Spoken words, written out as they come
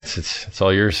It's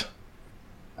all yours.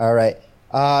 All right.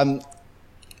 I'm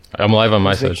live on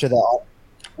my side. Make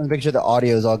sure the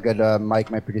audio is all good.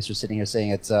 Mike, my producer, sitting here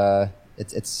saying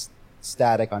it's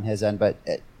static on his end. But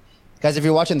guys, if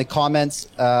you're watching the comments,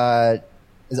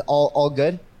 is all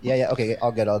good? Yeah. Okay,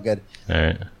 all good. All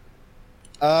right.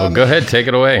 Well, go ahead, take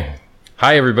it away.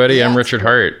 Hi, everybody. I'm Richard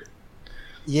Hart.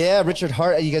 Yeah, Richard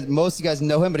Hart. Most of you guys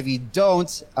know him, but if you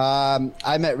don't,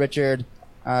 I met Richard.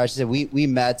 She said we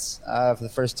met for the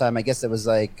first time. I guess it was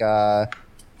like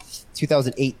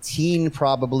 2018,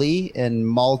 probably in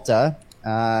Malta.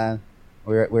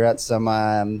 We're at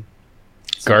some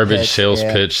garbage sales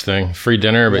pitch thing, free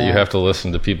dinner, but you have to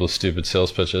listen to people's stupid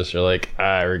sales pitches. You're like,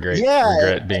 I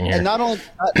regret being here. And not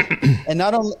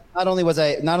only was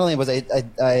I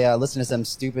listened to some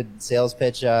stupid sales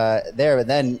pitch there, but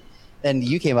then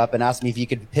you came up and asked me if you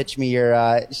could pitch me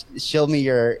show me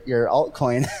your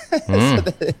altcoin.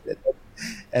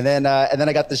 And then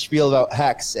I got the spiel about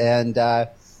Hex and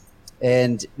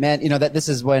man, that this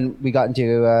is when we got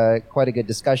into quite a good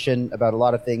discussion about a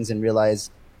lot of things and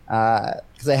realized,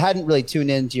 because I hadn't really tuned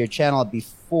into your channel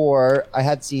before. I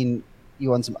had seen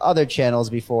you on some other channels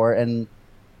before, and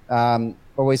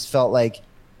always felt like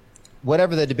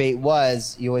whatever the debate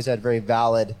was, you always had very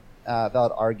valid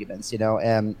arguments,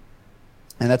 and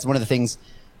that's one of the things.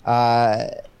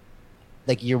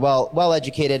 Like you're well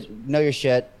educated, know your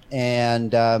shit,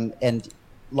 and a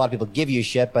lot of people give you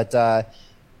shit, but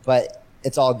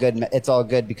it's all good. It's all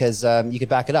good because you could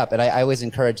back it up, and I always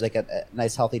encourage like a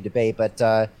nice, healthy debate. But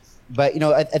I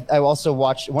also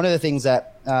watched one of the things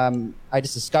that I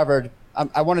just discovered.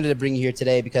 I wanted to bring you here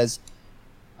today because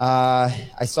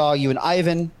I saw you and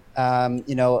Ivan, and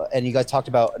you guys talked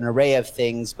about an array of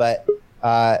things. But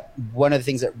one of the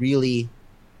things that really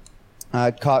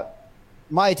caught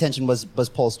my attention was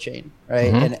Pulse Chain,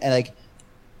 right? Mm-hmm.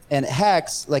 And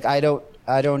Hex, like I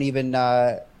don't even.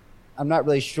 I'm not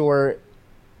really sure.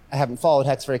 I haven't followed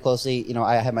Hex very closely.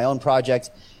 I have my own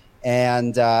project,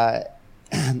 and so,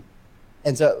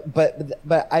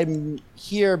 but I'm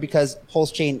here because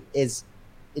Pulse Chain is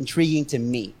intriguing to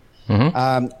me. Mm-hmm.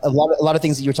 A lot of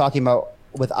things that you're talking about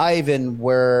with Ivan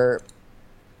were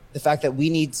the fact that we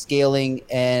need scaling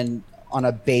and on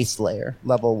a base layer,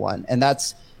 level 1, and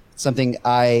that's something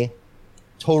I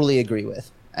totally agree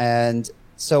with. And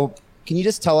so, can you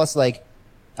just tell us,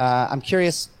 I'm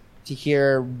curious to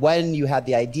hear when you had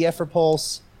the idea for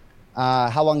Pulse,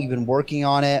 how long you've been working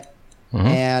on it, mm-hmm.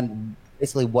 and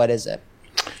basically what is it?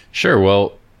 Sure.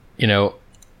 Well,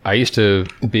 I used to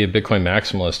be a Bitcoin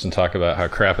maximalist and talk about how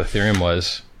crap Ethereum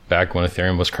was back when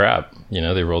Ethereum was crap.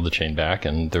 They rolled the chain back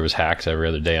and there was hacks every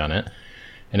other day on it.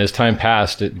 And as time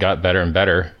passed, it got better and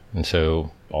better. And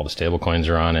so all the stable coins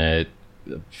are on it.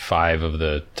 5 of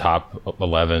the top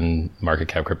 11 market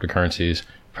cap cryptocurrencies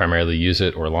primarily use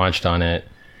it or launched on it.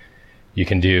 You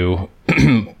can do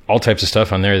all types of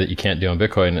stuff on there that you can't do on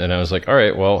Bitcoin. And I was like, all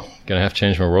right, well, going to have to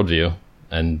change my worldview.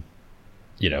 And,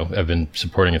 I've been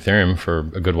supporting Ethereum for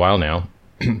a good while now.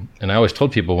 And I always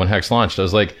told people when Hex launched, I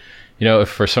was like, if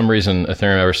for some reason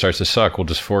Ethereum ever starts to suck, we'll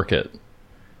just fork it.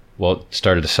 Well, it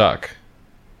started to suck.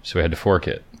 So we had to fork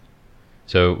it.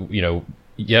 So,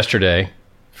 yesterday,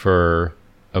 for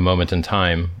a moment in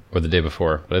time, or the day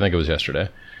before, but I think it was yesterday,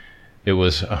 it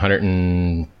was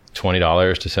 $120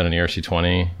 to send an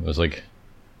ERC20. It was I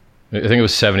think it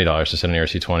was $70 to send an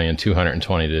ERC20 and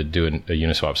 $220 to do a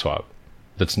Uniswap swap.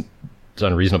 It's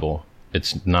unreasonable.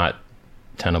 It's not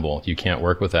tenable. You can't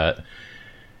work with that.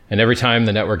 And every time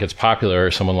the network gets popular,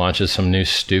 someone launches some new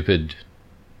stupid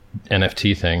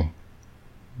NFT thing,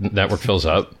 the network fills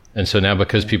up. And so now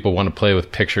because people want to play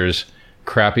with pictures,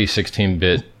 crappy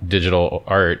 16-bit digital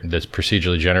art that's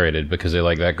procedurally generated because they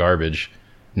like that garbage,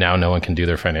 now no one can do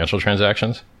their financial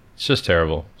transactions. It's just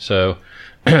terrible. So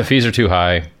fees are too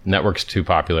high, network's too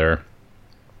popular,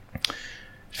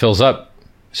 fills up.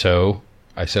 So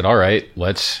I said, all right,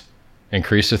 let's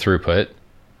increase the throughput,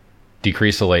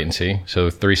 decrease the latency. So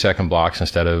 3-second blocks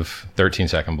instead of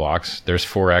 13-second blocks. There's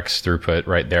 4x throughput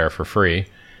right there for free.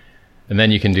 And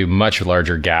then you can do much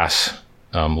larger gas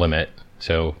limit.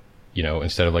 So,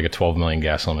 instead of like a 12 million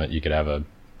gas limit, you could have a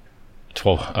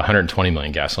 120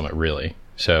 million gas limit, really.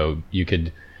 So you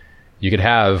could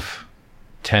have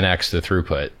 10x the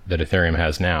throughput that Ethereum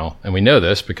has now. And we know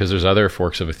this because there's other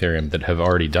forks of Ethereum that have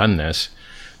already done this.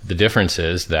 The difference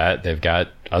is that they've got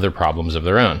other problems of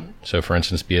their own. So for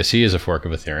instance, BSC is a fork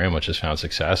of Ethereum, which has found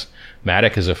success.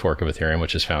 Matic is a fork of Ethereum,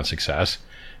 which has found success.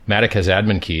 Matic has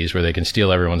admin keys where they can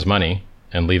steal everyone's money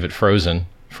and leave it frozen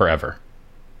forever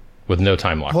with no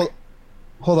time lock.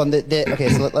 Hold on. Okay,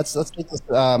 so let's take this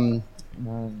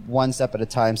one step at a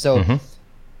time. So, mm-hmm.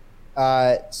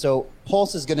 So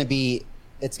Pulse is going to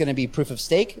be proof of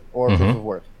stake or proof of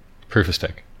work. Proof of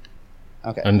stake.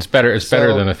 Okay. And it's better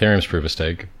than Ethereum's proof of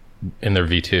stake in their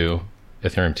V2,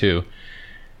 Ethereum 2.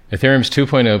 Ethereum's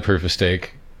 2.0 proof of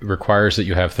stake requires that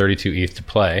you have 32 ETH to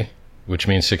play, which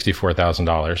means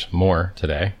 $64,000 more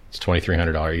today. It's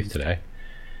 $2,300 ETH today.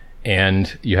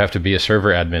 And you have to be a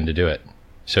server admin to do it.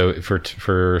 So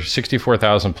for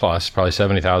 64,000 plus, probably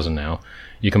 70,000 now,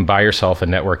 you can buy yourself a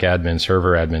network admin,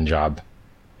 server admin job.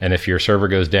 And if your server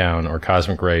goes down or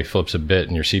Cosmic Ray flips a bit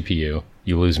in your CPU,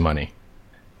 you lose money.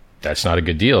 That's not a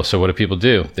good deal. So what do people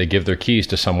do? They give their keys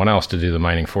to someone else to do the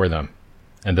mining for them.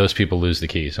 And those people lose the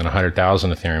keys. And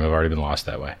 100,000 Ethereum have already been lost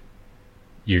that way.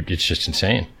 It's just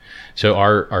insane. So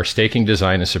our staking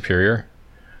design is superior.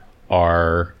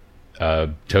 Our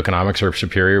tokenomics are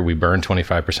superior. We burn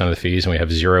 25% of the fees and we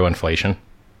have zero inflation.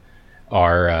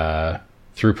 Our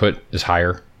throughput is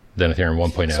higher than Ethereum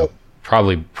 1.0. So,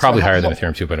 probably higher than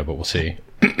Ethereum 2.0, but we'll see.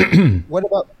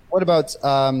 What about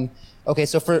okay,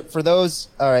 so for those,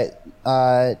 all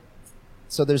right,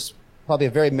 so there's probably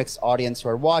a very mixed audience who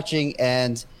are watching,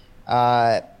 and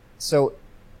so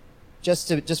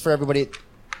just for everybody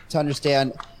to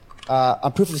understand,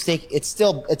 on proof of stake, it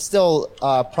still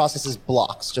processes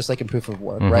blocks just like in proof of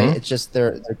work, right? It's just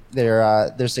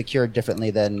they're secured differently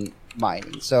than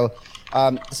mining. So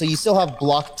you still have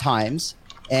block times,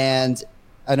 and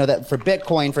I know that for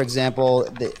Bitcoin, for example,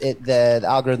 the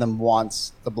algorithm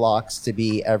wants the blocks to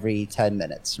be every 10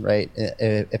 minutes, right?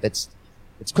 If it's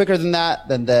quicker than that,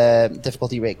 then the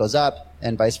difficulty rate goes up,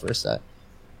 and vice versa.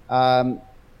 In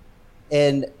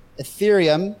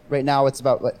Ethereum, right now, it's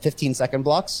about 15-second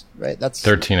blocks, right? That's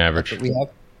 13 average. That's what we have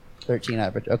 13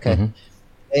 average. Okay,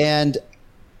 and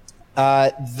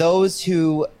those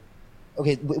who,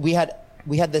 okay, we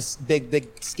had this big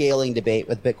scaling debate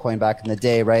with Bitcoin back in the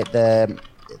day, right?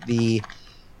 The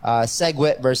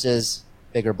SegWit versus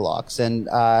bigger blocks, and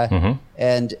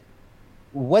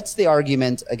what's the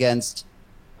argument against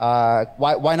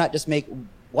why not just make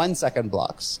 1 second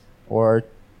blocks, or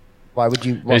why would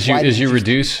you? As you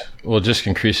reduce, well, it just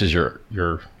increases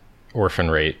your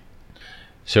orphan rate.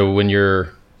 So when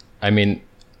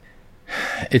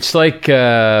it's like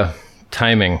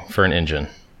timing for an engine.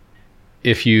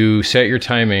 If you set your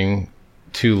timing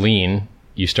too lean,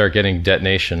 you start getting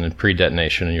detonation and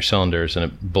pre-detonation in your cylinders, and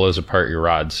it blows apart your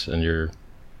rods, and your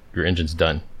engine's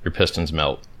done. Your pistons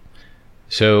melt.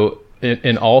 So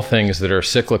in all things that are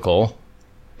cyclical,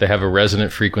 they have a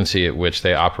resonant frequency at which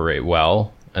they operate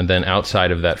well, and then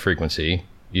outside of that frequency,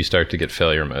 you start to get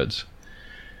failure modes.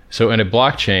 So in a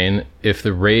blockchain, if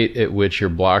the rate at which your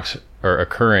blocks are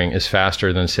occurring is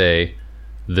faster than, say,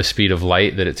 the speed of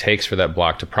light that it takes for that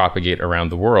block to propagate around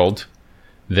the world,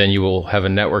 then you will have a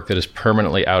network that is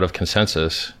permanently out of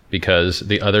consensus because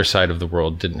the other side of the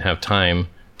world didn't have time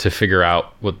to figure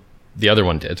out what the other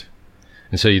one did.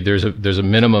 And so there's a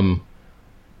minimum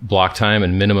block time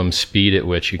and minimum speed at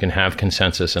which you can have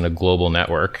consensus in a global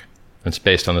network. It's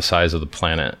based on the size of the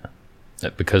planet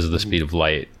because of the speed of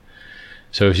light.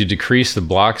 So if you decrease the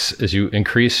blocks, you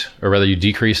decrease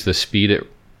the speed at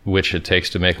which it takes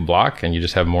to make a block, and you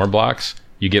just have more blocks,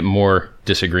 you get more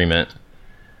disagreement.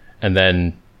 And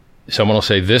then someone will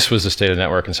say this was the state of the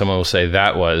network, and someone will say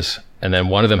that was, and then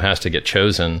one of them has to get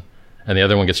chosen, and the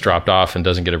other one gets dropped off and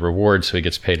doesn't get a reward, so he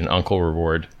gets paid an uncle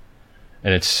reward.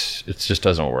 And it just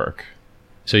doesn't work.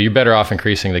 So you're better off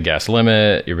increasing the gas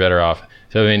limit, you're better off.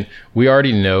 So, we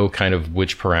already know kind of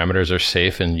which parameters are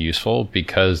safe and useful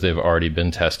because they've already been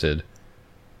tested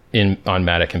on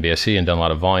Matic and BSC and done a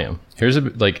lot of volume.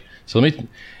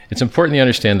 It's important you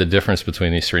understand the difference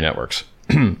between these three networks.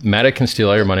 Matic can steal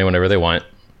all your money whenever they want.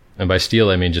 And by steal,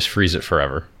 I mean just freeze it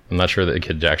forever. I'm not sure that they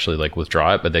could actually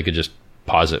withdraw it, but they could just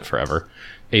pause it forever.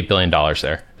 $8 billion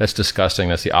there. That's disgusting.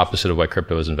 That's the opposite of why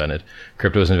crypto was invented.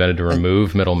 Crypto was invented to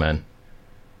remove middlemen.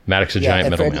 Matic's a giant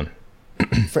middleman.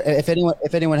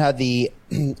 If anyone had the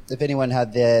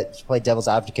to play devil's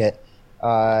advocate,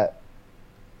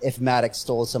 if Matic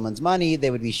stole someone's money, they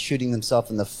would be shooting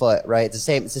themselves in the foot, right? It's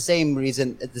the same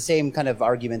reason, the same kind of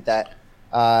argument that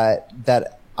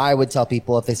I would tell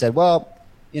people if they said, well,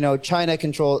 China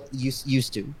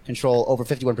used to control over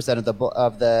 51%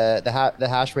 of the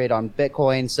hash rate on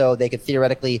Bitcoin, so they could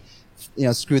theoretically,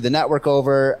 screw the network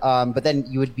over. But then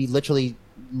you would be literally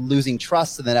losing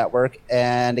trust in the network,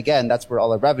 and again, that's where all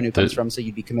the revenue comes from. So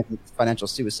you'd be committing financial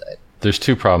suicide. There's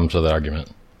two problems with that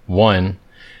argument. One,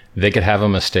 they could have a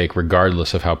mistake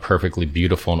regardless of how perfectly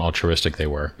beautiful and altruistic they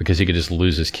were, because he could just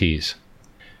lose his keys,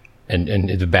 and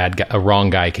the bad guy, a wrong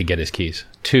guy, could get his keys.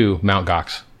 Two, Mt.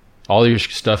 Gox. All your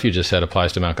stuff you just said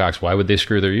applies to Mt. Gox. Why would they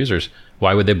screw their users?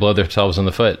 Why would they blow themselves in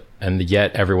the foot? and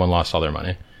yet everyone lost all their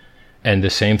money. And the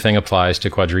same thing applies to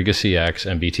Quadriga CX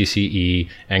and BTCE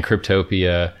and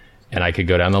Cryptopia. And I could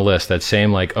go down the list. That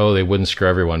same like, oh, they wouldn't screw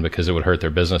everyone because it would hurt their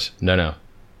business. No.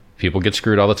 People get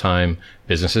screwed all the time.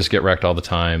 Businesses get wrecked all the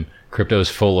time. Crypto is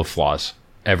full of flaws.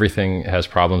 Everything has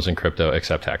problems in crypto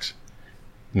except Hex.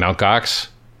 Mt. Gox,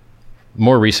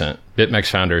 more recent. BitMEX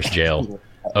founders jail.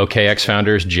 OKX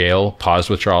founders jail. Paused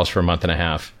withdrawals for a month and a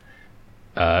half.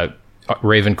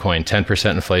 Ravencoin,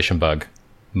 10% inflation bug.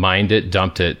 Mined it,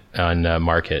 dumped it on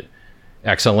market.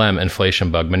 XLM,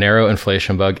 inflation bug. Monero,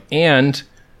 inflation bug. And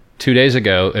 2 days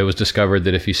ago, it was discovered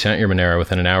that if you sent your Monero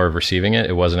within an hour of receiving it,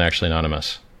 it wasn't actually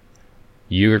anonymous.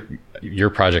 Your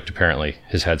project apparently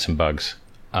has had some bugs.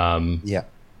 Yeah.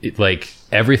 Like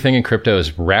everything in crypto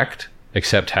is wrecked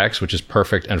except Hex, which is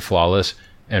perfect and flawless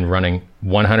and running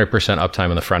 100% uptime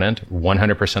on the front end,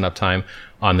 100% uptime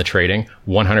on the trading,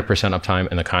 100% uptime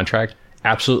in the contract.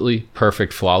 Absolutely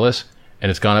perfect, flawless. And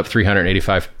it's gone up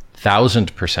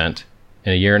 385,000%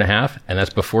 in a year and a half. And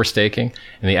that's before staking.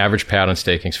 And the average payout on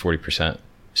staking is 40%.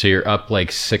 So you're up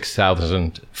like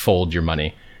 6,000 fold your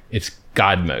money. It's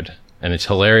God mode. And it's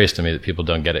hilarious to me that people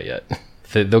don't get it yet.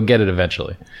 They'll get it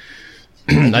eventually.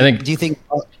 I think. Do you think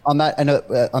on that? I know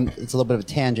it's a little bit of a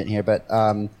tangent here, but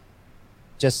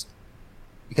just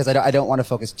because I don't want to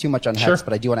focus too much on Hex, Sure.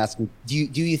 but I do want to ask you: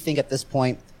 Do you think at this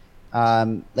point,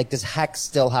 like, does Hex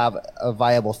still have a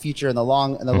viable future in the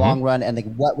long run? And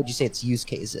like, what would you say its use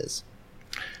case is?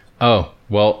 Oh,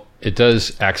 well, it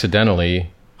does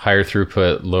accidentally higher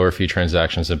throughput, lower fee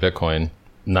transactions than Bitcoin.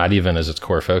 Not even as its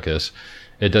core focus.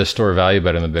 It does store value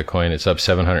better than Bitcoin. It's up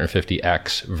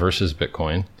 750x versus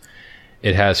Bitcoin.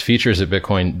 It has features that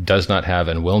Bitcoin does not have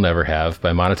and will never have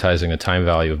by monetizing the time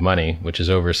value of money, which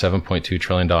is over a $7.2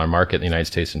 trillion market in the United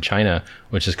States and China,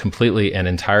 which is completely and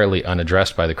entirely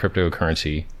unaddressed by the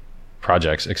cryptocurrency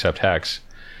projects except Hex.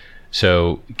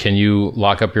 So can you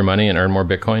lock up your money and earn more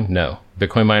Bitcoin? No.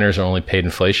 Bitcoin miners are only paid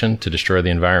inflation to destroy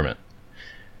the environment.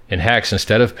 In Hex,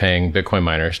 instead of paying Bitcoin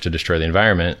miners to destroy the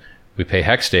environment, we pay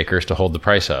Hex stakers to hold the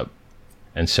price up.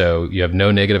 And so you have no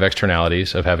negative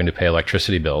externalities of having to pay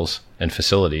electricity bills and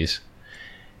facilities.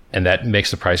 And that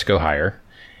makes the price go higher.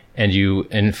 And you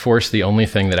enforce the only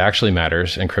thing that actually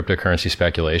matters in cryptocurrency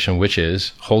speculation, which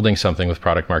is holding something with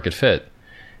product market fit.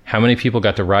 How many people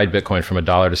got to ride Bitcoin from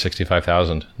 $1 to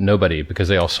 65,000? Nobody, because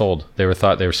they all sold. They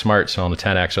thought they were smart selling the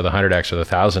 10x or the 100x or the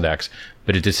 1000x,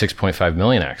 but it did 6.5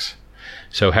 millionx.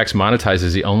 So Hex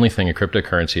monetizes the only thing in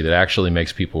cryptocurrency that actually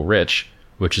makes people rich,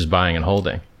 which is buying and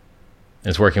holding. And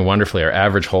it's working wonderfully. Our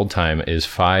average hold time is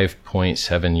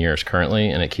 5.7 years currently,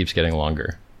 and it keeps getting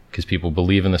longer because people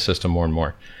believe in the system more and more.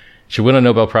 It should win a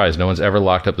Nobel Prize. No one's ever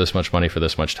locked up this much money for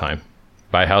this much time.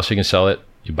 Buy a house, you can sell it.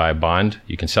 You buy a bond,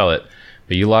 you can sell it.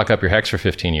 But you lock up your Hex for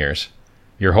 15 years.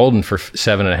 You're holding for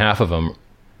 7.5 of them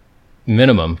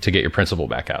minimum to get your principal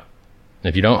back out. And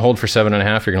if you don't hold for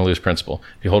 7.5, you're going to lose principal.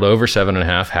 If you hold over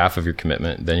 7.5, half of your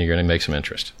commitment, then you're going to make some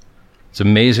interest. It's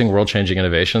amazing world-changing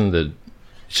innovation that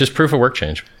it's just proof of work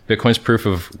change. Bitcoin's proof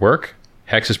of work.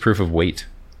 Hex is proof of weight.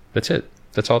 That's it.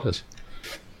 That's all it is.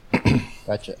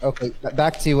 Gotcha. Okay,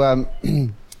 back to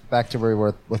where we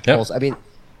were with Yep. polls. I mean,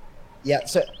 yeah.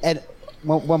 So, and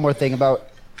one more thing about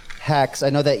Hex. I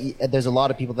know that there's a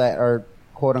lot of people that are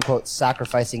quote unquote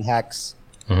sacrificing Hex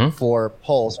for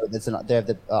polls, or they have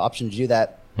the option to do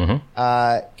that. Can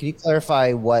you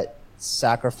clarify what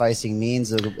sacrificing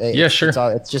means? Yeah, sure.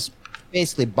 It's just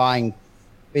basically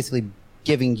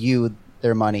giving you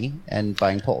their money and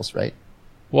buying polls, right?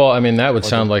 Well, I mean, that would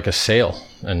sound like a sale.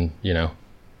 And,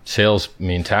 sales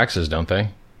mean taxes, don't they?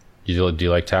 Do you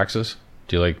like taxes?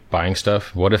 Do you like buying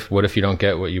stuff? What if you don't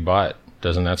get what you bought?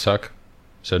 Doesn't that suck?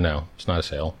 So no, it's not a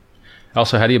sale.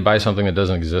 Also, how do you buy something that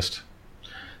doesn't exist?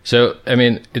 So, I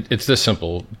mean, it's this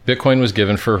simple. Bitcoin was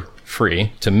given for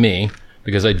free to me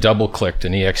because I double-clicked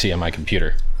an exe on my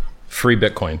computer. Free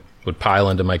Bitcoin would pile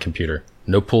into my computer.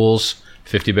 No pools,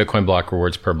 50 Bitcoin block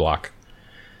rewards per block.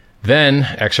 Then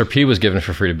XRP was given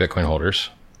for free to Bitcoin holders.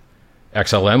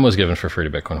 XLM was given for free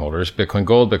to Bitcoin holders. Bitcoin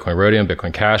Gold, Bitcoin Rhodium,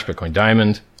 Bitcoin Cash, Bitcoin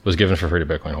Diamond was given for free to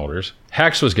Bitcoin holders.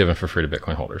 Hex was given for free to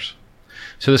Bitcoin holders.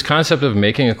 So this concept of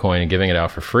making a coin and giving it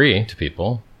out for free to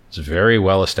people is very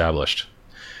well established.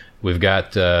 We've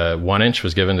got 1inch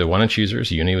was given to 1inch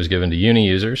users. Uni was given to Uni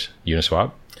users,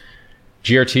 Uniswap.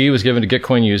 GRT was given to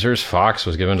Gitcoin users. Fox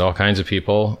was given to all kinds of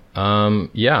people.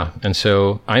 And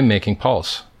so I'm making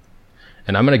Pulse.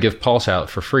 And I'm going to give Pulse out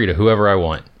for free to whoever I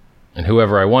want. And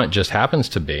whoever I want just happens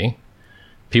to be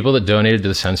people that donated to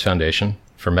the SENS Foundation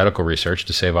for medical research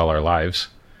to save all our lives.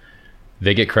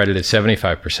 They get credited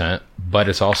 75%, but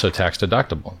it's also tax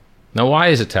deductible. Now, why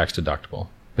is it tax deductible?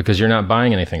 Because you're not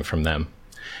buying anything from them.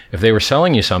 If they were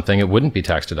selling you something, it wouldn't be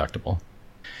tax deductible.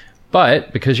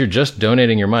 But because you're just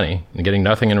donating your money and getting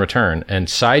nothing in return, and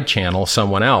side channel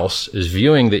someone else is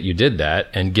viewing that you did that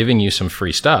and giving you some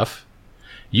free stuff,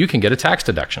 you can get a tax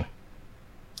deduction.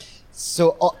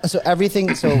 So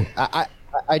everything. So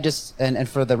I just and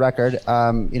for the record,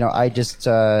 I just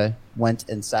went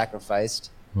and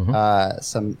sacrificed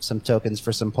some tokens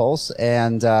for some Pulse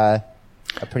and a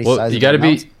pretty sizable you got to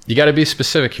amount. you got to be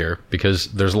specific here because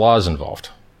there's laws involved.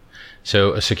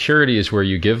 So a security is where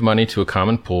you give money to a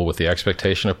common pool with the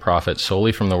expectation of profit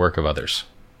solely from the work of others,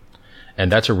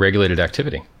 and that's a regulated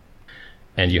activity.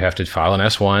 And you have to file an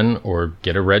S1 or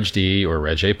get a Reg D or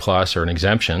Reg A plus or an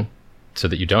exemption so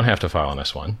that you don't have to file an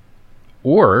S1.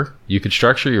 Or you could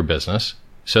structure your business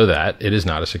so that it is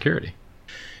not a security.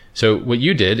 So what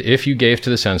you did, if you gave to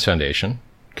the SENS Foundation,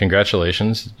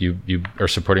 congratulations, you are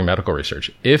supporting medical research.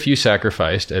 If you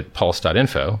sacrificed at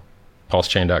pulse.info,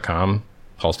 pulsechain.com,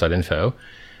 pulse.info,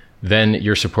 then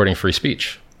you're supporting free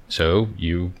speech. So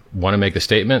you want to make the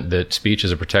statement that speech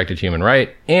is a protected human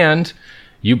right, and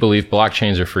you believe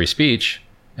blockchains are free speech,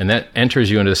 and that enters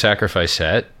you into the sacrifice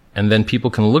set, and then people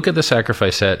can look at the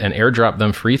sacrifice set and airdrop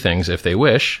them free things if they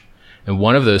wish, and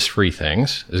one of those free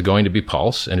things is going to be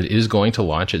Pulse, and it is going to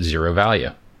launch at zero value.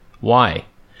 Why?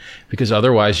 Because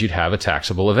otherwise you'd have a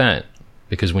taxable event.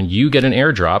 Because when you get an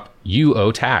airdrop, you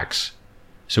owe tax.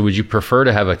 So would you prefer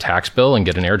to have a tax bill and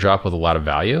get an airdrop with a lot of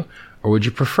value? Or would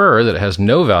you prefer that it has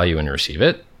no value and you receive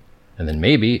it? And then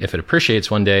maybe, if it appreciates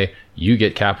one day, you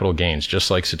get capital gains, just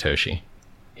like Satoshi.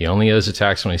 He only owes a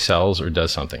tax when he sells or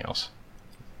does something else.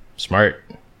 Smart.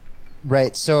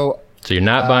 Right. So you're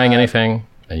not buying anything,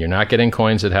 and you're not getting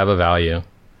coins that have a value.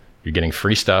 You're getting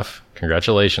free stuff.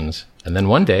 Congratulations. And then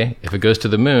one day, if it goes to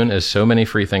the moon, as so many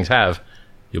free things have,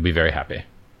 you'll be very happy.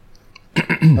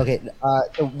 Okay.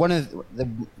 So one of I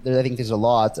think there's a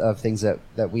lot of things that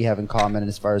we have in common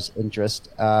as far as interest.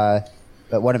 But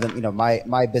one of them,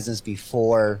 my business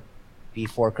before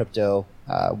crypto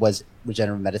was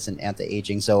regenerative medicine,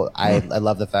 anti-aging. So I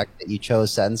love the fact that you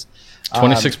chose SENS.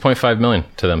 26.5 million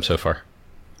to them so far.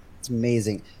 It's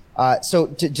amazing.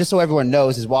 Just so everyone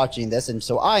knows is watching this, and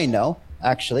so I know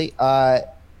actually, it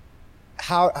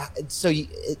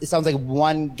sounds like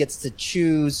one gets to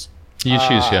choose. You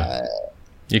choose, yeah.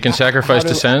 You can sacrifice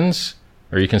to SENS,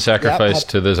 or you can sacrifice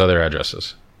to those other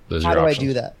addresses. Those are your options. How do I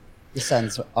do that? The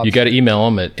SENS option. You got to email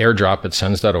them at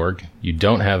airdrop@sens.org. You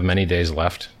don't have many days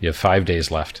left. You have 5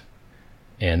 days left.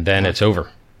 And then it's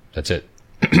over. That's it.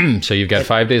 So you've got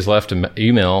 5 days left to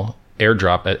email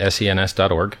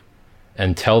airdrop@sens.org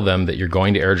and tell them that you're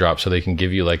going to airdrop so they can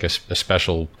give you like a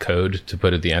special code to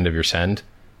put at the end of your send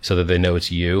so that they know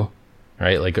it's you,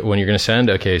 right? Like when you're going to send,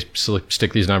 okay,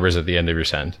 stick these numbers at the end of your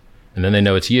send. And then they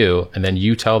know it's you, and then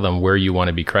you tell them where you want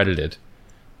to be credited.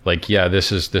 Like, yeah,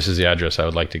 this is the address I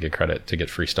would like to get credit to get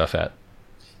free stuff at.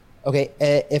 Okay,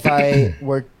 if I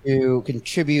were to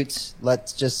contribute,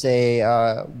 let's just say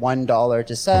 $1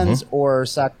 to SENS, or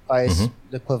sacrifice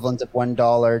the equivalent of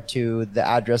 $1 to the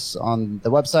address on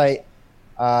the website,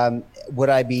 would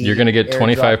I be? You're going to get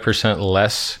 25%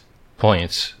 less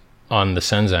points on the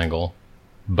SENS angle,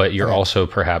 but you're also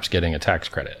perhaps getting a tax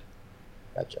credit.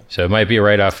 Gotcha. So it might be a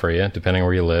write-off for you, depending on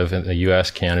where you live in the U.S.,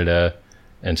 Canada,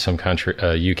 and some country,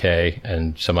 UK,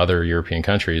 and some other European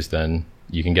countries. Then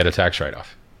you can get a tax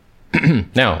write-off.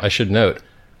 Now, I should note,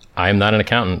 I am not an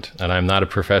accountant, and I'm not a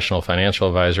professional financial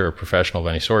advisor or professional of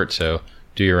any sort. So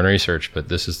do your own research, but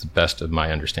this is the best of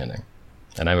my understanding,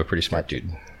 and I'm a pretty smart dude.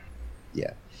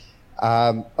 Yeah.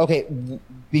 Okay.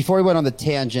 Before we went on the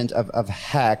tangent of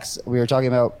hacks, we were talking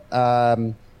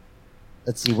about.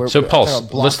 Let's see.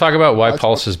 Pulse. Let's talk about why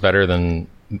Pulse is better than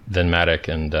Matic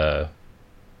and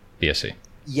BSC.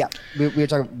 Yeah, we were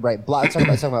talking we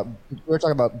were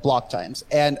talking about block times,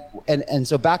 and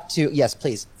so back to yes,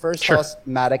 please. First, Pulse,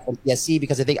 Matic, and BSC,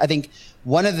 because I think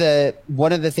one of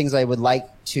the things I would like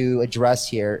to address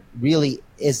here really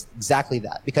is exactly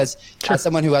that. Because as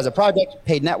someone who has a project,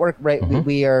 paid network, right,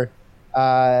 we are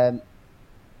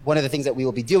one of the things that we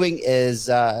will be doing is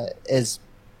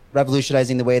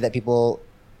revolutionizing the way that people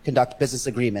conduct business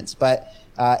agreements. But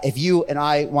if you and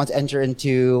I want to enter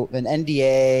into an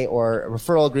NDA or a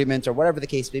referral agreement or whatever the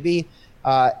case may be,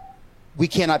 we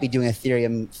cannot be doing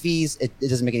Ethereum fees. It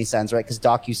doesn't make any sense, right? Because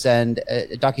DocuSign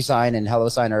and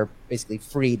HelloSign are basically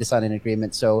free to sign an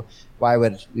agreement. So why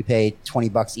would we pay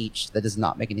 $20 each? That does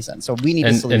not make any sense. So we need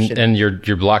a solution. And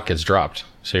your block gets dropped.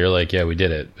 So you're like, yeah, we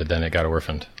did it, but then it got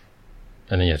orphaned.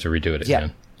 And then you have to redo it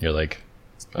again. You're like,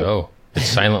 oh, it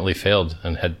silently failed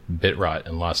and had bit rot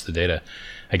and lost the data.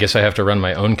 I guess I have to run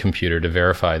my own computer to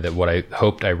verify that what I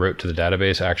hoped I wrote to the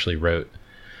database actually wrote.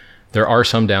 There are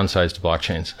some downsides to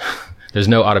blockchains. There's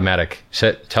no automatic.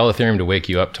 Tell Ethereum to wake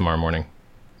you up tomorrow morning.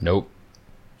 Nope.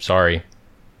 Sorry.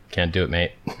 Can't do it,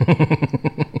 mate.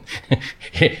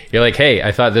 You're like, hey,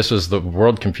 I thought this was the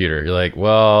world computer. You're like,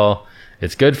 well,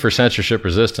 it's good for censorship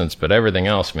resistance, but everything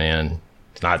else, man,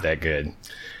 it's not that good.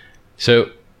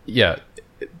 So, yeah,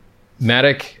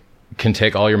 Matic can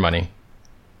take all your money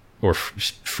or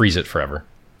freeze it forever.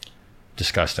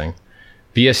 Disgusting.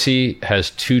 BSC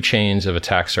has 2 chains of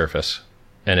attack surface.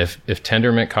 And if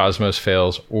Tendermint Cosmos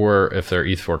fails or if their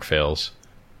ETH fork fails,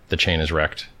 the chain is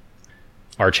wrecked.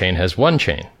 Our chain has 1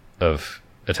 chain of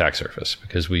attack surface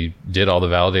because we did all the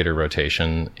validator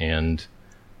rotation and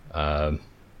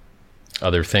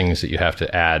other things that you have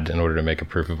to add in order to make a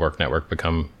proof of work network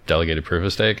become delegated proof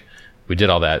of stake. We did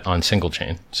all that on single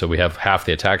chain. So we have half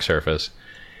the attack surface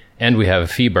and we have a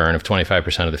fee burn of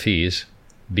 25% of the fees.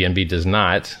 BNB does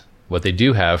not. What they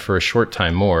do have for a short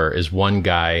time more is one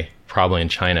guy, probably in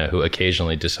China, who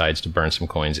occasionally decides to burn some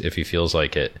coins if he feels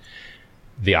like it.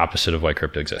 The opposite of why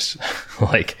crypto exists.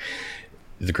 Like,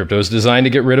 the crypto is designed to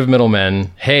get rid of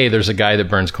middlemen. Hey, there's a guy that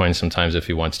burns coins sometimes if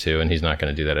he wants to, and he's not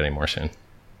going to do that anymore soon.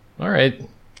 All right.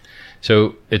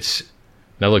 So it's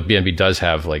now look, BNB does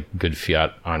have like good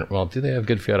fiat on. Well, do they have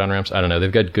good fiat on ramps? I don't know.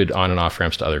 They've got good on and off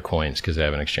ramps to other coins because they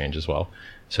have an exchange as well.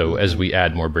 So as we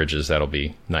add more bridges, that'll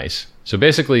be nice. So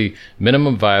basically,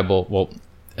 minimum viable. Well,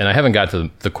 and I haven't got to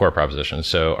the core proposition.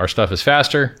 So our stuff is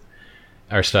faster.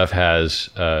 Our stuff has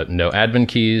no admin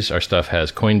keys. Our stuff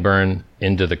has coin burn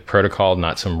into the protocol,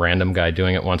 not some random guy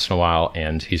doing it once in a while,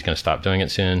 and he's going to stop doing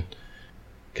it soon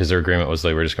because their agreement was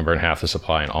they were just going to burn half the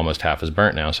supply, and almost half is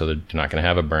burnt now, so they're not going to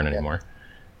have a burn anymore.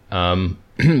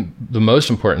 The most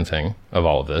important thing of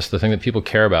all of this, the thing that people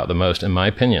care about the most, in my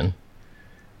opinion,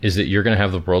 is that you're going to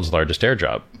have the world's largest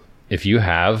airdrop. If you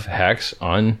have Hex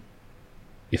on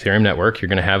Ethereum network, you're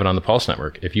going to have it on the Pulse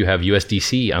network. If you have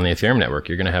USDC on the Ethereum network,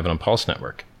 you're going to have it on Pulse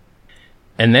network.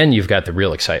 And then you've got the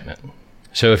real excitement.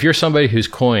 So if you're somebody whose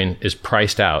coin is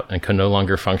priced out and can no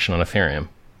longer function on Ethereum,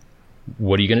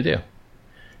 what are you going to do?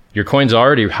 Your coin's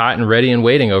already hot and ready and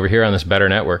waiting over here on this better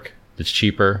network that's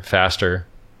cheaper, faster,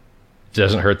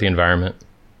 doesn't hurt the environment.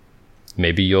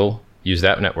 Maybe you'll use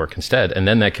that network instead. And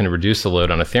then that can reduce the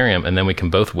load on Ethereum, and then we can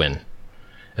both win.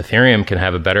 Ethereum can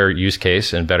have a better use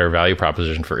case and better value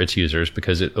proposition for its users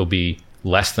because it will be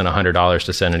less than $100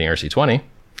 to send an ERC20.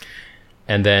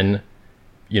 And then,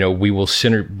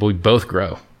 we both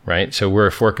grow, right? So we're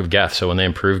a fork of Geth. So when they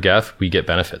improve Geth, we get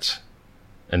benefits.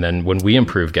 And then when we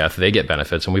improve Geth, they get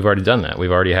benefits. And we've already done that.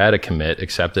 We've already had a commit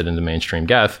accepted into mainstream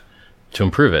Geth to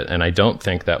improve it. And I don't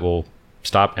think that will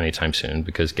stop anytime soon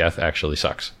because Geth actually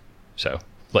sucks. So,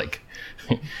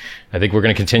 I think we're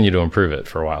going to continue to improve it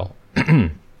for a while.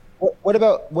 What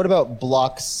about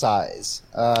block size?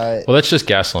 Well, that's just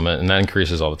gas limit, and that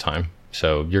increases all the time.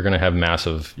 So you're going to have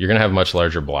much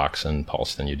larger blocks in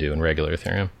Pulse than you do in regular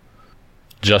Ethereum.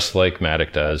 Just like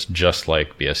Matic does, just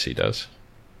like BSC does.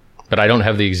 But I don't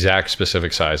have the exact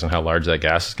specific size and how large that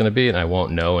gas is going to be, and I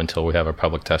won't know until we have a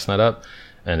public testnet up.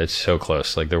 And it's so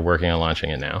close. Like, they're working on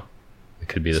launching it now. It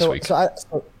could be this week. So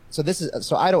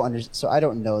I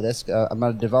don't know this. I'm not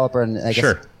a developer, and I guess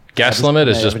sure. Gas limit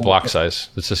is just block size.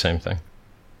 It's the same thing.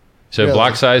 So really?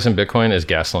 Block size in Bitcoin is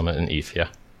gas limit in ETH, yeah.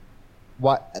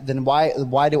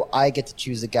 Why do I get to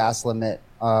choose the gas limit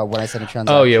when I send a transaction?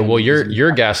 Oh yeah, well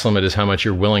your gas limit is how much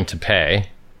you're willing to pay,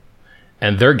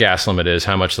 and their gas limit is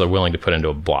how much they're willing to put into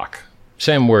a block.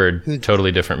 Same word,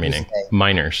 totally different meaning.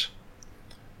 Miners.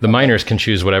 The miners can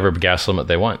choose whatever gas limit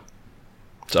they want.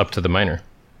 It's up to the miner.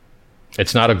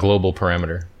 It's not a global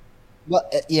parameter. Well,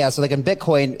 yeah. So like in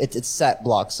Bitcoin, it's set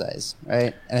block size,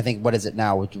 right? And I think what is it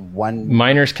now? Which one?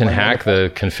 Miners can hack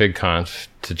the config conf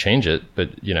to change it,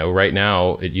 but right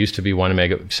now it used to be 1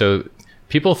 mega. So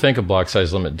people think a block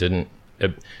size limit didn't.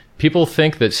 People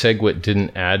think that SegWit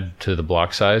didn't add to the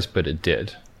block size, but it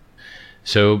did.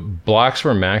 So blocks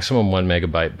were maximum 1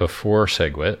 megabyte before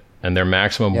SegWit, and they're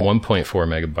maximum 1.4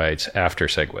 megabytes after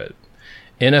SegWit.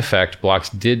 In effect, blocks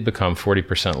did become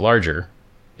 40% larger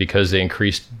because they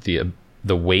increased the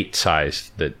weight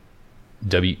size that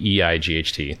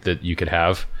WEIGHT that you could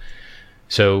have.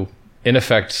 So in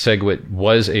effect, SegWit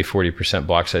was a 40%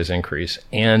 block size increase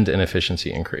and an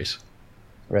efficiency increase.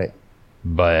 Right.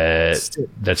 But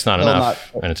that's not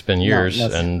enough. And it's been years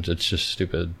and it's just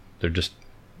stupid.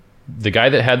 The guy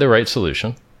that had the right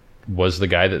solution was the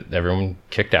guy that everyone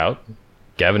kicked out,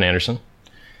 Gavin Anderson.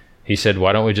 He said,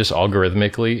 why don't we just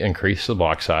algorithmically increase the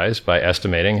block size by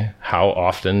estimating how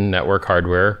often network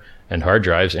hardware and hard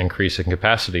drives increase in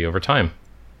capacity over time?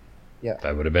 Yeah.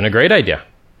 That would have been a great idea.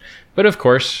 But of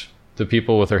course, the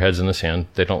people with their heads in the sand,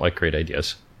 they don't like great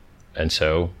ideas. And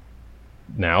so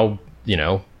now,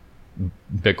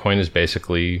 Bitcoin is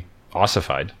basically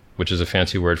ossified, which is a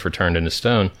fancy word for turned into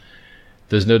stone.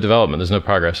 There's no development. There's no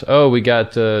progress. Oh, we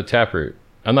got Taproot.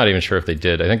 I'm not even sure if they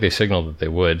did. I think they signaled that they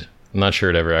would. I'm not sure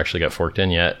it ever actually got forked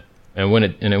in yet. And when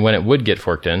it would get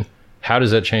forked in, how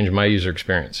does that change my user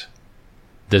experience?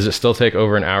 Does it still take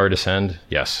over an hour to send?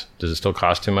 Yes. Does it still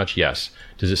cost too much? Yes.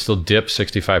 Does it still dip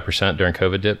 65% during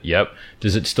COVID dip? Yep.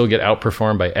 Does it still get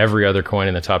outperformed by every other coin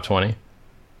in the top 20?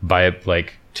 By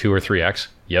like 2 or 3x?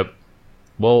 Yep.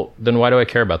 Well, then why do I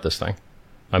care about this thing?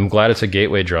 I'm glad it's a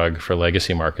gateway drug for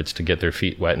legacy markets to get their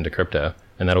feet wet into crypto,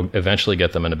 and that'll eventually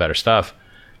get them into better stuff.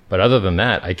 But other than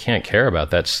that, I can't care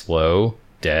about that slow,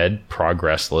 dead,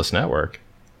 progressless network.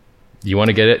 You want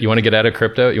to get it? You want to get out of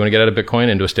crypto? You want to get out of Bitcoin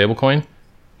into a stable coin?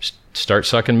 Start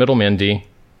sucking middleman D,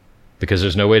 because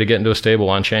there's no way to get into a stable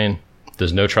on chain.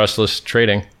 There's no trustless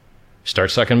trading.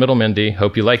 Start sucking middleman D.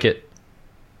 Hope you like it.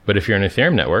 But if you're an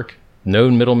Ethereum network, no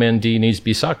middleman D needs to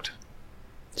be sucked.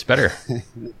 It's better.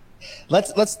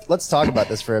 Let's talk about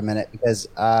this for a minute, because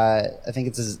I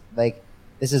think this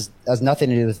has nothing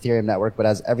to do with Ethereum network, but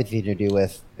has everything to do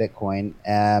with Bitcoin.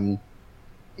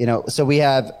 So we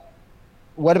have.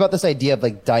 What about this idea of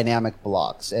like dynamic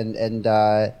blocks, and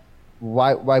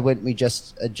why wouldn't we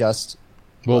just adjust?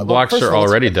 Well, blocks are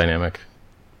already dynamic.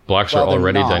 Blocks are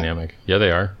already dynamic. Yeah,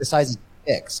 they are. The size is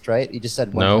fixed, right? You just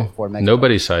said 1.4 megabytes.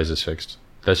 Nobody's size is fixed.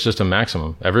 That's just a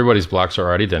maximum. Everybody's blocks are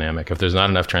already dynamic. If there's not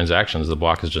enough transactions, the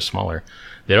block is just smaller.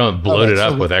 They don't bloat it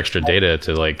up with extra data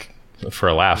to for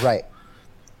a laugh. Right.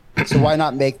 So why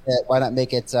not make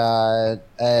it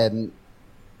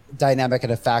dynamic in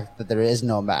the fact that there is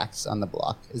no max on the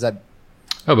block? Is that?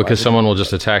 Oh, because someone will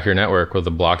just attack your network with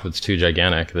a block that's too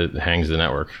gigantic that hangs the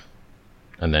network,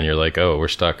 and then you're like, oh, we're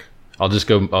stuck. I'll just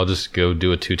go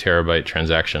do a 2 terabyte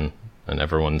transaction, and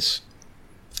everyone's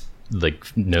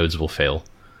nodes will fail.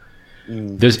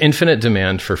 There's infinite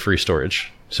demand for free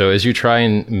storage. So as you try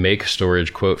and make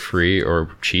storage quote free or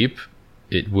cheap,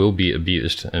 it will be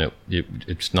abused, and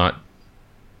it's not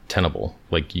tenable.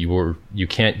 You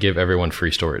can't give everyone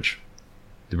free storage.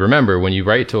 Remember, when you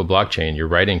write to a blockchain, you're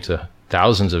writing to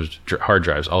thousands of hard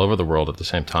drives all over the world at the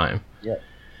same time. Yeah.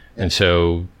 And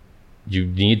so you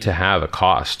need to have a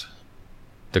cost.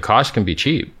 The cost can be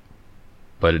cheap,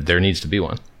 but there needs to be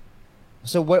one.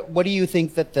 So what do you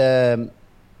think that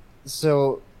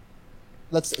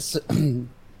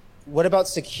what about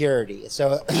security?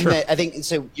 So sure. I think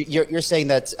so. You're saying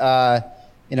that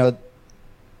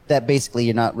that basically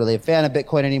you're not really a fan of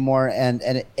Bitcoin anymore, and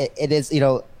it is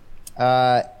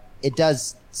it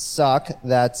does suck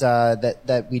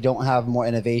that we don't have more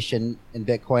innovation in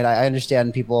Bitcoin. I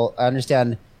understand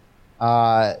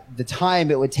the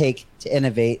time it would take to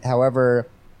innovate. However,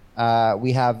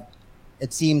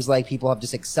 it seems like people have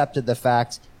just accepted the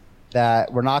fact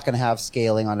that we're not going to have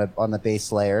scaling on the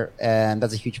base layer, and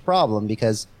that's a huge problem,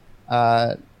 because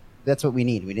that's what we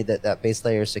need. We need that base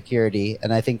layer security,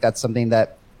 and I think that's something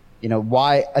that I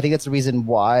think that's the reason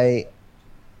why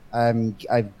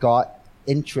I've got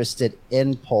interested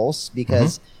in Pulse,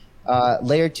 because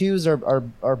layer 2s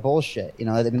are bullshit.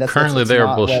 Currently they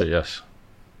are bullshit. Yes.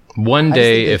 One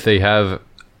day, if they have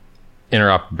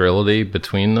interoperability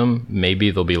between them, maybe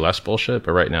they'll be less bullshit.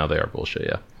 But right now, they are bullshit.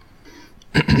 Yeah.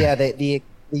 Yeah. The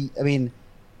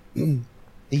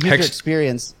user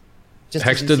experience.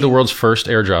 Hex did the world's first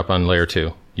airdrop on layer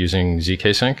 2 using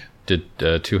ZK Sync. Did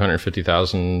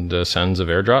 250,000 sends of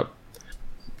airdrop.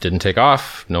 Didn't take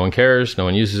off. No one cares. No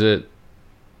one uses it.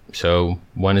 So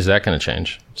when is that going to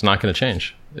change? It's not going to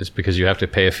change. It's because you have to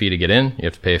pay a fee to get in. You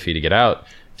have to pay a fee to get out.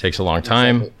 It takes a long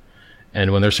time. Exactly.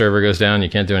 And when their server goes down, you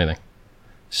can't do anything.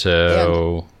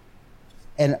 So,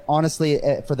 and honestly,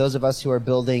 for those of us who are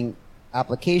building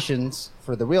applications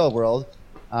for the real world,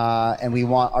 and we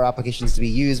want our applications to be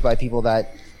used by people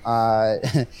that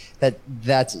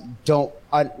that don't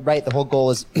right. The whole goal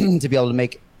is to be able to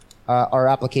make our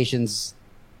applications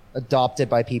adopted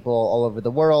by people all over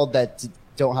the world that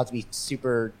don't have to be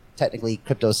super technically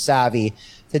crypto savvy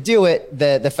to do it.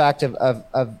 The fact of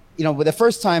the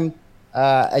first time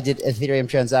I did Ethereum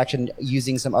transaction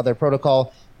using some other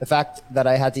protocol, the fact that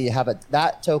I had to have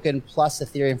that token plus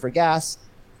Ethereum for gas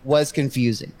was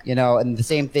confusing, and the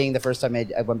same thing the first time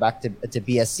I went back to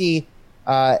BSC,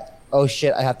 oh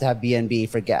shit, I have to have BNB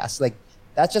for gas.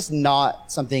 That's just not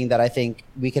something that I think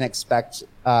we can expect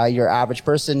your average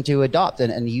person to adopt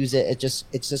and use it.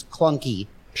 It's just clunky.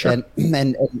 Sure.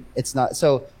 And it's not.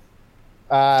 So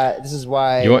this is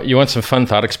why you want some fun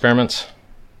thought experiments.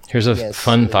 Here's a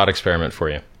fun thought experiment for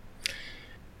you.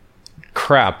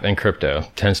 Crap in crypto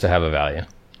tends to have a value.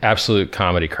 Absolute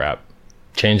comedy crap.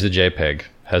 Change the JPEG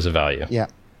has a value. Yeah.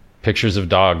 Pictures of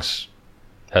dogs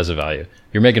has a value.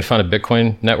 You're making fun of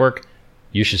Bitcoin network.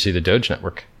 You should see the Doge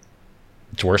network.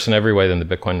 It's worse in every way than the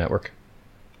Bitcoin network,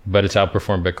 but it's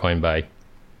outperformed Bitcoin by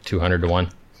 200 to 1.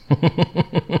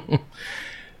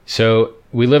 So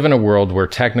we live in a world where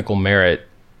technical merit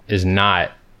is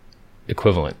not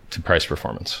equivalent to price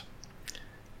performance.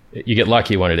 You get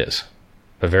lucky when it is,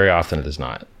 but very often it is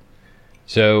not.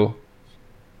 So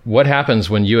what happens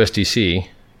when USDC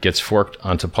gets forked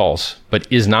onto Pulse, but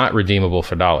is not redeemable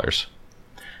for dollars?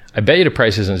 I bet you the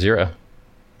price isn't zero.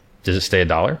 Does it stay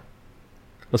 $1?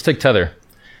 Let's take Tether.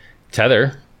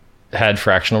 Tether had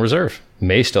fractional reserve,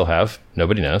 may still have,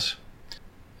 nobody knows.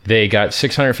 They got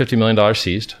 $650 million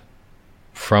seized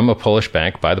from a Polish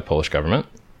bank by the Polish government.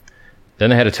 Then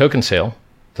they had a token sale,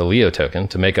 the Leo token,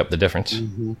 to make up the difference.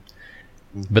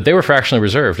 But they were fractionally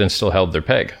reserved and still held their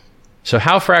peg. So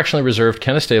how fractionally reserved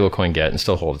can a stablecoin get and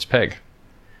still hold its peg?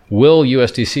 Will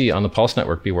USDC on the Pulse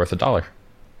network be worth $1?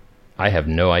 I have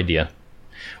no idea.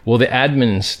 Will the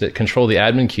admins that control the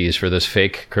admin keys for this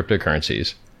fake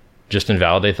cryptocurrencies just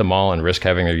invalidate them all and risk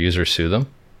having their users sue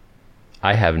them?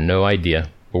 I have no idea,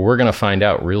 but we're going to find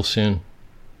out real soon.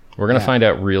 We're going to find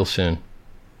out real soon.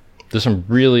 There's some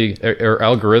really, are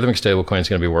algorithmic stablecoins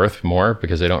going to be worth more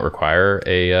because they don't require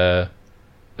a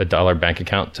dollar bank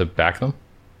account to back them?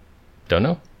 Don't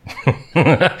know.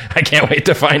 I can't wait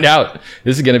to find out.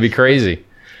 This is going to be crazy.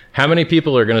 How many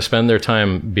people are going to spend their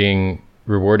time being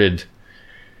rewarded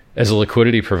as a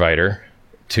liquidity provider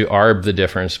to arb the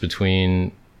difference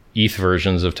between ETH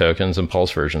versions of tokens and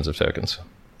Pulse versions of tokens?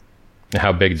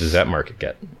 How big does that market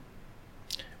get?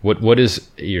 What is,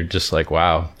 you're just like,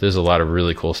 wow, there's a lot of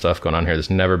really cool stuff going on here that's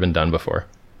never been done before.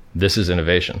 This is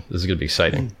innovation. This is going to be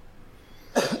exciting.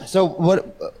 So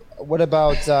what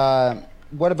about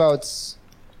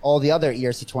all the other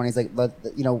ERC20s? Like,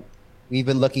 we've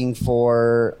been looking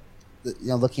for,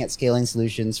 looking at scaling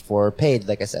solutions for paid,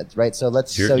 like I said, right? So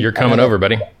you're coming over,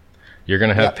 buddy. You're going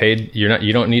to have paid. You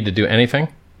don't need to do anything.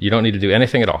 You don't need to do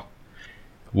anything at all.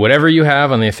 Whatever you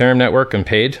have on the Ethereum network and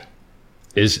paid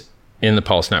is in the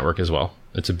Pulse network as well.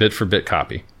 It's a bit for bit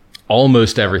copy.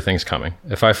 Almost everything's coming.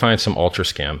 If I find some ultra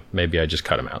scam, maybe I just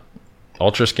cut them out.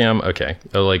 Ultra scam, okay.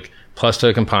 Like Plus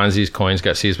Token Ponzi's coins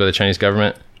got seized by the Chinese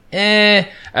government. I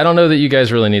don't know that you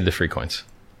guys really need the free coins.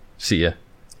 See ya.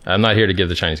 I'm not here to give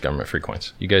the Chinese government free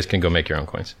coins. You guys can go make your own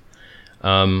coins.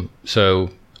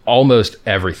 So almost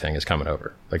everything is coming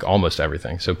over. Like almost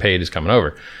everything. So paid is coming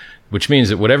over, which means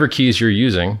that whatever keys you're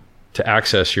using to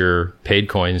access your paid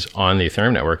coins on the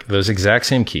Ethereum network, those exact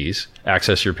same keys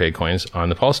access your paid coins on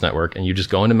the Pulse network, and you just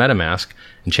go into MetaMask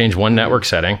and change one network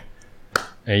setting,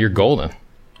 and you're golden.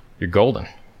 You're golden.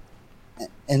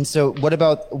 And so what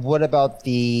about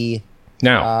the...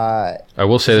 Now, I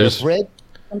will say there's going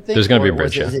to be a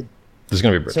bridge. There's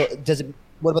going to be a bridge. So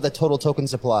what about the total token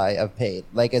supply of paid?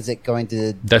 Like, is it going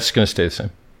to... That's going to stay the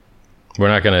same. We're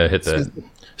not going to hit that.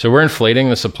 So we're inflating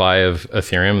the supply of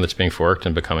Ethereum that's being forked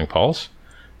and becoming Pulse.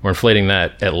 We're inflating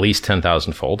that at least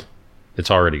 10,000 fold.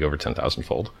 It's already over 10,000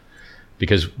 fold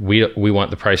because we want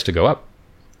the price to go up.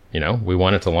 We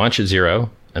want it to launch at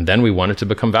zero, and then we want it to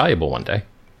become valuable one day.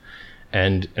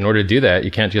 And in order to do that,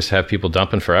 you can't just have people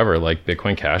dumping forever like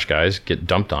Bitcoin Cash guys get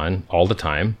dumped on all the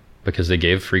time because they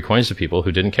gave free coins to people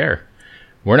who didn't care.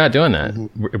 We're not doing that.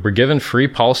 We're giving free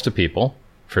Pulse to people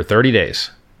for 30 days.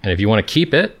 And if you want to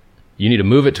keep it, you need to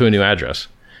move it to a new address,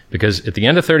 because at the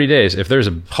end of 30 days, if there's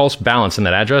a Pulse balance in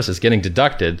that address, it's getting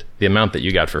deducted the amount that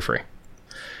you got for free.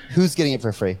 Who's getting it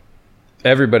for free?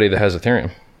 Everybody that has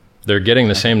Ethereum. They're getting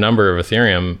the same number of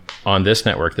Ethereum on this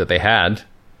network that they had,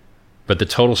 but the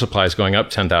total supply is going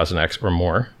up 10,000x or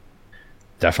more,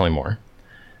 definitely more.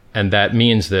 And that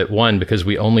means that, one, because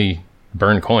we only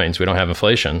burn coins, we don't have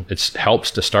inflation, it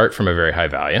helps to start from a very high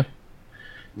value.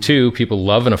 Two, people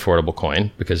love an affordable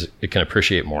coin because it can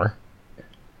appreciate more.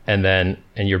 And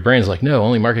your brain's like, no,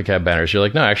 only market cap banners. You're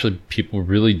like, no, actually, people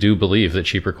really do believe that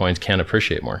cheaper coins can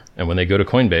appreciate more. And when they go to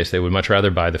Coinbase, they would much rather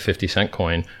buy the 50-cent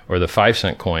coin or the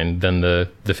 5-cent coin than the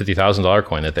 $50,000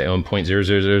 coin that they own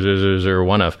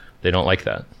 0.00001 of. They don't like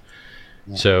that.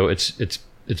 Yeah. So it's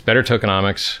better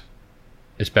tokenomics.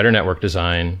 It's better network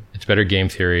design. It's better game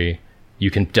theory. You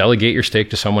can delegate your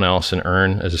stake to someone else and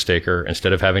earn as a staker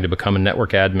instead of having to become a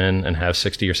network admin and have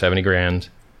 60 or 70 grand.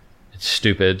 It's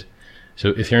stupid.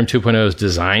 So Ethereum 2.0 is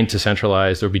designed to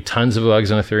centralize. There'll be tons of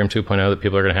bugs in Ethereum 2.0 that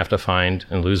people are going to have to find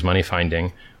and lose money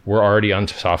finding. We're already on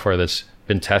software that's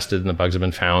been tested and the bugs have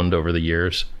been found over the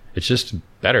years. It's just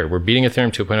better. We're beating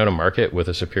Ethereum 2.0 to market with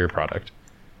a superior product.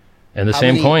 And the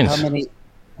same coins.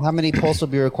 How many Pulse will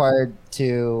be required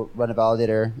to run a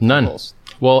validator? None. Pulse?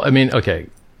 Well,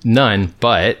 none,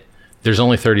 but there's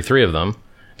only 33 of them.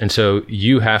 And so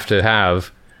you have to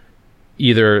have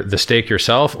either the stake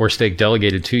yourself or stake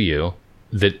delegated to you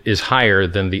that is higher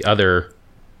than the other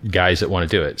guys that want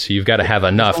to do it. So you've got to have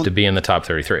enough to be in the top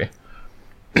 33.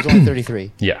 There's only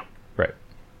 33. Yeah, right.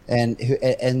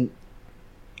 And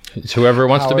It's whoever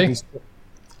wants to be.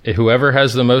 Whoever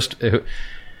has the most.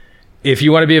 If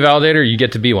you want to be a validator, you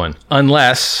get to be one,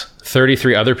 unless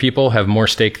 33 other people have more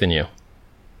stake than you.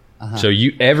 So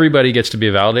everybody gets to be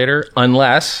a validator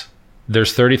unless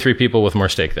there's 33 people with more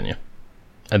stake than you.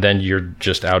 And then you're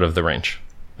just out of the range.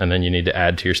 And then you need to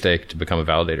add to your stake to become a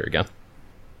validator again.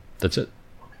 That's it.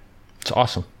 It's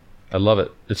awesome. I love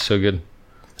it. It's so good.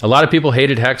 A lot of people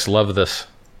hated Hex, love this.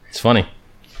 It's funny.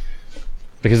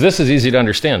 Because this is easy to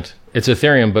understand. It's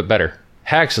Ethereum, but better.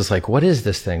 Hex is like, what is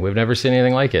this thing? We've never seen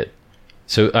anything like it.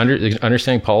 So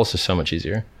understanding Pulse is so much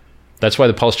easier. That's why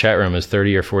the Pulse chat room is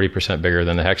 30 or 40% bigger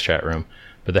than the Hex chat room.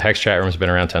 But the Hex chat room has been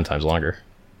around 10 times longer.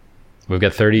 We've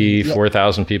got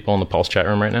 34,000 people in the Pulse chat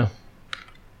room right now.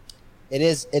 It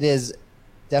is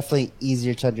definitely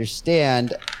easier to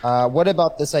understand. What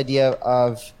about this idea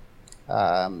of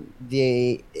aren't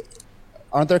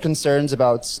there concerns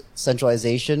about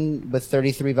centralization with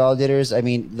 33 validators? I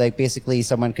mean, like basically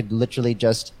someone could literally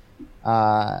just,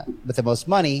 with the most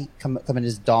money, come in and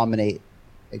just dominate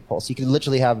like Pulse. You could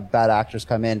literally have bad actors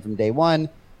come in from day one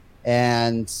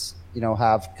and,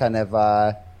 have kind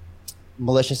of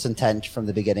malicious intent from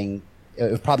the beginning.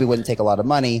 It probably wouldn't take a lot of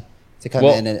money to come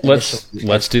in and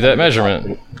let's do that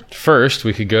measurement. First,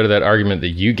 we could go to that argument that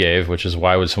you gave, which is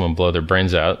why would someone blow their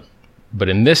brains out? But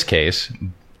in this case,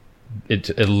 it's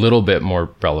a little bit more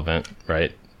relevant,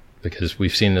 right? Because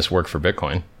we've seen this work for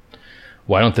Bitcoin.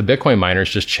 Why don't the Bitcoin miners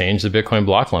just change the Bitcoin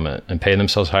block limit and pay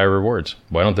themselves higher rewards?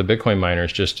 Why don't the Bitcoin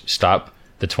miners just stop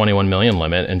the 21 million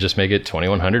limit and just make it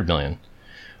 2100 million?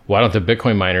 Why don't the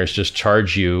Bitcoin miners just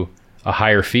charge you a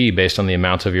higher fee based on the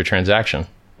amount of your transaction?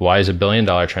 Why is $1 billion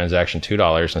transaction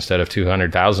 $2 instead of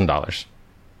 $200,000?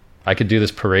 I could do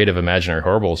this parade of imaginary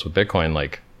horribles with Bitcoin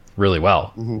like really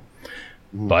well,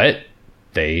 but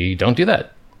they don't do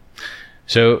that.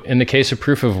 So in the case of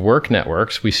proof of work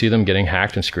networks, we see them getting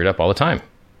hacked and screwed up all the time.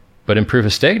 But in proof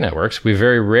of stake networks, we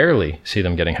very rarely see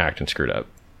them getting hacked and screwed up.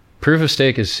 Proof of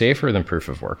stake is safer than proof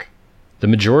of work. The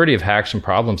majority of hacks and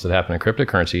problems that happen in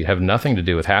cryptocurrency have nothing to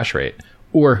do with hash rate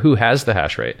or who has the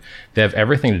hash rate. They have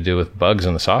everything to do with bugs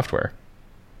in the software.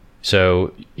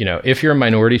 So, if you're a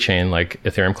minority chain like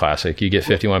Ethereum Classic, you get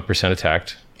 51%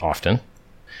 attacked often.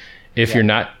 If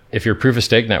you're a proof of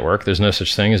stake network, there's no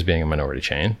such thing as being a minority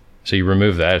chain. So you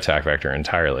remove that attack vector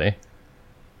entirely.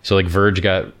 So like Verge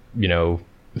got,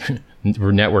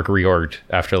 network reorged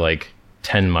after like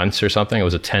 10 months or something. It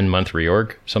was a 10-month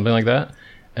reorg, something like that.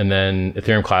 And then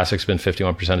Ethereum Classic's been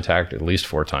 51% attacked at least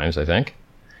 4 times, I think.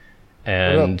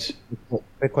 And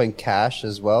Bitcoin Cash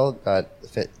as well.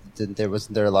 There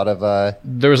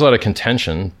was a lot of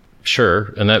contention,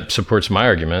 sure, and that supports my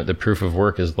argument that proof of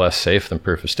work is less safe than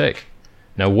proof of stake.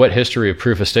 Now, what history of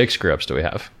proof of stake screw ups do we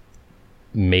have?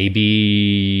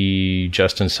 Maybe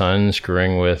Justin Sun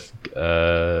screwing with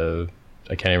I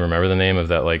can't even remember the name of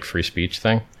that like free speech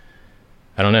thing.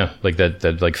 I don't know, like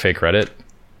that like fake Reddit.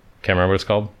 Can't remember what it's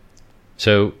called.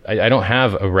 So I don't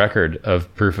have a record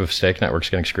of proof of stake networks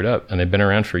getting screwed up, and they've been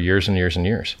around for years and years and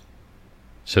years.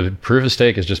 So proof of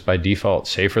stake is just by default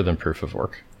safer than proof of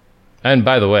work. And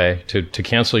by the way, to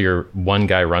cancel your one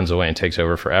guy runs away and takes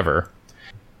over forever,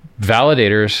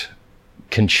 validators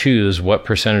can choose what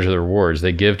percentage of the rewards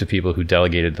they give to people who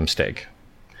delegated them stake.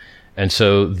 And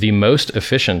so the most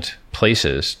efficient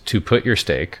places to put your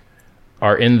stake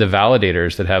are in the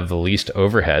validators that have the least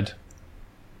overhead,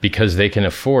 because they can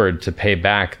afford to pay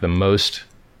back the most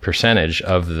percentage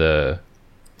of the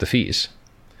fees.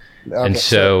 Okay, and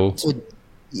so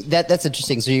that's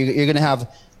interesting. So you're going to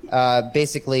have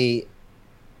basically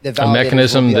a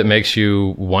mechanism that makes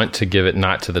you want to give it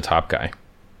not to the top guy.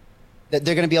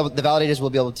 They're going to be able. The validators will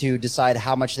be able to decide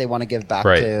how much they want to give back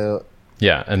to.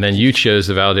 Yeah, and then you chose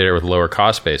the validator with lower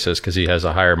cost basis because he has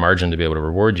a higher margin to be able to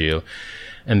reward you,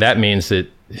 and that means that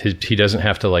he doesn't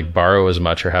have to like borrow as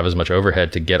much or have as much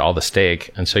overhead to get all the stake,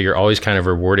 and so you're always kind of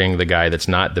rewarding the guy that's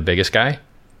not the biggest guy,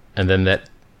 and then that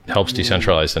helps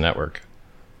decentralize the network.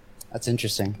 That's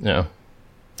interesting. Yeah,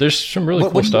 there's some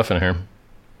really cool stuff in here.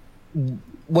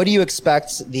 What do you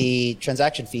expect the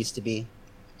transaction fees to be?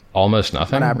 Almost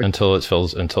nothing until it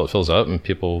fills up and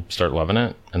people start loving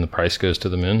it and the price goes to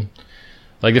the moon.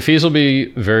 Like the fees will be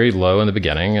very low in the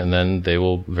beginning, and then they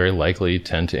will very likely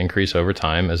tend to increase over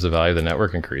time as the value of the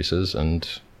network increases, and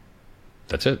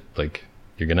that's it. Like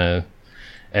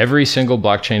every single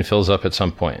blockchain fills up at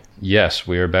some point. Yes,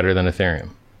 we are better than Ethereum.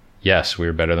 Yes, we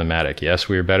are better than Matic. Yes,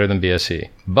 we are better than BSC.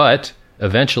 But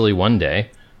eventually one day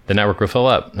the network will fill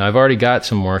up. Now, I've already got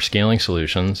some more scaling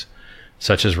solutions,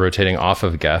 such as rotating off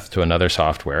of Geth to another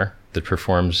software that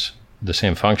performs the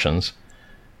same functions.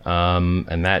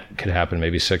 And that could happen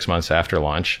maybe 6 months after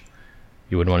launch.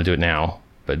 You wouldn't want to do it now,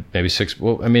 but maybe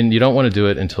you don't want to do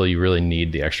it until you really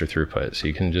need the extra throughput. So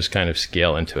you can just kind of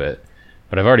scale into it.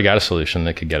 But I've already got a solution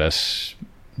that could get us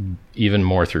even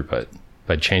more throughput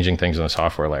by changing things in the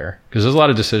software layer. Because there's a lot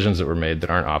of decisions that were made that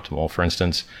aren't optimal. For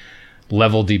instance,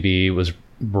 LevelDB was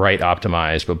write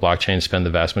optimized, but blockchains spend the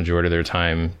vast majority of their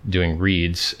time doing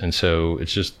reads. And so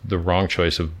it's just the wrong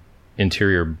choice of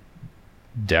interior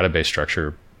database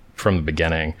structure from the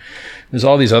beginning. There's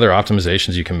all these other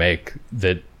optimizations you can make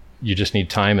that you just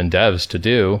need time and devs to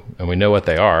do. And we know what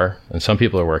they are. And some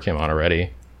people are working on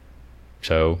already.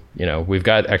 So, we've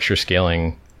got extra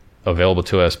scaling available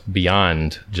to us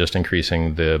beyond just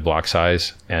increasing the block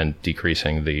size and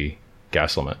decreasing the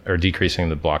gas limit or decreasing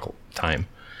the block time.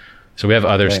 So we have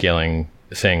other scaling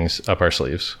things up our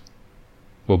sleeves.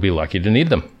 We'll be lucky to need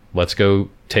them. Let's go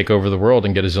take over the world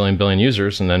and get a zillion billion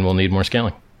users, and then we'll need more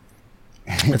scaling.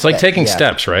 It's like taking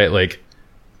steps, right? Like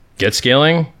get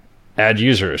scaling, add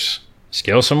users,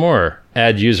 scale some more,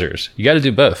 add users. You got to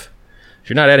do both. If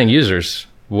you're not adding users,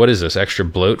 what is this extra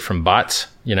bloat from bots?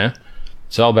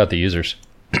 It's all about the users.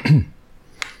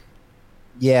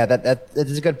 Yeah, that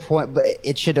is a good point, but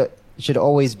it should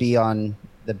always be on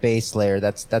the base layer.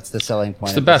 That's the selling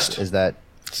point. It's the best. Is that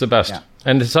it's the best. Yeah.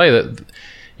 And to tell you that,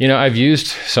 I've used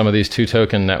some of these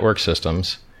 2-token network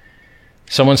systems.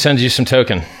 Someone sends you some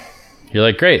token. You're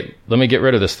like, great, let me get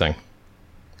rid of this thing.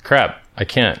 Crap, I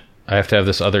can't. I have to have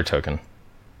this other token.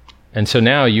 And so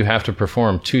now you have to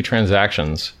perform 2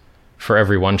 transactions for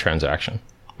every 1 transaction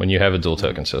when you have a dual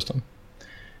token system.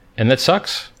 And that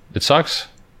sucks. It sucks.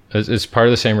 It's part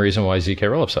of the same reason why ZK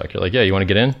rollups suck. You're like, yeah, you want to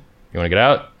get in? You want to get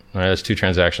out? All right, that's 2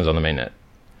 transactions on the mainnet.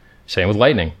 Same with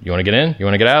Lightning. You want to get in? You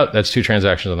want to get out? That's 2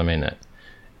 transactions on the mainnet.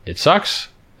 It sucks.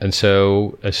 And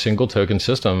so a single token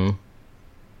system,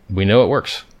 we know it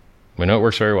works. We know it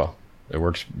works very well. It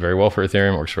works very well for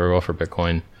Ethereum. It works very well for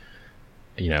Bitcoin.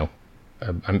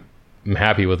 I'm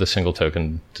happy with the single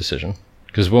token decision.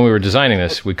 Because when we were designing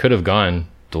this, we could have gone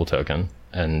dual token,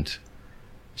 and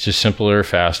it's just simpler,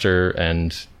 faster,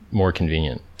 and more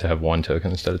convenient to have 1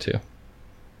 token instead of 2.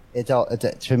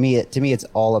 To me, it's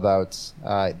all about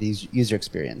the user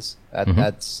experience.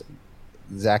 That's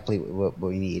exactly what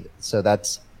we need. So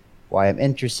that's why I'm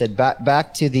interested.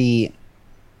 Back to the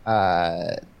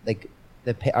our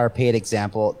paid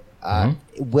example.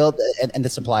 Will and the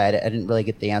supply. I didn't really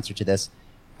get the answer to this.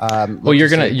 Well,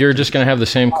 you're just gonna have the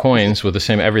same coins with the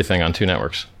same everything on 2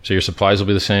 networks. So your supplies will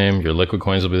be the same. Your liquid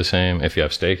coins will be the same. If you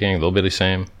have staking, they'll be the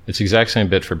same. It's the exact same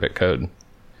bit for Bitcode.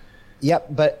 Yep,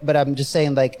 but I'm just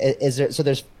saying, like, is there? So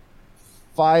there's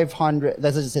 500.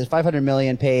 Let's just say 500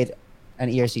 million paid on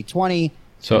ERC20.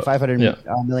 So 500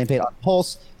 million paid on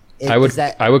Pulse. I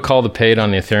would call the paid on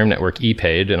the Ethereum network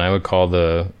ePaid, and I would call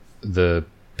the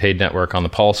paid network on the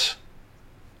Pulse.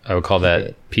 I would call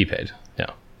that P-paid.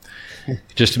 Yeah,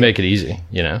 just to make it easy,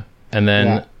 And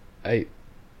then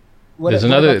there's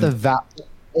another.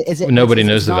 Nobody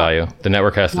knows the value. The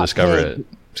network has to discover it.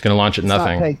 It's going to launch at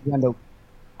nothing.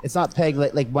 It's not pegged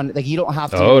like you don't have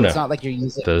to. Oh, no. It's not like you're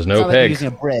using. There's no peg. Like you're using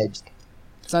a bridge.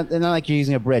 It's not like you're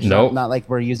using a bridge. No, not like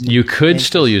we're using. You could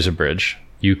still use a bridge.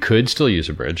 You could still use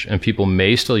a bridge, and people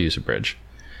may still use a bridge.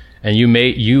 And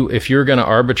if you're going to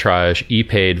arbitrage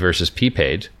ePaid versus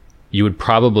P-paid, you would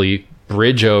probably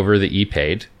bridge over the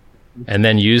ePaid, and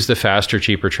then use the faster,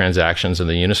 cheaper transactions in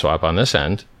the Uniswap on this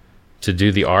end to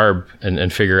do the arb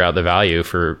and figure out the value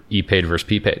for ePaid versus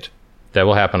P-paid. That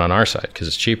will happen on our side because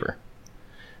it's cheaper.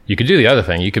 You could do the other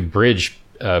thing. You could bridge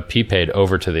P-paid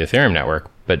over to the Ethereum network,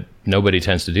 but nobody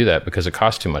tends to do that because it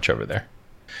costs too much over there.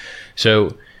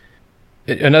 So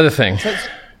another thing. So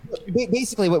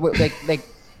basically,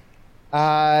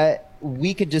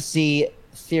 we could just see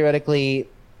theoretically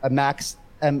a mass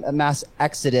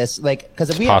exodus,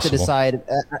 because we have to decide.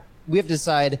 We have to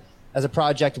decide as a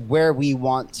project where we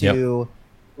want to,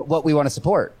 what we want to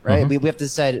support, right? We have to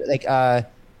decide.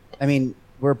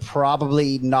 We're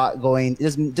probably not going.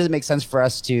 It doesn't make sense for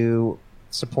us to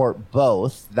support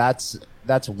both. That's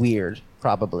weird,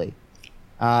 probably.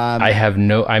 I'm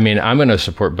going to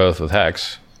support both with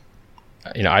Hex.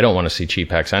 I don't want to see cheap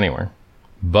Hex anywhere.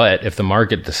 But if the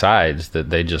market decides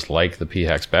that they just like the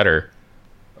P-Hex better,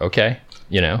 okay.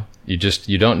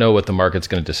 You don't know what the market's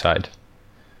going to decide.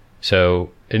 So,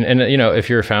 and if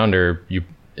you're a founder,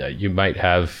 you might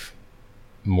have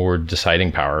more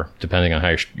deciding power depending on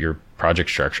how your project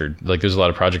structured. Like there's a lot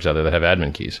of projects out there that have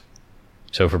admin keys.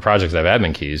 So for projects that have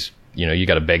admin keys, You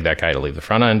got to beg that guy to leave the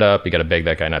front end up. You got to beg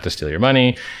that guy not to steal your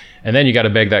money. And then you got to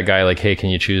beg that guy like, hey, can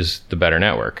you choose the better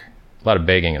network? A lot of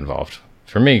begging involved.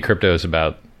 For me, crypto is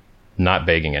about not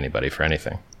begging anybody for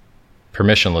anything.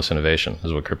 Permissionless innovation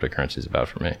is what cryptocurrency is about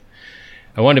for me.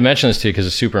 I wanted to mention this to you because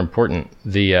it's super important.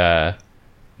 The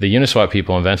Uniswap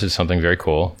people invented something very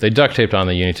cool. They duct taped on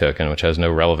the Uni token, which has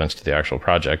no relevance to the actual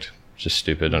project, which is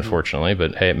stupid, unfortunately.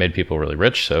 But hey, it made people really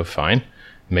rich, so fine.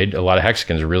 Made a lot of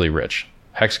hexagons really rich.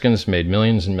 Hexagons made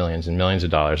millions and millions and millions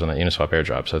of dollars on that Uniswap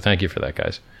airdrop. So thank you for that,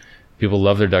 guys. People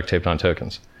love their duct taped on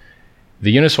tokens.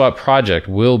 The Uniswap project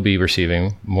will be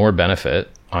receiving more benefit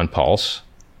on Pulse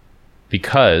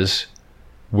because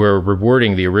we're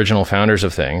rewarding the original founders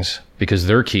of things because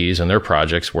their keys and their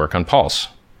projects work on Pulse.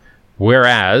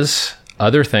 Whereas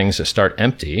other things that start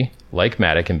empty, like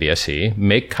Matic and BSC,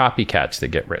 make copycats that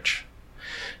get rich.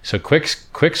 So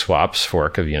QuickSwap's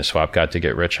fork of Uniswap got to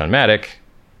get rich on Matic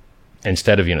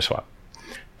instead of Uniswap.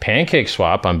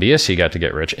 PancakeSwap on BSC got to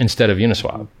get rich instead of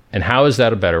Uniswap. And how is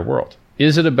that a better world?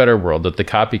 Is it a better world that the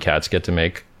copycats get to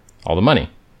make all the money?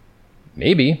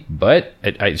 Maybe, but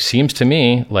it seems to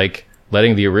me like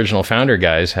letting the original founder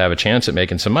guys have a chance at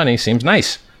making some money seems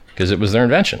nice because it was their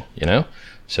invention,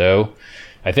 So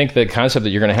I think the concept that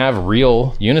you're going to have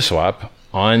real Uniswap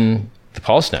on the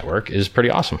Pulse network is pretty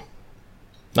awesome.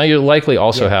 Now, you'll likely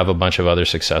also have a bunch of other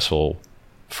successful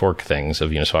fork things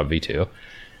of Uniswap v2.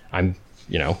 I'm,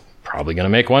 probably going to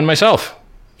make one myself.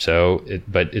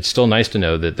 But it's still nice to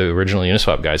know that the original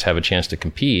Uniswap guys have a chance to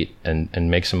compete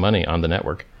and make some money on the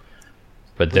network.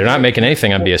 But they're not making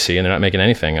anything on BSC and they're not making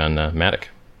anything on Matic.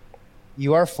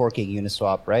 You are forking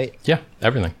Uniswap, right? Yeah,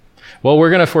 everything. Well, we're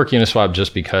going to fork Uniswap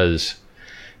just because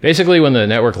basically when the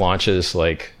network launches,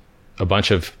 like a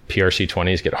bunch of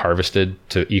PRC20s get harvested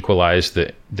to equalize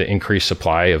the increased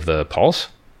supply of the Pulse.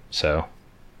 So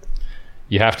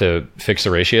you have to fix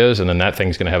the ratios, and then that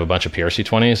thing's going to have a bunch of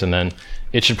PRC20s, and then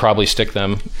it should probably stick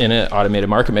them in an automated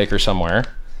market maker somewhere.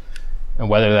 And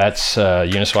whether that's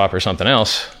Uniswap or something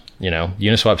else,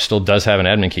 Uniswap still does have an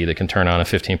admin key that can turn on a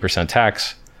 15%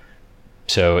 tax.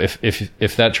 So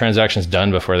if that transaction's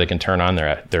done before they can turn on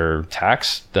their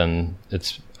tax, then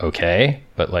it's okay.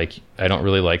 But I don't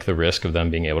really like the risk of them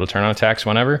being able to turn on a tax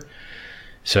whenever.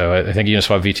 So I think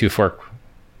Uniswap v2 fork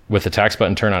with the tax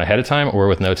button turn on ahead of time or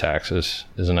with no tax is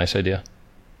a nice idea.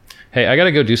 Hey, I got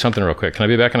to go do something real quick. Can I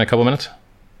be back in a couple minutes?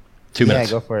 2 minutes.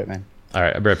 Yeah, go for it, man. All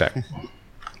right, I'll be right back.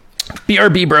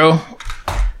 BRB, bro.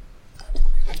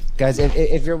 Guys,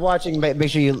 if you're watching, make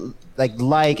sure you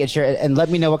like and share, and let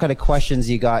me know what kind of questions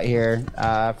you got here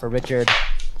for Richard.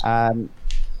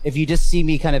 If you just see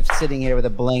me kind of sitting here with a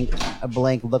blank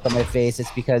look on my face,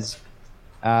 it's because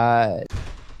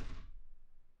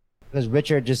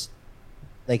Richard just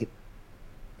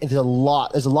there's a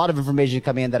lot of information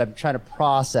coming in that I'm trying to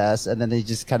process, and then they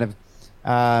just kind of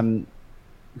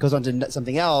goes on to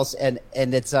something else, and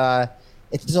it's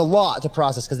just a lot to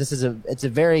process because this is a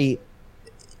very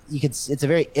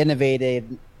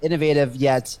innovative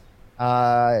yet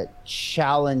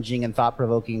challenging and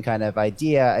thought-provoking kind of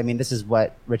idea. I mean, this is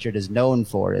what Richard is known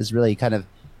for, is really kind of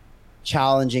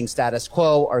challenging status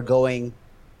quo or going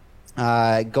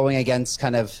against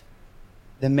kind of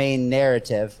the main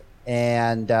narrative.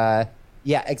 And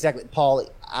yeah, exactly, Paul.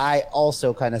 I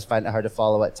also kind of find it hard to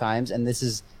follow at times, and this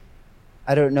is,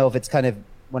 I don't know if it's kind of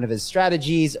one of his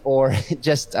strategies or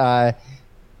just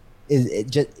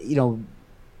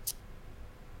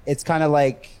it's kind of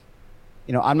like,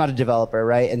 I'm not a developer,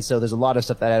 right? And so there's a lot of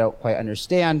stuff that I don't quite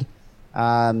understand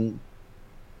during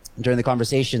the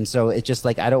conversation. So it's just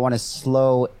I don't want to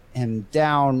slow him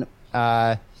down,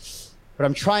 but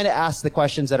I'm trying to ask the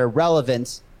questions that are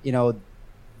relevant,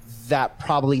 that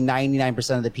probably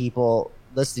 99% of the people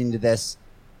listening to this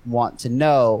want to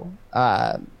know.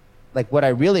 What I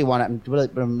really want, what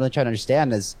I'm really trying to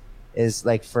understand is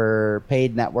for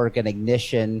Paid Network and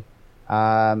Ignition,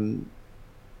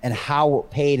 and how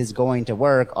Paid is going to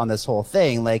work on this whole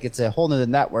thing. It's a whole new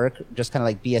network, just kind of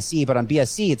like BSC, but on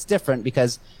BSC it's different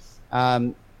because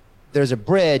there's a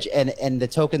bridge and the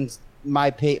tokens,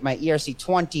 my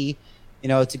ERC20,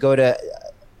 to go to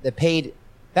the Paid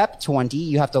BEP20,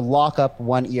 you have to lock up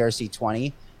one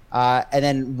ERC20, and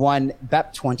then one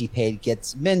BEP20 Paid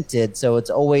gets minted. So it's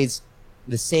always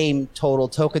the same total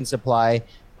token supply,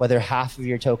 whether half of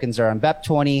your tokens are on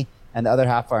BEP20 and the other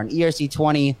half are on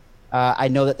ERC20. I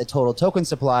know that the total token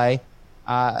supply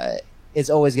is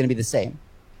always going to be the same.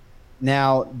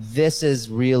 Now, this is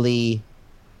really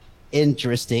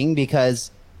interesting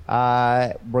because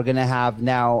we're going to have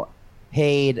now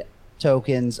paid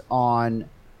tokens on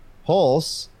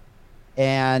Pulse,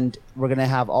 and we're going to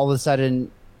have all of a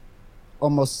sudden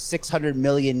almost 600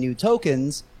 million new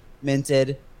tokens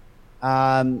minted.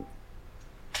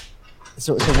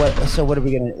 So what are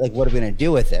we gonna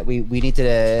do with it? We need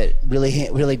to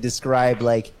really describe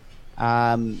like.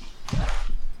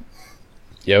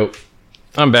 Yo,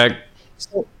 I'm back.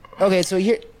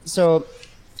 So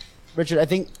Richard, I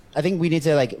think we need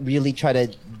to like really try to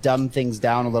dumb things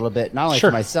down a little bit. Not only Sure.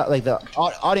 for myself, like the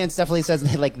audience definitely says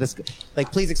like this,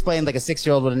 like please explain like a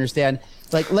 6-year-old would understand.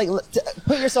 Like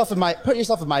put yourself in my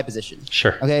position.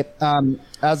 Sure. Okay.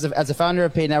 As a founder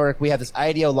of Paid Network, we have this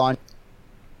IDO launch.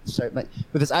 With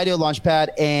this IDO Launchpad,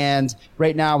 and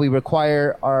right now we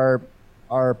require our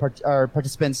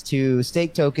participants to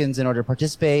stake tokens in order to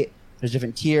participate. There's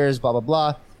different tiers, blah blah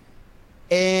blah.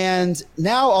 And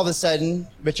now all of a sudden,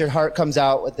 Richard Hart comes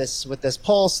out with this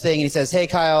Pulse thing, and he says, "Hey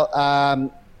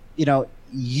Kyle,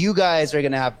 you guys are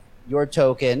going to have your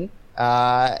token,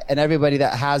 and everybody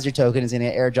that has your token is going to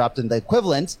get airdropped in the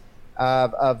equivalent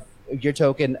of your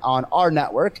token on our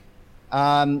network."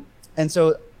 And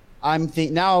so I'm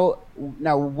thinking now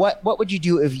what would you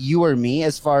do if you were me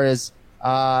as far as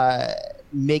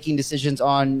making decisions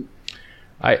on?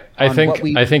 I think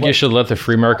you should let the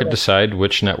free market decide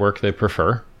which network they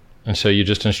prefer, and so you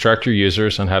just instruct your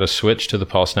users on how to switch to the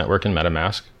Pulse network in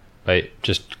MetaMask. Right,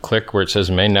 just click where it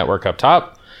says main network up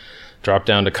top, drop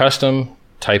down to custom,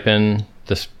 type in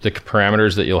the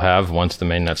parameters that you'll have once the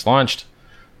mainnet's launched,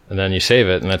 and then you save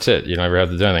it, and that's it. You don't ever have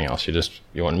to do anything else.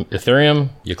 You want Ethereum,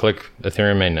 you click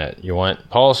Ethereum mainnet. You want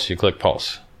Pulse, you click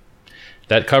Pulse.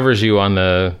 That covers you on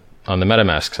the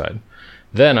MetaMask side.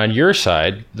 Then on your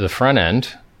side, the front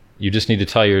end, you just need to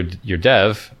tell your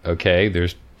dev, okay,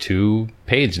 there's 2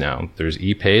 paids now. There's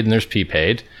ePaid and there's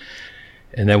pPaid.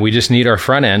 And then we just need our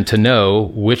front end to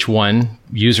know which one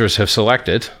users have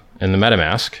selected in the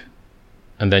MetaMask.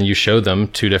 And then you show them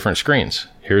 2 different screens.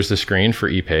 Here's the screen for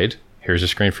ePaid. Here's a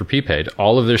screen for pPaid.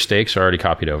 All of their stakes are already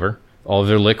copied over. All of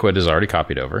their liquid is already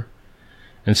copied over.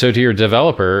 And so to your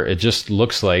developer, it just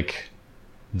looks like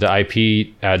the IP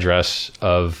address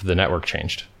of the network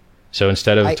changed. So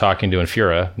instead of talking to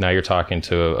Infura, now you're talking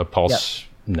to a Pulse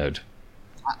node.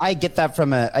 I get that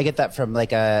from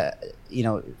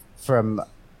from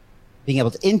being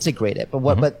able to integrate it. But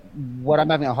what I'm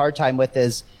having a hard time with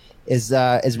is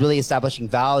really establishing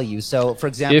value. So, for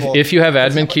example, if you have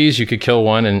admin keys, you could kill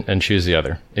one and choose the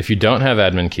other. If you don't have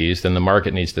admin keys, then the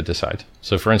market needs to decide.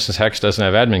 So, for instance, Hex doesn't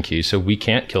have admin keys, so we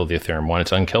can't kill the Ethereum one.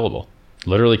 It's unkillable.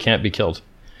 Literally can't be killed.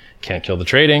 Can't kill the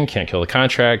trading, can't kill the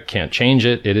contract, can't change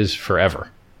it. It is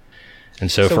forever. And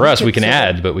so for us, we can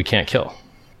add, but we can't kill.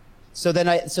 So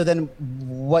then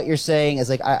what you're saying is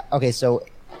like,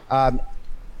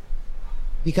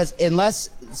 because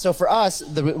for us,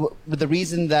 the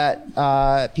reason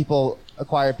that people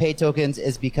acquire paid tokens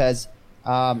is because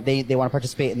they want to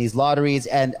participate in these lotteries.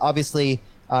 And obviously,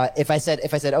 if I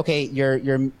said, okay,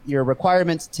 your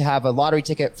requirement to have a lottery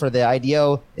ticket for the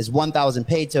IDO is 1,000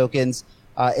 paid tokens,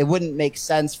 it wouldn't make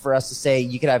sense for us to say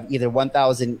you could have either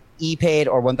 1,000 ePaid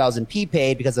or 1,000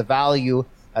 pPaid, because the value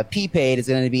of pPaid is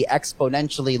going to be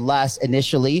exponentially less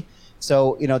initially.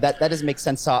 So, that doesn't make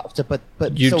sense to put.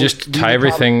 You just tie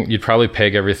everything. You'd probably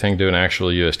peg everything to an actual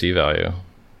USD value.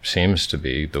 Seems to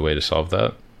be the way to solve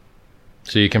that.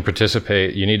 So you can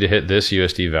participate. You need to hit this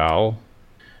USD val.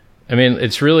 I mean,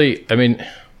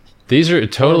 these are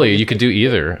totally. You could do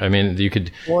either. I mean, you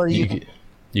could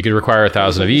require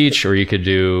 1,000 of each, or you could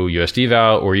do USD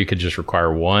val, or you could just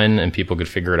require one, and people could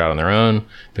figure it out on their own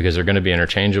because they're going to be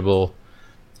interchangeable.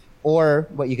 Or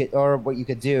what you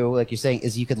could do, like you're saying,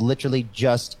 is you could literally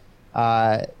just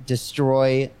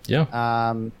destroy the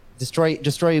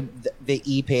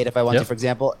ePaid if I want to. For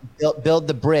example, build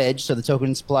the bridge so the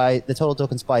total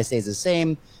token supply stays the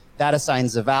same. That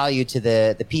assigns the value to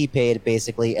the pPaid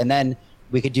basically, and then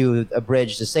we could do a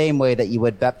bridge the same way that you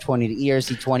would BEP20 to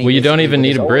ERC20. Well, you don't even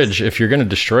need a bridge. If you're going to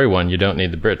destroy one, you don't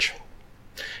need the bridge.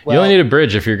 You only need a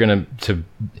bridge if you're going to.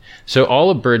 So all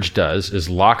a bridge does is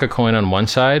lock a coin on one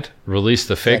side, release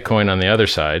the fake coin on the other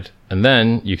side, and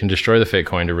then you can destroy the fake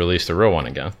coin to release the real one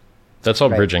again. That's all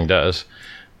bridging does.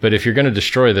 But if you're going to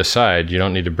destroy this side, you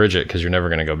don't need to bridge it because you're never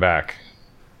going to go back.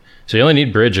 So you only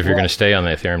need bridge if you're going to stay on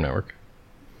the Ethereum network.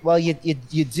 Well, you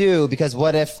do, because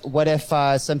what if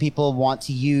some people want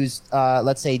to use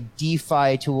let's say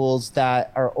DeFi tools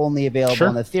that are only available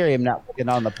on the Ethereum network and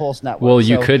on the Pulse network? Well,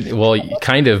 you could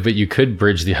kind of, but you could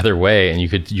bridge the other way, and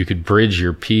you could bridge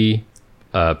your paid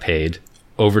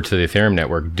over to the Ethereum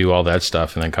network, do all that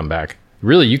stuff, and then come back.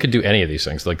 Really, you could do any of these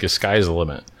things. Like the sky's the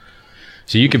limit.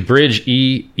 So you could bridge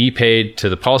ePaid to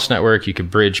the Pulse network. You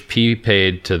could bridge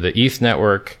pPaid to the ETH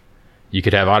network. You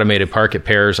could have automated market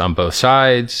pairs on both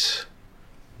sides.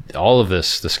 all of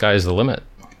this, the sky's the limit.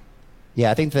 Yeah,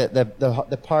 I think that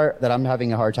the part that I'm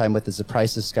having a hard time with is the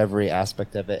price discovery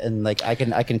aspect of it, and like I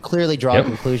can clearly draw a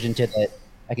conclusion to that.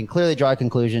 I can clearly draw a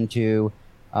conclusion to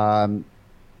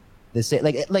this.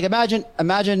 Like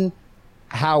imagine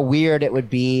how weird it would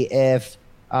be if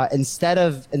instead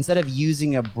of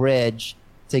using a bridge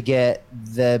to get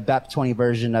the BEP20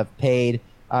 version of paid,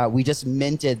 we just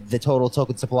minted the total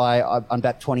token supply on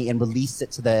BEP20 and released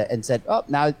it and said, oh,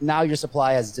 now your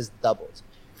supply has just doubled.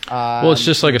 Well, it's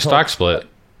just like a stock split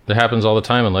that happens all the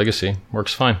time in Legacy.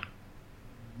 Works fine.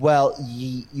 Well,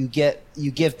 you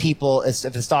give people, if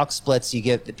the stock splits,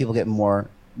 people get more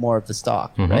of the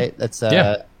stock, right? That's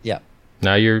yeah.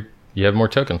 Now you have more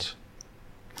tokens.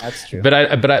 That's true. But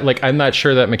I'm not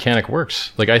sure that mechanic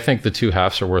works. Like I think the two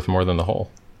halves are worth more than the whole.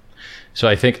 So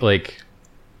I think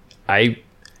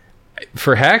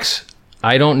for Hex,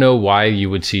 I don't know why you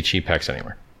would see cheap Hex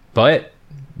anywhere, but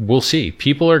we'll see.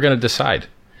 People are going to decide.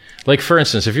 Like, for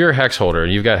instance, if you're a Hex holder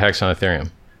and you've got Hex on Ethereum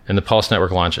and the Pulse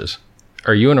network launches,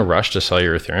 are you in a rush to sell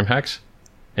your Ethereum Hex?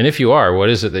 And if you are, what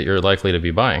is it that you're likely to be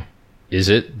buying? Is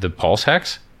it the Pulse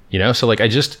Hex? So like,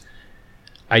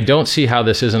 I don't see how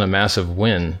this isn't a massive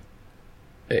win.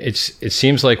 It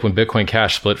seems like when Bitcoin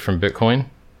Cash split from Bitcoin,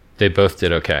 they both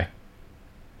did okay.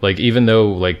 Like, even though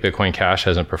like Bitcoin Cash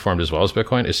hasn't performed as well as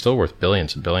Bitcoin, it's still worth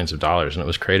billions and billions of dollars, and it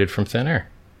was created from thin air.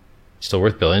 It's still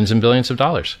worth billions and billions of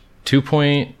dollars.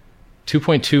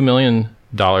 $2.2 million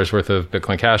worth of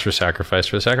Bitcoin Cash were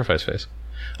sacrificed for the sacrifice phase.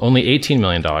 Only $18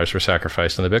 million were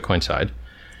sacrificed on the Bitcoin side.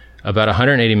 About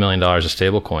 $180 million of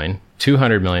stablecoin,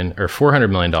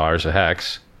 $400 million of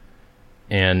Hex,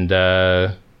 and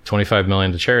 $25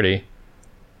 million to charity.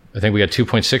 I think we got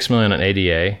 $2.6 million on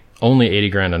ADA, only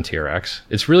 $80,000 on TRX.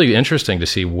 It's really interesting to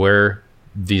see where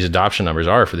these adoption numbers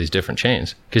are for these different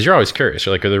chains, because you're always curious.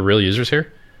 You're like, are there real users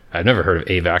here? I've never heard of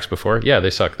AVAX before. Yeah, they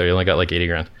suck. They only got like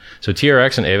 $80,000. So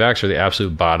TRX and AVAX are the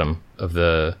absolute bottom of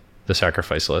the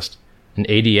sacrifice list. And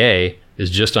ADA is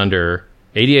just under,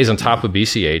 ADA is on top of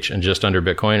BCH and just under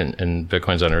Bitcoin, and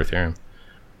Bitcoin's under Ethereum.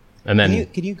 And then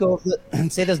can you go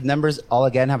and say those numbers all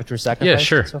again? How much were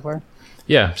sacrificed so far?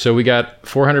 Yeah, so we got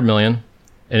 400 million,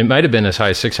 and it might have been as high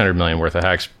as 600 million worth of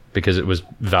Hex because it was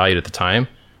valued at the time.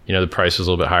 The price was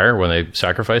a little bit higher when they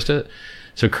sacrificed it.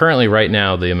 So currently, right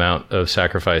now, the amount of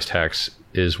sacrificed Hex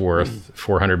is worth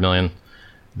 400 million.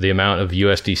 The amount of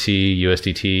USDC,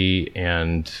 USDT,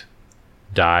 and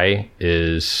DAI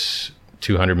is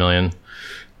 200 million.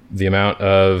 The amount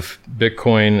of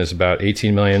Bitcoin is about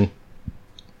 18 million.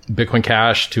 Bitcoin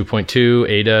Cash, 2.2.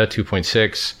 ADA,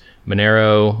 2.6.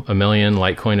 Monero, 1 million.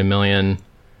 Litecoin, 1 million.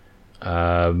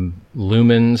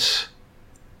 Lumens,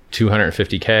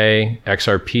 250K.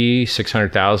 XRP,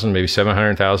 600,000, maybe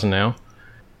 700,000 now.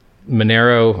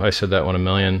 Monero, I said that one, 1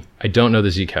 million. I don't know the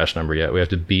Zcash number yet. We have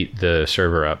to beat the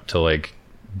server up to like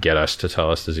get us to tell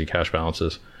us the Zcash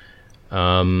balances.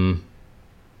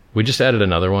 We just added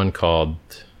another one called,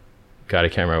 God, I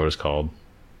can't remember what it's called.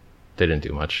 They didn't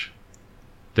do much.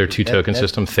 Their 2-token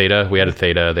system, Theta. We added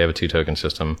Theta. They have a 2-token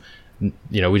system.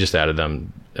 We just added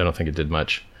them. I don't think it did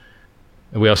much.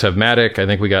 And we also have Matic. I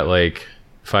think we got like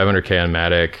 500K on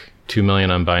Matic, 2 million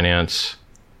on Binance,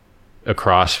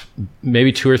 across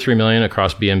maybe 2 or 3 million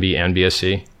across BNB and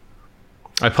BSC.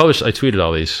 I tweeted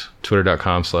all these,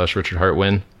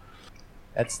 twitter.com/RichardHartWin.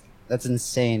 That's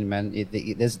insane, man.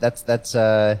 That's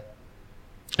and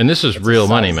this is real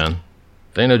money, man.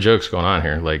 There ain't no jokes going on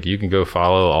here. Like, you can go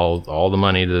follow all the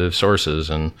money to the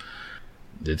sources, and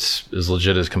it's as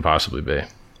legit as can possibly be.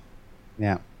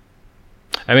 Yeah.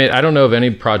 I mean, I don't know of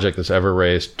any project that's ever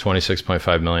raised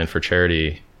 26.5 million for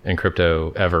charity in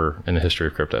crypto ever in the history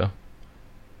of crypto.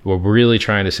 We're really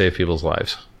trying to save people's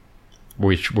lives.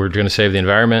 We're going to save the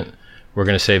environment. We're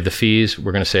going to save the fees.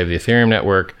 We're going to save the Ethereum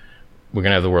network. We're going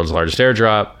to have the world's largest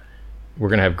airdrop. We're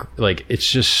going to have, like, it's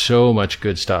just so much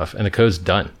good stuff. And the code's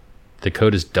done. The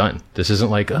code is done. This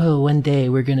isn't like, oh, one day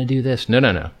we're going to do this.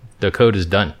 No. The code is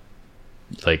done.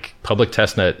 Like, public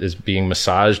testnet is being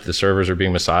massaged. The servers are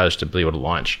being massaged to be able to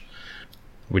launch.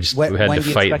 We had to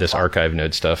fight this archive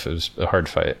node stuff. It was a hard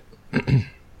fight.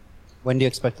 When do you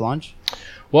expect launch?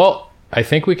 Well, I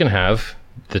think we can have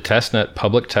the testnet,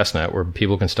 public testnet, where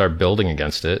people can start building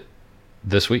against it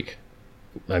this week.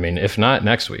 I mean, if not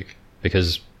next week,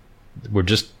 because we're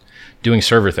just doing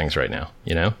server things right now,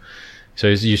 So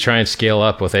you try and scale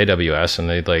up with AWS, and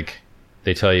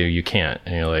they tell you can't,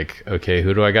 and you're like, okay,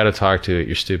 who do I got to talk to at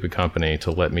your stupid company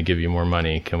to let me give you more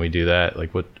money? Can we do that?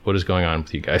 Like, what is going on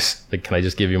with you guys? Like, can I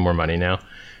just give you more money now?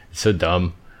 It's so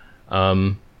dumb.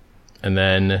 And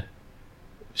then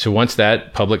So once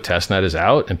that public testnet is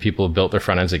out and people have built their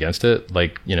front ends against it,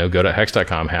 like, go to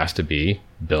hex.com has to be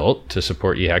built to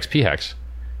support ehex, phex.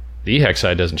 The ehex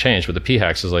side doesn't change, but the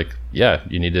phex is like, yeah,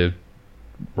 you need to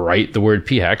write the word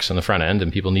phex on the front end,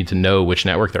 and people need to know which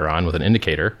network they're on with an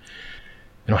indicator.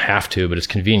 You don't have to, but it's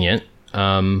convenient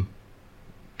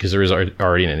because there is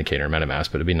already an indicator in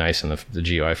MetaMask, but it'd be nice in the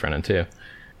GUI front end too.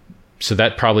 So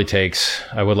that probably takes,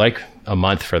 I would like a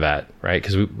month for that, right?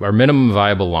 Because our minimum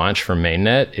viable launch for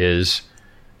mainnet is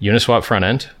Uniswap front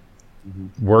end,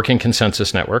 working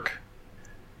consensus network,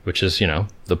 which is,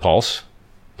 the Pulse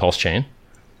chain,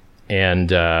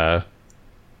 and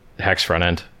Hex front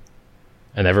end.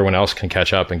 And everyone else can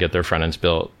catch up and get their front ends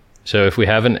built. So if we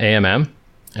have an AMM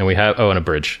and we have, and a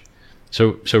bridge.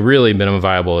 So really minimum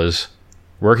viable is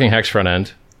working Hex front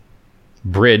end,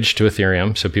 bridge to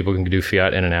Ethereum so people can do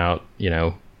fiat in and out,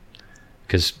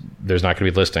 because there's not going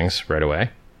to be listings right away.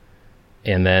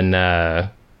 And then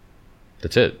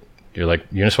that's it. You're like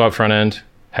Uniswap front end,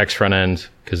 Hex front end,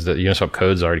 because the Uniswap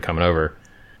code's already coming over.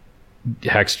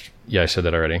 Hex, yeah, I said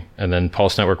that already. And then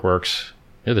Pulse network works.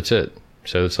 Yeah, that's it.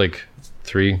 So it's like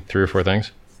three or four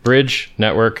things. Bridge,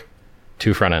 network,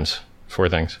 2 front ends, 4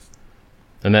 things.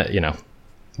 And that,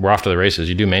 we're off to the races.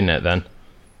 You do mainnet then.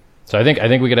 So I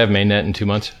think we could have mainnet in 2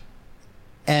 months.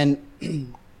 And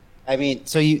I mean,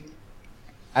 so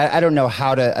I don't know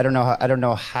how,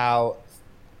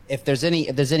 if there's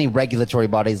any regulatory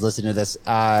bodies listening to this,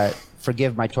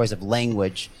 forgive my choice of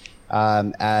language.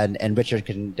 And Richard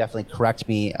can definitely correct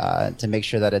me, to make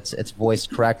sure that it's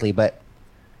voiced correctly, but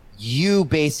you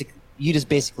just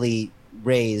basically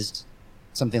raised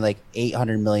something like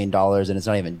 $800 million and it's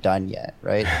not even done yet,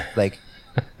 right? Like,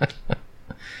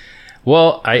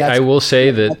 well, I will say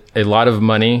that a lot of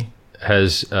money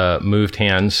has moved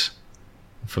hands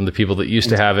from the people that used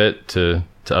to have it to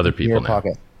other people your now.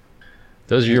 Pocket.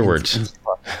 Those are your words.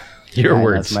 Your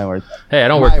words. That's my words. Hey, I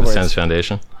don't work for the Sense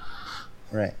Foundation.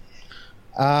 Right.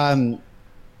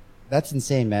 That's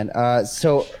insane, man.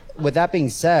 So with that being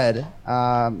said,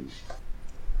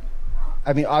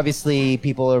 I mean, obviously,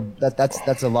 people are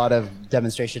that's a lot of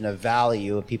demonstration of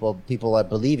value. People are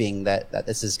believing that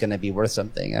this is going to be worth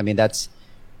something. I mean, it's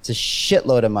a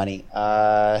shitload of money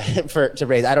to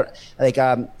raise. I don't like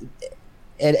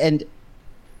and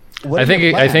I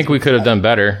think we could have done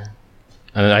better,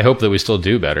 and I hope that we still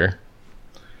do better.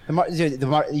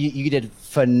 You did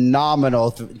phenomenal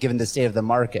given the state of the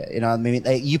market. I mean,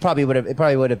 you probably would have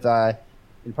done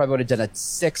a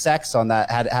 6x on that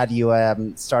had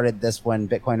you started this when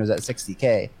Bitcoin was at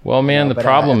 60K. Well, man, the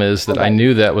problem is that I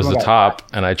knew that was the top,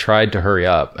 and I tried to hurry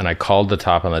up, and I called the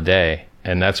top on the day,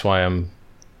 and that's why I'm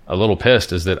a little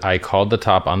pissed. Is that I called the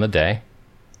top on the day.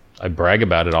 I brag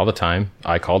about it all the time.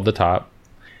 I called the top,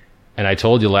 and I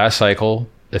told you last cycle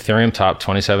Ethereum topped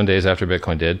 27 days after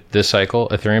Bitcoin did. This cycle,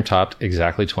 Ethereum topped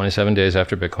exactly 27 days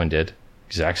after Bitcoin did.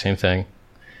 Exact same thing.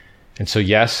 And so,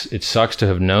 yes, it sucks to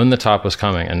have known the top was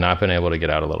coming and not been able to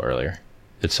get out a little earlier.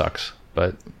 It sucks,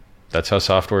 but that's how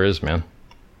software is, man.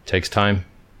 It takes time.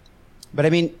 But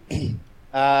I mean,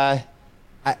 so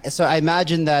I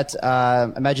imagine that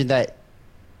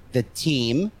the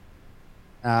team,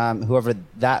 whoever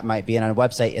that might be, and on a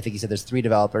website, I think you said there's 3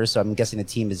 developers, so I'm guessing the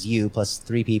team is you plus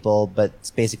 3 people, but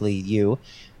it's basically you.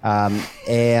 And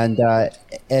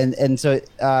so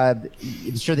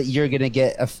I'm sure that you're going to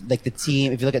get like the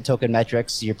team. If you look at token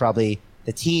metrics, the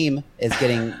team is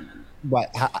getting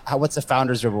what's the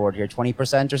founder's reward here?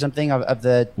 20% or something of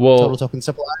the total token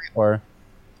supply, or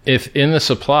if in the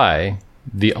supply,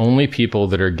 the only people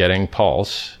that are getting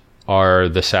Pulse are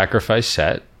the sacrifice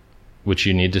set, which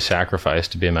you need to sacrifice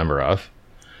to be a member of.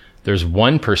 There's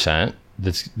 1%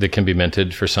 that can be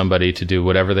minted for somebody to do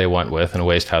whatever they want with and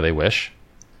waste how they wish.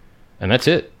 And that's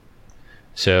it.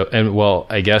 So, and well,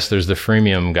 I guess there's the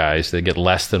freemium guys that get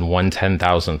less than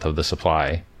 1/10,000th of the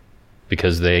supply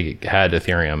because they had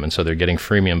Ethereum. And so they're getting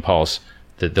freemium Pulse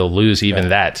that they'll lose even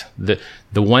that. The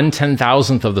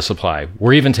 1/10,000th of the supply,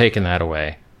 we're even taking that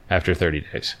away after 30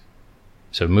 days.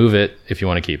 So move it if you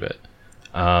want to keep it.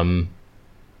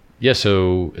 Yeah.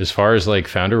 So as far as like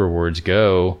founder rewards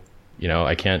go,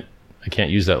 I can't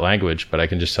use that language, but I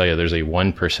can just tell you there's a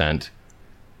 1%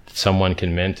 someone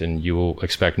can mint, and you will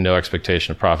expect no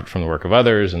expectation of profit from the work of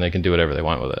others, and they can do whatever they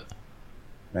want with it.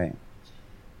 Right.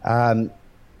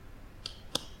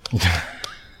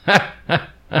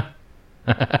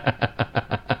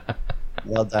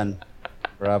 Well done.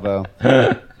 Bravo.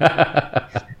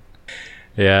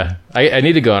 Yeah. I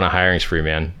need to go on a hiring spree,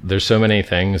 man. There's so many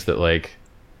things that like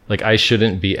I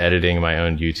shouldn't be editing my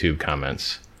own YouTube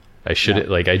comments. I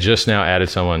should I just now added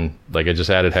someone, I just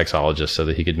added Hexologist so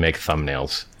that he could make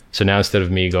thumbnails So now instead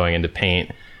of me going into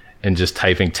Paint and just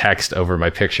typing text over my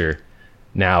picture,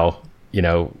 now,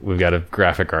 we've got a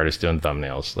graphic artist doing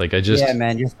thumbnails. Like yeah,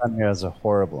 man, your thumbnails are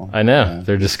horrible. I know,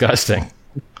 they're disgusting.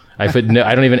 I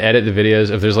don't even edit the videos.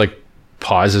 If there's like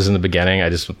pauses in the beginning, I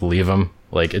just leave them.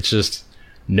 Like, it's just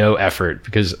no effort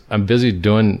because I'm busy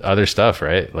doing other stuff,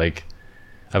 right? Like,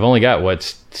 I've only got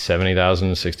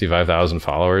 70,000, 65,000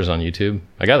 followers on YouTube.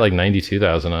 I got like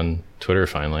 92,000 on Twitter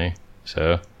finally.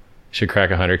 So should crack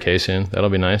 100K soon. That'll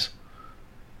be nice.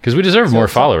 Because we deserve more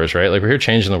followers, right? Like, we're here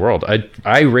changing the world.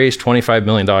 I raised $25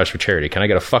 million for charity. Can I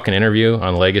get a fucking interview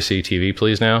on Legacy TV,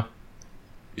 please, now?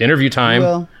 Interview time.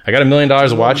 Well, I got $1 million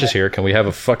of watches here. Can we have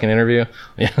a fucking interview?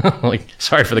 Yeah, like,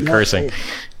 sorry for the cursing.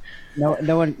 No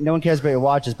one cares about your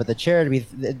watches, but the charity,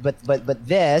 but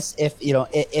this,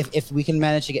 if we can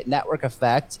manage to get network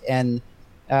effect, and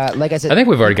like I said, I think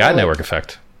we've already got network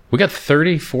effect. We got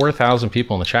 34,000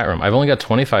 people in the chat room. I've only got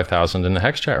 25,000 in the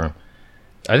Hex chat room.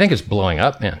 I think it's blowing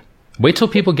up, man. Wait till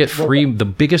people get free, the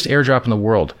biggest airdrop in the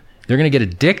world. They're going to get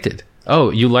addicted.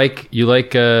 Oh, you like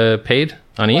paid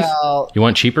on ETH? Well, you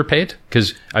want cheaper paid?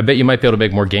 Because I bet you might be able to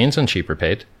make more gains on cheaper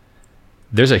paid.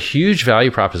 There's a huge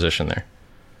value proposition there.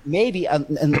 Maybe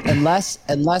unless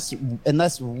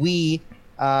we. You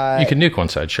could nuke one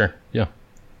side, sure. Yeah.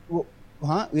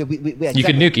 Huh? You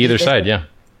could nuke either side, yeah.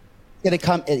 It's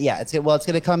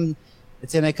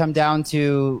going to come down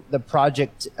to the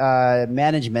project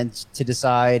management to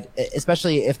decide,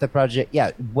 especially if the project,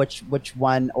 which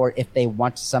one, or if they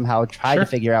want to somehow try to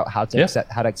figure out how to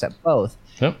accept both.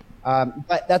 Yep.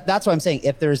 But that's what I'm saying.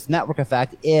 If there's network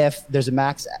effect, if there's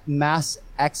a mass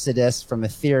exodus from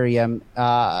Ethereum,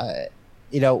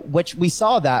 which we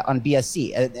saw that on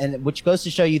BSC, and which goes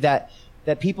to show you that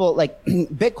people like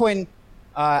Bitcoin.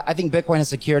 I think Bitcoin has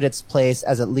secured its place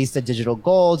as at least a digital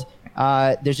gold.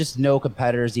 There's just no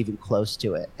competitors even close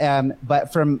to it.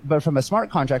 But from a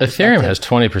smart contract, Ethereum has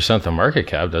 20% of the market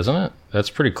cap, doesn't it? That's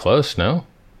pretty close, no?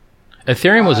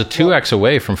 Ethereum was a 2x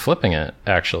away from flipping it,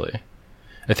 actually.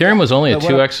 Ethereum was only a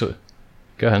 2x.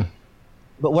 Go ahead.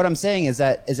 But what I'm saying is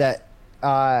that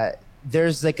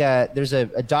there's a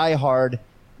diehard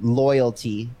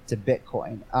loyalty to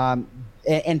Bitcoin.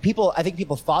 And I think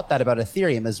people thought that about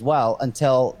Ethereum as well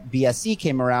until BSC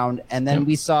came around, and then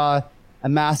we saw a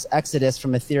mass exodus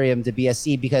from Ethereum to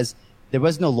BSC because there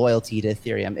was no loyalty to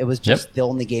Ethereum. It was just the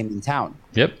only game in town.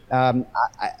 Yep.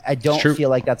 I don't feel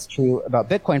like that's true about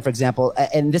Bitcoin, for example.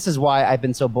 And this is why I've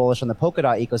been so bullish on the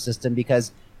Polkadot ecosystem,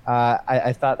 because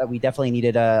I thought that we definitely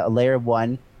needed a layer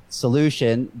one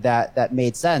solution that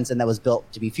made sense and that was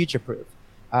built to be future proof.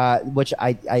 Which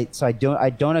I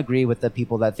don't agree with the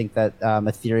people that think that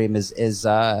Ethereum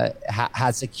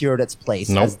has secured its place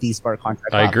as the smart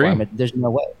contract platform. I agree. There's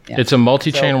no way. Yeah. It's a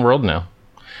multi-chain world now.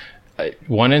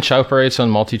 1inch operates on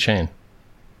multi-chain.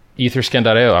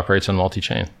 Etherscan.io operates on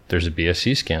multi-chain. There's a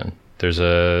BSC scan. There's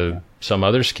some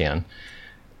other scan.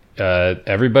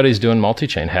 Everybody's doing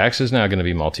multi-chain. Hex is now going to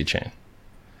be multi-chain.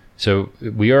 So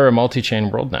we are a multi-chain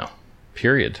world now.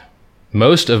 Period.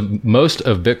 Most of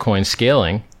Bitcoin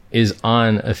scaling is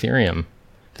on Ethereum.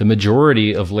 The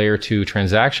majority of layer 2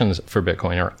 transactions for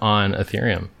Bitcoin are on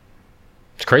Ethereum.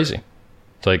 It's crazy.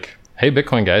 It's like, hey,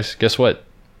 Bitcoin guys, guess what?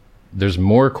 There's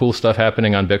more cool stuff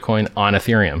happening on Bitcoin on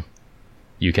Ethereum.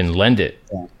 You can lend it.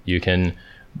 Yeah. You can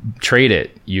trade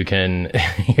it. You can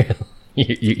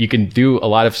you can do a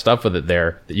lot of stuff with it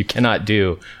there that you cannot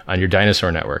do on your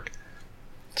Dinosaur network.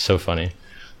 It's so funny.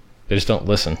 They just don't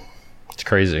listen. It's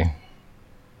crazy.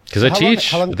 Because I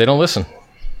teach, but they don't listen.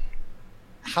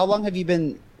 How long have you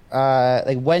been,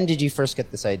 when did you first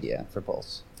get this idea for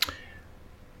Pulse?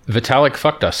 Vitalik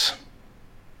fucked us.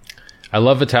 I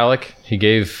love Vitalik. He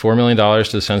gave $4 million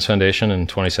to the Sense Foundation in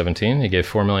 2017. He gave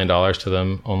 $4 million to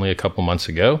them only a couple months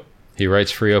ago. He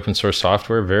writes free open source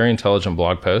software, very intelligent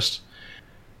blog posts.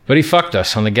 But he fucked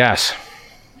us on the gas.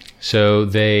 So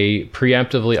they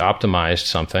preemptively optimized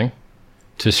something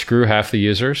to screw half the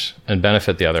users and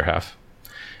benefit the other half.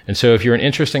 And so if you're an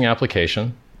interesting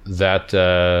application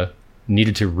that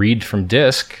needed to read from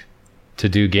disk to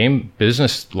do game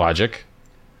business logic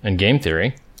and game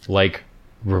theory, like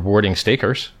rewarding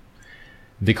stakers,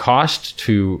 the cost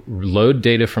to load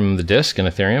data from the disk in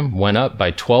Ethereum went up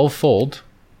by 12-fold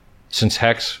since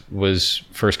Hex was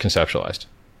first conceptualized.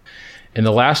 In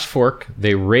the last fork,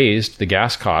 they raised the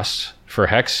gas costs for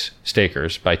Hex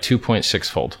stakers by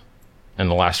 2.6-fold in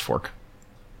the last fork.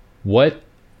 What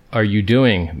are you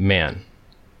doing, man?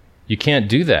 You can't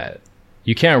do that.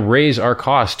 You can't raise our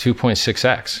cost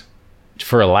 2.6x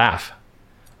for a laugh.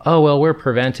 Oh, well, we're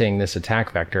preventing this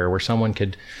attack vector where someone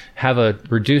could have a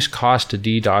reduced cost to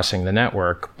DDoSing the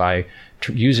network by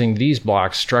using these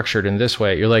blocks structured in this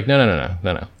way. You're like,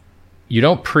 no. You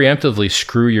don't preemptively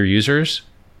screw your users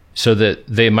so that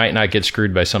they might not get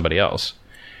screwed by somebody else.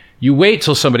 You wait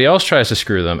till somebody else tries to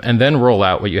screw them and then roll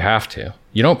out what you have to.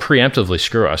 You don't preemptively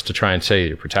screw us to try and say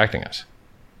you're protecting us.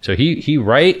 So he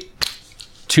right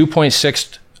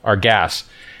 2.6 our gas.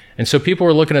 And so people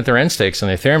were looking at their end stakes on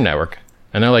the Ethereum network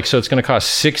and they're like, so it's going to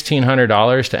cost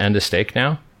 $1,600 to end a stake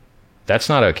now? That's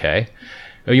not okay.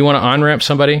 Oh, you want to on-ramp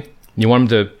somebody? You want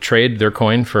them to trade their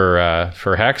coin for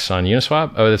Hex on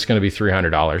Uniswap? Oh, that's going to be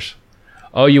 $300.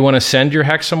 Oh, you want to send your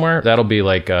Hex somewhere? That'll be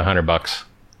like $100.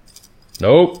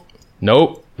 Nope.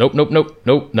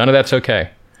 None of that's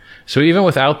okay. So even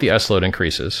without the S-load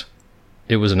increases,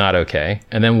 it was not okay.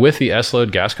 And then with the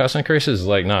S-load gas cost increases, it's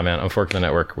like, nah, man, I'm forking the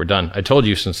network. We're done. I told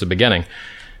you since the beginning,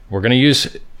 we're going to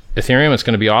use Ethereum. It's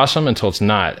going to be awesome until it's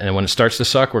not. And when it starts to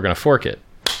suck, we're going to fork it.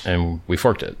 And we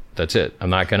forked it. That's it. I'm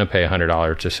not going to pay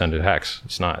 $100 to send it Hex.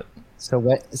 It's not. So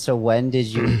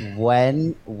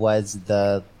when was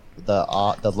the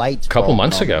light? Couple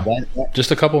months ago.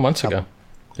 Just a couple months ago.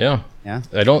 Yeah.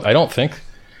 I don't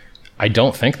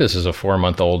think this is a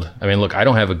 4-month-old. I mean, look, I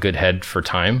don't have a good head for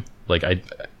time. Like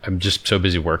I'm just so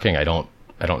busy working. I don't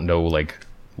know like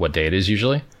what day it is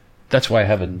usually. That's why I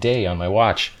have a day on my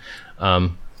watch.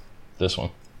 This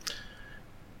one.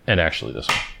 And actually this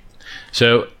one.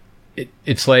 So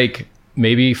it's like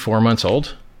maybe 4 months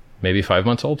old, maybe 5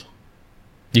 months old.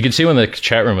 You can see when the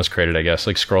chat room was created, I guess.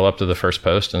 Like scroll up to the first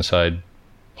post inside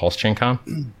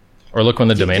PulseChain.com, or look when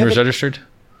the domain was registered.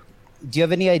 Do you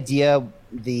have any idea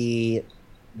the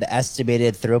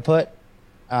estimated throughput?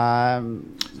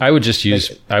 I would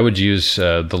use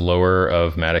the lower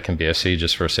of Matic and BSC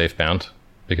just for a safe bound,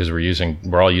 because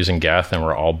we're all using Geth and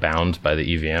we're all bound by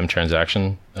the EVM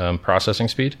transaction processing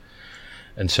speed.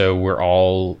 And so we're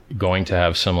all going to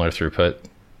have similar throughput.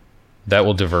 That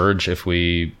will diverge if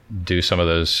we do some of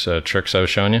those tricks I was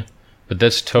showing you. But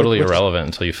that's totally irrelevant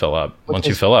until you fill up. Once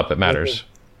you fill up, it matters.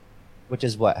 Which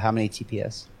is what? How many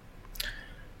TPS?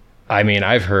 I mean,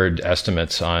 I've heard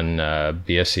estimates on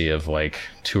BSC of like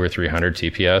 200 or 300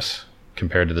 TPS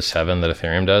compared to the 7 that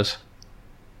Ethereum does.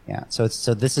 Yeah. So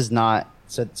this is not.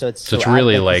 So it's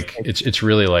really like it's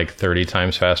really like 30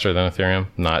 times faster than Ethereum,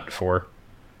 not 4.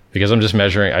 Because I'm just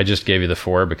measuring, I just gave you the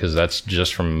 4 because that's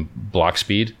just from block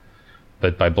speed.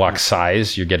 But by block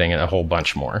size, you're getting a whole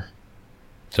bunch more.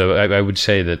 So I would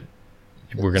say that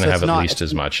we're going to have at least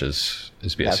as much as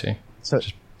BSC. Yeah. So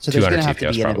there's going to have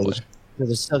to be innovation. So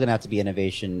there's still going to have to be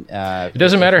innovation. It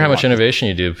doesn't matter how much innovation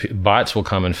you do. Bots will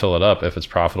come and fill it up if it's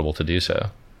profitable to do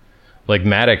so. Like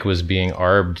Matic was being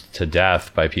arbed to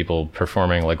death by people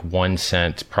performing like 1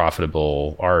 cent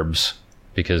profitable arbs,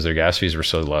 because their gas fees were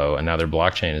so low, and now their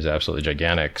blockchain is absolutely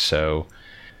gigantic. So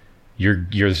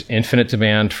there's infinite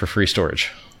demand for free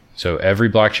storage. So every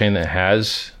blockchain that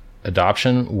has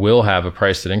adoption will have a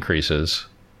price that increases,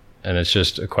 and it's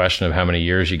just a question of how many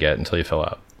years you get until you fill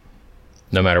up,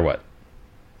 no matter what.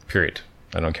 Period.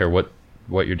 I don't care what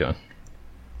you're doing.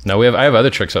 Now I have other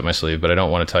tricks up my sleeve, but I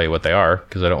don't want to tell you what they are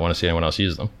because I don't want to see anyone else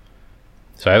use them.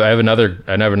 So I have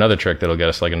another trick that'll get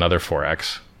us like another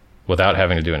 4x. Without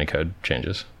having to do any code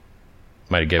changes.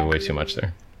 Might have gave away too much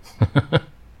there.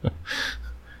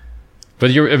 But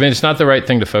it's not the right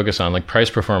thing to focus on. Like price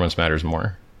performance matters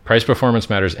more. Price performance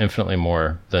matters infinitely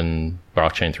more than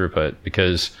blockchain throughput,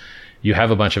 because you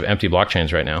have a bunch of empty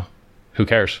blockchains right now. Who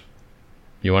cares?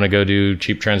 You want to go do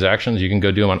cheap transactions? You can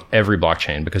go do them on every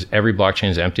blockchain, because every blockchain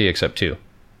is empty except 2.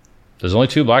 There's only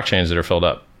 2 blockchains that are filled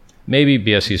up. Maybe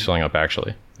BSC is filling up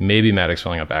actually. Maybe Matic's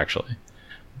filling up actually.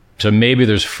 So maybe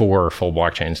there's 4 full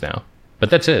blockchains now, but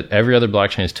that's it. Every other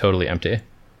blockchain is totally empty.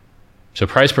 So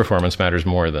price performance matters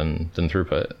more than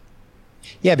throughput.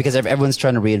 Yeah, because everyone's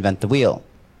trying to reinvent the wheel,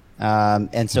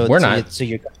 and so we're not.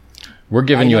 We're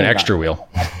giving you an extra wheel.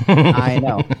 I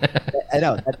know.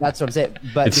 That's what I'm saying.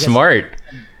 But it's smart.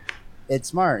 It's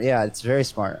smart. Yeah, it's very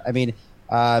smart. I mean,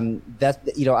 I've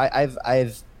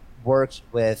worked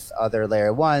with other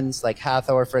layer 1s like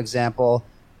Hathor, for example.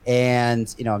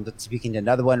 And I'm speaking to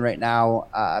another one right now,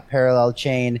 Parallel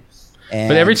Chain. And,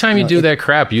 but every time you do that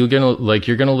crap, you're gonna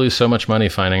lose so much money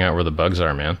finding out where the bugs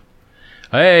are, man.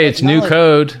 Hey, it's new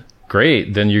code.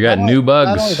 Great, then you got new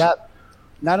bugs.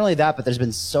 Not only that, but there's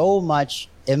been so much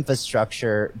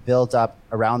infrastructure built up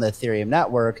around the Ethereum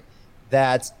network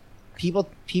that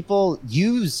people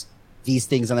use these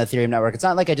things on the Ethereum network. It's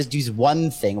not like I just use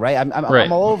one thing, right?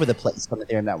 I'm all over the place on the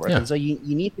Ethereum network, and so you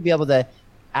need to be able to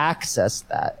access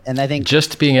that. And I think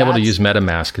just being able to use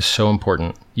MetaMask is so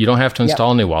important. You don't have to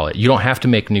install a new wallet. You don't have to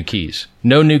make new keys.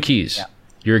 No new keys. Yeah.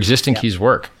 Your existing keys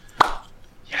work.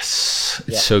 Yes.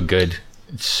 It's so good.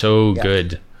 It's so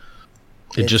good.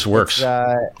 It just works.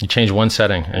 You change one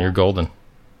setting and you're golden.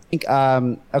 I think,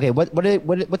 okay, what's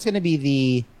going to be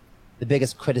the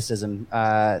biggest criticism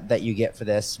that you get for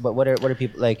this? What are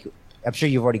people like? I'm sure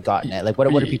you've already gotten it. Like, what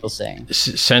are people saying?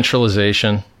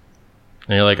 Centralization.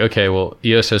 And you're like, okay, well,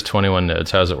 EOS has 21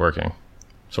 nodes. How's it working?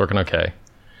 It's working okay.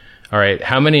 All right,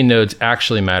 how many nodes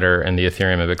actually matter in the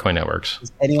Ethereum and Bitcoin networks?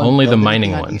 Only the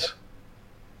mining ones.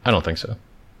 I don't think so.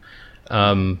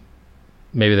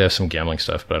 Maybe they have some gambling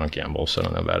stuff, but I don't gamble, so I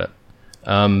don't know about it.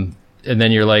 And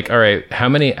then you're like, all right, how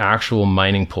many actual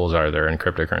mining pools are there in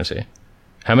cryptocurrency?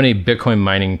 How many Bitcoin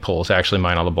mining pools actually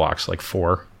mine all the blocks? Like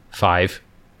 4, 5?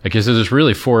 Because there's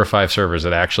really 4 or 5 servers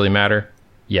that actually matter.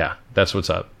 Yeah, that's what's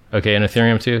up. Okay, and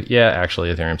Ethereum too? Yeah,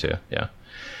 actually Ethereum too. Yeah.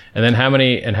 And then how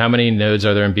many nodes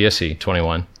are there in BSC?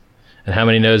 21. And how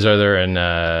many nodes are there in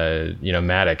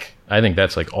Matic? I think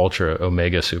that's like ultra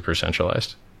omega super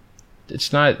centralized.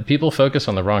 It's not, people focus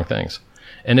on the wrong things.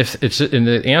 And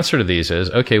the answer to these is,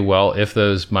 okay, well, if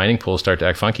those mining pools start to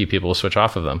act funky, people will switch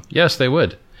off of them. Yes, they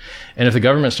would. And if the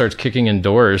government starts kicking in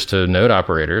doors to node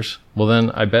operators, well,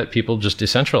 then I bet people just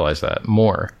decentralize that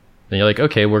more. Then you're like,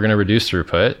 okay, we're going to reduce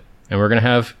throughput and we're going to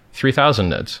have 3,000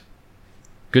 nodes.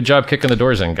 Good job kicking the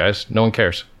doors in, guys. No one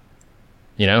cares.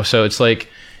 So it's like,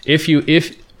 if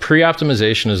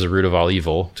pre-optimization is the root of all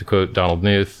evil, to quote Donald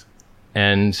Knuth,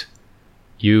 and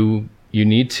you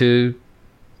need to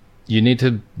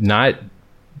not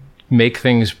make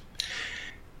things,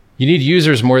 you need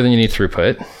users more than you need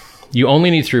throughput. You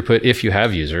only need throughput if you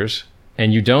have users,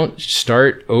 and you don't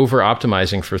start over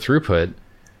optimizing for throughput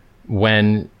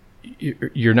when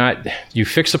you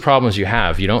fix the problems you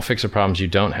have. You don't fix the problems you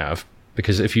don't have,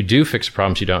 because if you do fix the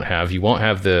problems you don't have, you won't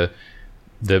have the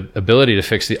ability to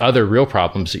fix the other real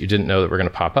problems that you didn't know that were going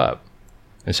to pop up.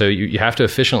 And so you have to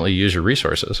efficiently use your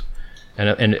resources.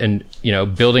 And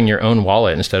building your own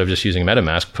wallet instead of just using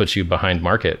MetaMask puts you behind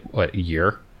market, a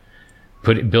year?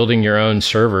 Building your own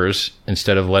servers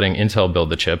instead of letting Intel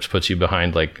build the chips puts you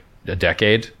behind like a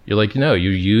decade. You're like, you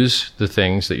use the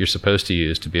things that you're supposed to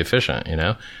use to be efficient.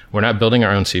 We're not building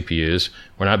our own CPUs.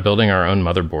 We're not building our own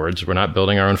motherboards. We're not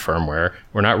building our own firmware.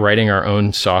 We're not writing our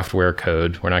own software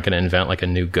code. We're not going to invent like a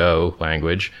new Go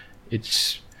language.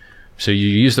 So you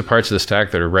use the parts of the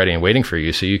stack that are ready and waiting for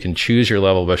you, so you can choose your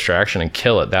level of abstraction and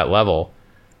kill at that level,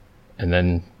 and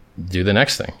then do the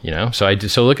next thing.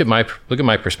 So look at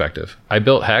my perspective. I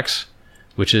built Hex,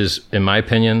 which is, in my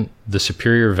opinion, the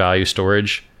superior value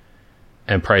storage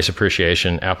and price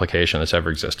appreciation application that's ever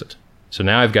existed. So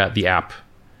now I've got the app.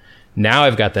 Now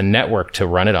I've got the network to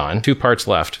run it on. 2 parts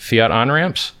left: fiat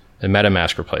on-ramps and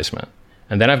MetaMask replacement.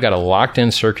 And then I've got a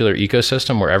locked-in circular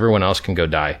ecosystem where everyone else can go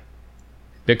die.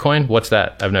 Bitcoin, what's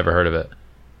that? I've never heard of it.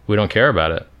 We don't care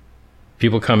about it.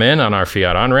 People come in on our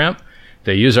fiat on-ramp.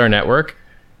 They use our network.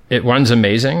 It runs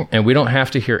amazing, and we don't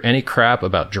have to hear any crap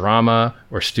about drama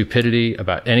or stupidity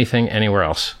about anything anywhere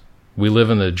else. We live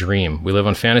in the dream. We live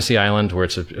on Fantasy Island, where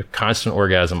it's a constant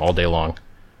orgasm all day long.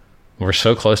 We're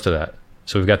so close to that.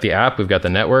 So we've got the app, we've got the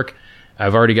network.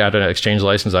 I've already got an exchange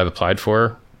license I've applied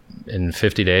for. In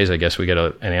 50 days, I guess we get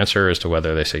an answer as to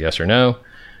whether they say yes or no.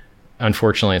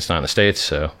 Unfortunately, it's not in the States,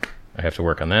 so I have to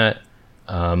work on that.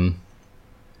 And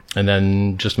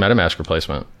then just MetaMask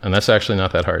replacement. And that's actually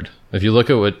not that hard. If you look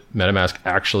at what MetaMask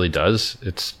actually does,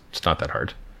 it's not that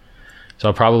hard. So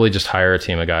I'll probably just hire a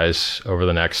team of guys over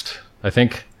the next, I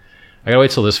think, I gotta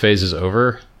wait till this phase is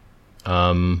over.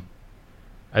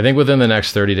 I think within the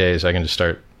next 30 days, I can just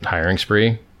start hiring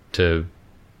spree to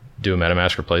do a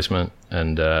MetaMask replacement.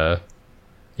 And,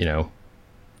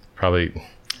 probably,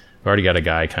 I've already got a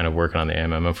guy kind of working on the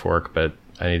AMM fork, but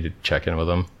I need to check in with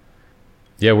him.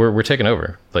 Yeah, we're taking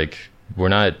over. Like, we're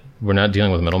not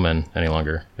dealing with middlemen any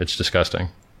longer. It's disgusting.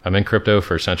 I'm in crypto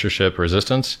for censorship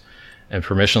resistance and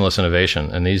permissionless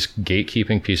innovation, and these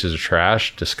gatekeeping pieces of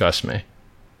trash disgust me.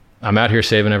 I'm out here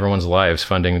saving everyone's lives,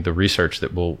 funding the research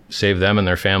that will save them and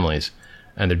their families,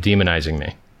 and they're demonizing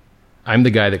me. I'm the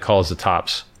guy that calls the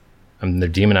tops. They're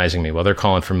demonizing me while they're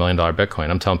calling for $1 million Bitcoin.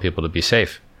 I'm telling people to be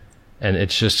safe. And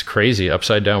it's just crazy,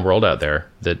 upside down world out there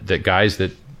that guys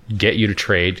that get you to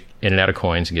trade in and out of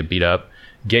coins and get beat up,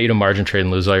 get you to margin trade and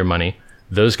lose all your money,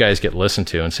 those guys get listened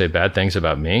to and say bad things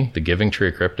about me, the giving tree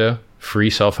of crypto,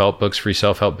 free self-help books, free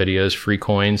self-help videos, free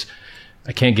coins.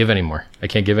 I can't give anymore.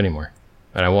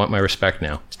 And I want my respect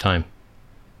now. It's time.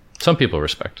 Some people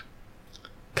respect.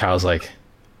 Kyle's like,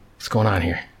 what's going on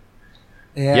here?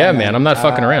 Yeah, man, I'm not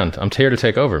fucking around. I'm here to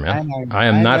take over, man. I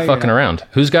am not fucking around.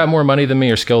 Who's got more money than me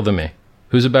or skill than me?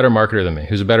 Who's a better marketer than me?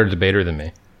 Who's a better debater than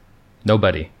me?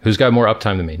 Nobody. Who's got more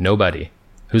uptime than me? Nobody.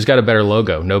 Who's got a better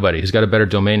logo? Nobody. Who's got a better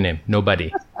domain name?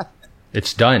 Nobody.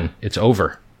 It's done. It's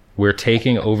over. We're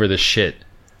taking over the shit.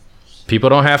 People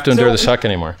don't have to endure the suck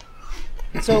anymore.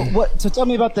 So what? So tell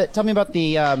me about the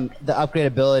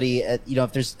upgradability.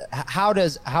 If there's how do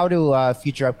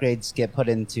future upgrades get put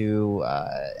into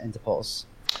Pulse?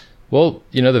 Well,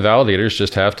 the validators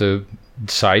just have to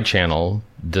side channel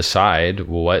decide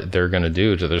what they're going to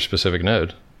do to their specific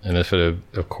node, and if a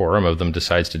quorum of them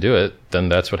decides to do it, then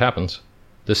that's what happens.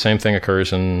 The same thing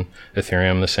occurs in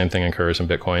Ethereum. The same thing occurs in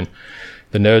Bitcoin.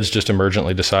 The nodes just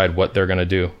emergently decide what they're going to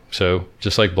do. So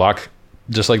just like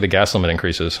the gas limit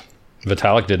increases.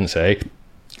 Vitalik didn't say,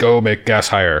 go make gas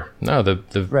higher. No,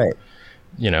 right.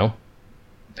 They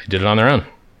did it on their own.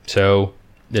 So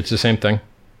it's the same thing.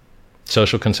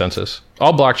 Social consensus.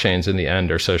 All blockchains in the end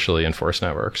are socially enforced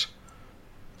networks.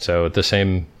 So the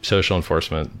same social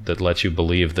enforcement that lets you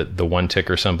believe that the one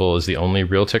ticker symbol is the only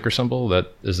real ticker symbol,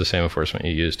 that is the same enforcement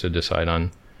you use to decide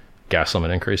on gas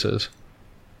limit increases.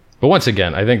 But once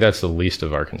again, I think that's the least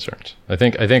of our concerns. I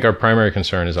think our primary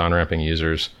concern is on-ramping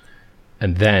users.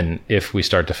 And then if we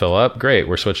start to fill up, great,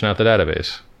 we're switching out the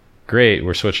database. Great,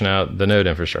 we're switching out the node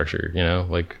infrastructure,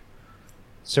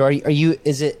 So are you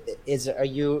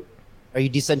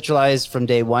decentralized from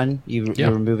day one?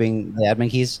 You're removing the admin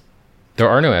keys? There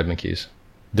are no admin keys.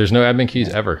 There's no admin keys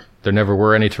ever. There never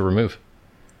were any to remove.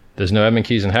 There's no admin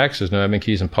keys in Hex. There's no admin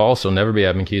keys in Pulse. There'll never be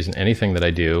admin keys in anything that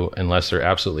I do unless there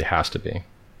absolutely has to be.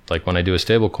 Like when I do a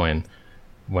stablecoin,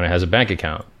 when it has a bank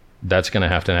account, that's going to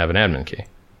have an admin key.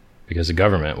 Because the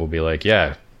government will be like,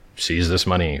 yeah, seize this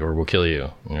money or we'll kill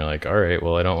you. And you're like, all right,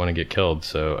 well, I don't want to get killed,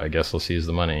 so I guess I'll seize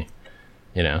the money,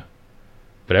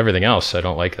 But everything else, I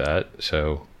don't like that.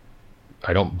 So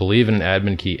I don't believe in an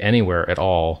admin key anywhere at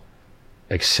all,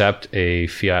 except a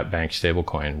fiat bank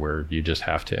stablecoin where you just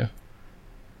have to.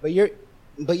 But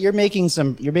you're making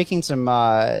some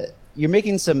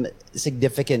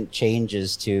significant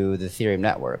changes to the Ethereum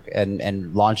network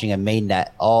and launching a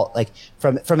mainnet all like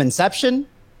from inception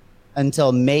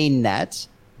until mainnet.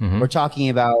 We're talking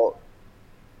about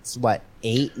what,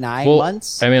 8-9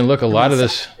 months? I mean, look, a lot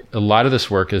of this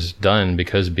work is done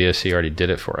because BSC already did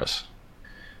it for us.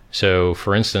 So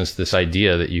for instance, this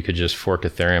idea that you could just fork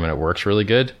Ethereum and it works really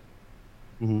good,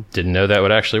 didn't know that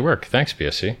would actually work. Thanks,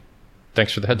 BSC.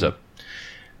 Thanks for the heads up.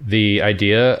 The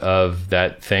idea of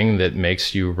that thing that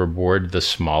makes you reward the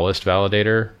smallest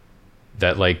validator,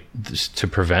 that to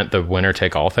prevent the winner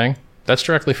take all thing, that's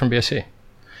directly from BSC.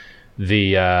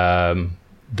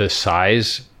 The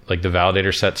size, like the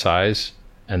validator set size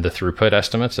and the throughput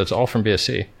estimates, that's all from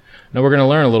BSC. Now we're going to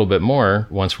learn a little bit more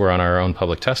once we're on our own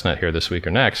public testnet here this week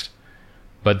or next,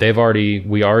 but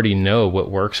we already know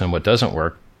what works and what doesn't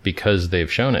work because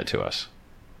they've shown it to us.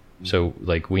 So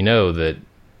we know that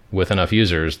with enough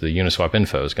users, the Uniswap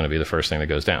info is going to be the first thing that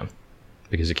goes down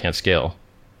because it can't scale.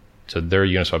 So their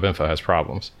Uniswap info has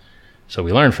problems. So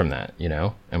we learn from that,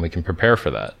 and we can prepare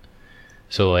for that.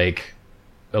 So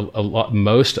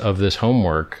most of this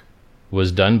homework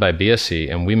was done by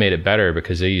BSC, and we made it better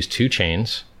because they used 2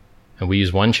 chains and we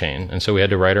used 1 chain. And so we had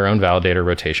to write our own validator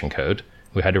rotation code.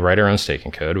 We had to write our own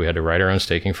staking code. We had to write our own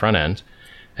staking front end.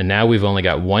 And now we've only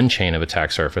got 1 chain of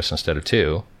attack surface instead of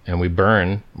 2, and we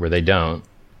burn where they don't.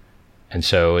 And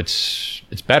so it's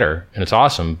better and it's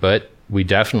awesome, but we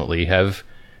definitely have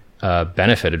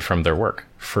benefited from their work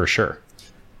for sure.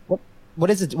 What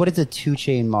is it? What is a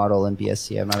 2-chain model in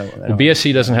BSC?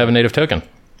 BSC doesn't have a native token.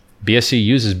 BSC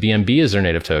uses BNB as their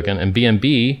native token, and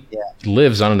BNB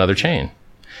lives on another chain.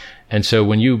 And so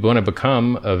when you want to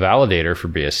become a validator for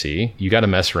BSC, you got to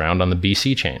mess around on the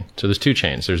BC chain. So there's 2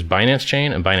 chains. There's Binance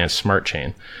Chain and Binance Smart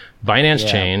Chain. Binance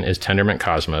Chain is Tendermint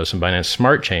Cosmos, and Binance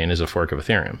Smart Chain is a fork of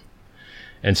Ethereum.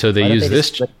 And so they use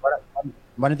this.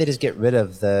 Why don't they just get rid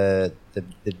of the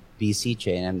BC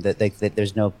chain and that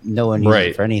there's no one using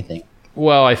it for anything?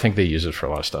 Well, I think they use it for a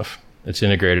lot of stuff. It's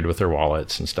integrated with their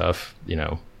wallets and stuff. They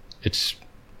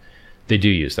do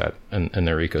use that in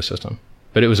their ecosystem.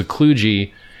 But it was a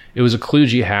kludgy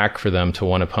hack for them to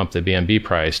want to pump the BNB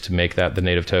price to make that the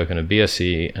native token of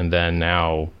BSC, and then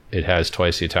now it has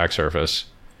twice the attack surface.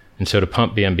 And so to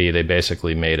pump BNB, they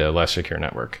basically made a less secure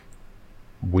network.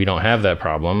 We don't have that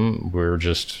problem. We're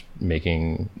just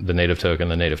making the native token.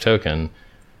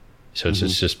 So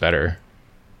it's just better.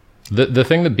 The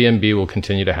thing that BNB will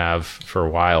continue to have for a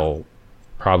while,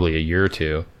 probably a year or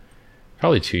two,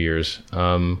 probably 2 years,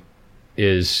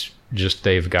 is just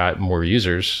they've got more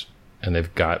users and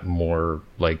they've got more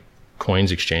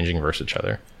coins exchanging versus each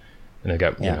other. And they've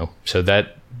got, so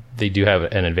that they do have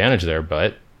an advantage there,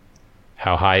 but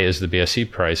how high is the BSC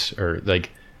price, or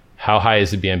how high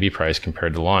is the BNB price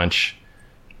compared to launch?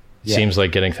 It seems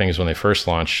like getting things when they first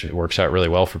launch, it works out really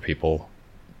well for people.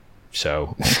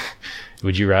 So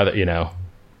would you rather,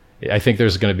 I think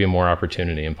there's going to be more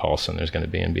opportunity in Pulse than there's going to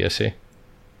be in BSC.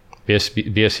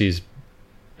 BSC's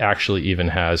actually even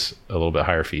has a little bit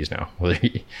higher fees now.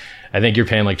 I think you're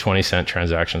paying like 20-cent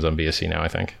transactions on BSC now, I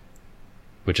think,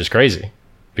 which is crazy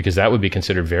because that would be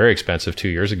considered very expensive 2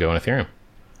 years ago in Ethereum.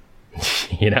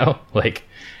 You know, like,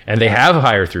 and they have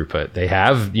higher throughput. They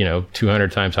have,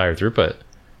 200 times higher throughput,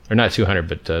 or not 200,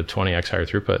 but 20x higher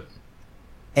throughput.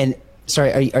 And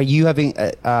sorry, are you having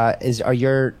are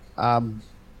your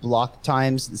block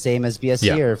times the same as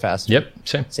BSC or faster? Yep,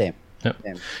 same. Yep.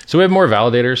 Same. So we have more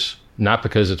validators, not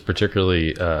because it's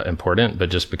particularly important, but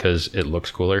just because it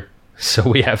looks cooler. So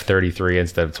we have 33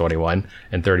 instead of 21,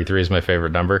 and 33 is my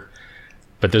favorite number.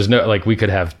 But there's no, like, we could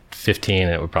have 15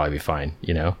 and it would probably be fine,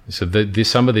 So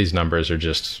some of these numbers are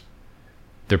just,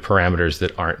 they're parameters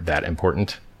that aren't that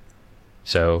important.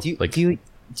 So do you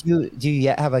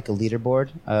yet have like a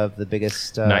leaderboard of the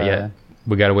biggest? Not yet.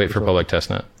 We got to wait for public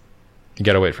testnet. You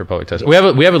got to wait for public testnet.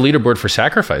 We have a leaderboard for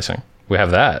sacrificing. We have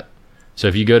that. So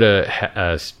if you go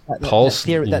to Pulse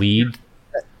lead.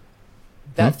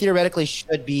 That theoretically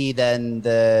should be then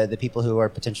the people who are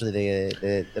potentially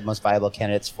the most viable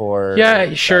candidates for.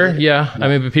 Yeah, sure. Yeah. I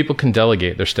mean, but people can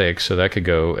delegate their stakes, so that could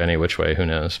go any which way. Who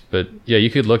knows? But yeah, you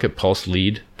could look at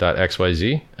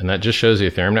pulselead.xyz, and that just shows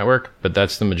the Ethereum network, but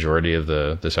that's the majority of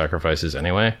the sacrifices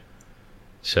anyway.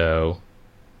 So.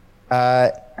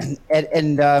 And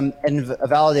a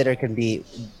validator can be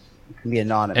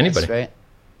anonymous, anybody. Right?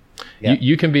 Yeah.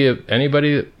 You can be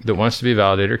anybody that wants to be a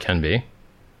validator can be.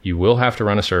 You will have to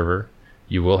run a server.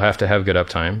 You will have to have good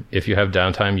uptime. If you have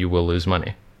downtime, you will lose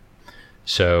money.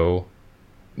 So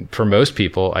for most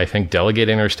people, I think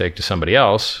delegating their stake to somebody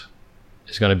else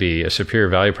is going to be a superior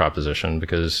value proposition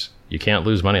because you can't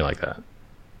lose money like that.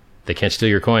 They can't steal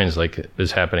your coins like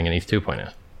is happening in ETH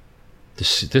 2.0.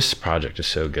 This project is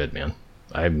so good, man.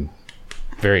 I'm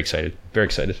very excited. Very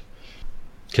excited.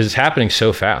 Because it's happening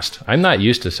so fast. I'm not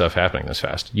used to stuff happening this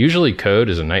fast. Usually code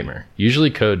is a nightmare.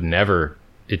 Usually code never...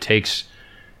 It takes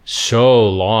so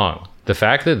long. The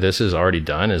fact that this is already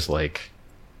done is like,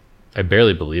 I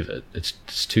barely believe it. It's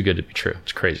too good to be true.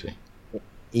 It's crazy.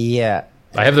 Yeah.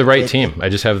 I have the right team. I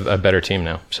just have a better team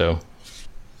now. So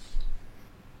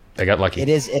I got lucky. It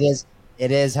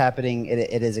is happening.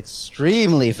 It is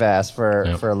extremely fast for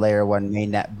a layer one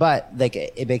mainnet, but like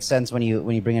it makes sense when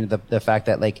you bring into the fact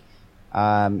that like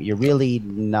you're really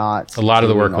not. A lot of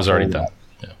the work was already done.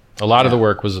 A lot of the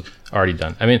work was already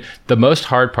done. I mean, the most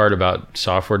hard part about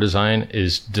software design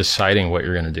is deciding what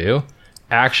you're going to do.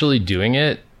 Actually doing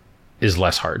it is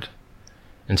less hard.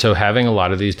 And so having a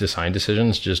lot of these design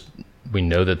decisions, just we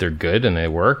know that they're good and they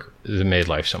work, it made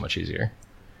life so much easier.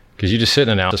 Because you just sit in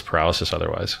analysis paralysis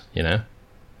otherwise,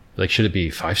 Like, should it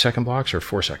be 5-second blocks or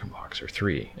 4-second blocks or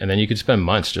 3? And then you could spend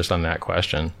months just on that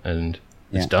question, and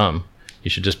it's dumb.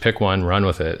 You should just pick one, run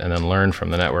with it, and then learn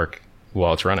from the network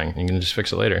while it's running. You can just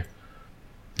fix it later.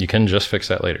 You can just fix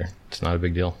that later. It's not a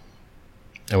big deal.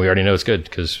 And we already know it's good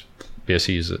because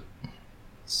BSC uses it.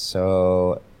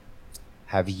 So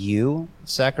have you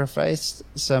sacrificed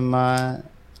some I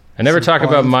never talk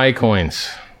about my coins,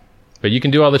 but you can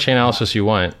do all the chain analysis you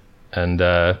want. And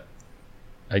I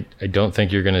don't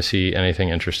think you're going to see anything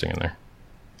interesting in there.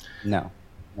 No.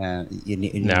 I'm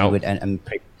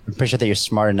pretty sure that you're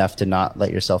smart enough to not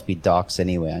let yourself be doxxed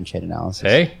anyway on chain analysis.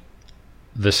 Hey,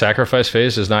 the sacrifice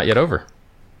phase is not yet over.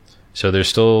 So there's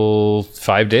still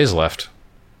 5 days left.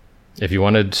 If you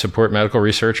want to support medical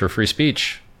research or free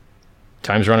speech,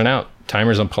 time's running out.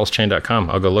 Timer's on pulsechain.com.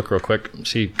 I'll go look real quick,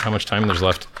 see how much time there's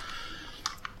left.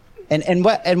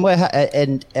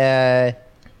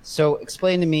 So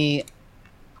explain to me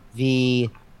the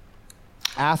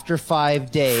after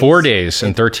 5 days. 4 days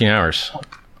and 13 hours.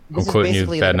 I'm quoting you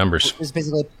bad numbers. This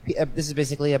is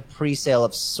basically a pre-sale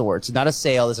of sorts, not a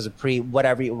sale. This is a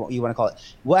whatever you want to call it.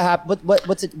 What happened?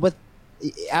 What's it? What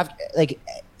after like?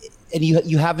 And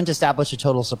you haven't established a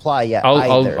total supply yet.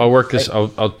 I'll work this.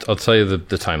 I'll tell you the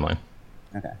timeline.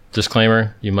 Okay.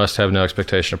 Disclaimer: you must have no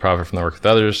expectation of profit from the work with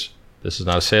others. This is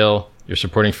not a sale. You're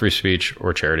supporting free speech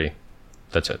or charity.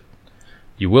 That's it.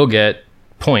 You will get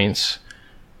points.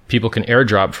 People can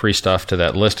airdrop free stuff to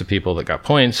that list of people that got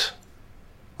points.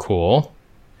 Cool.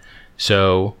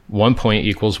 So 1 point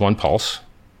equals 1 pulse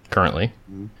currently.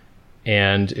 Mm-hmm.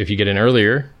 And if you get in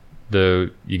earlier,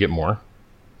 you get more.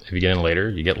 If you get in later,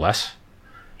 you get less.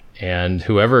 And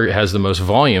whoever has the most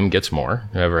volume gets more.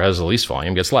 Whoever has the least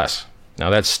volume gets less. Now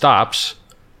that stops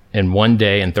in 1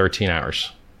 day and 13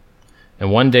 hours. In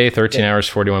 1 day, 13 hours,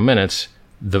 41 minutes,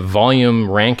 the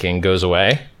volume ranking goes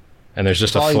away and there's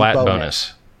just a flat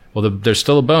bonus. Well, there's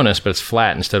still a bonus, but it's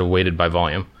flat instead of weighted by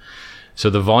volume. So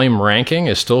the volume ranking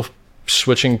is still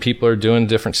switching people are doing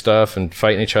different stuff and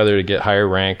fighting each other to get higher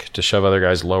rank to shove other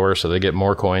guys lower, so they get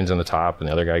more coins in the top and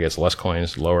the other guy gets less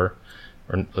coins lower,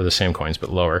 or the same coins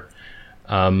but lower.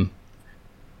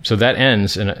 So that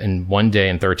ends in 1 day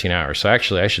and 13 hours. So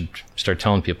actually I should start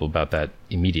telling people about that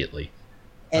immediately.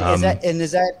 And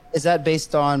is that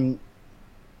based on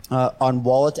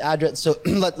wallet address? So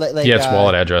like yeah, it's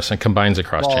wallet address and combines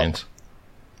across chains.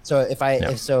 So if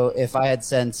I had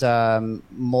sent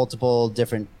multiple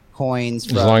different coins,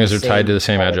 as long as they're tied to the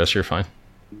same address, you're fine.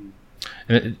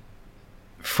 And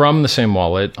from the same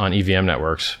wallet on EVM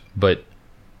networks, but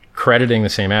crediting the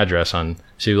same address on.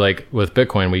 So like with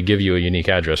Bitcoin, we give you a unique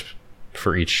address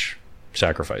for each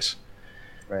sacrifice.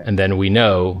 Right. And then we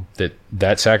know that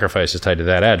that sacrifice is tied to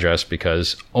that address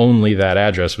because only that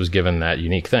address was given that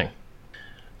unique thing.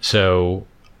 So,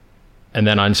 and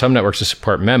then on some networks to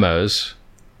support memos,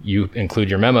 you include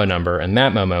your memo number and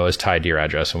that memo is tied to your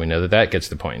address and we know that that gets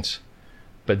the points.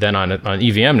 But then on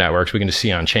EVM networks, we can just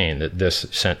see on chain that this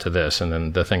sent to this and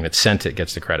then the thing that sent it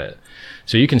gets the credit.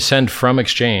 So you can send from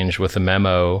exchange with the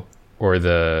memo or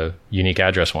the unique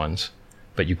address ones,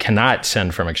 but you cannot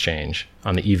send from exchange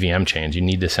on the EVM chains. You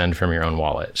need to send from your own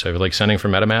wallet. So if you're like sending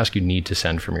from MetaMask, you need to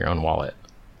send from your own wallet.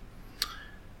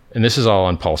 And this is all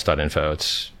on pulse.info.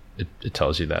 It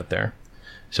tells you that there.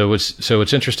 So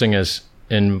what's interesting is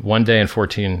in 1 day and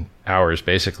 14 hours,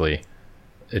 basically,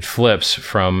 it flips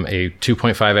from a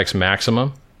 2.5x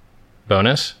maximum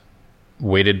bonus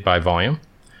weighted by volume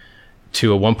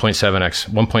to a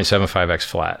 1.75x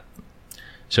flat.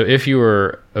 So if you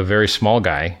were a very small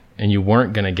guy and you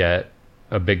weren't going to get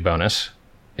a big bonus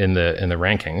in the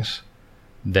rankings,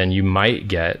 then you might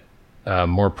get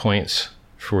more points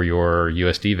for your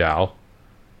USD val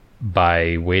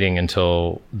by waiting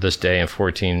until this day and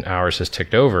 14 hours has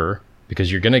ticked over,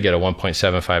 because you're going to get a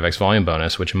 1.75x volume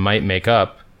bonus, which might make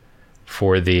up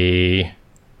for the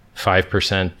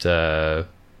 5%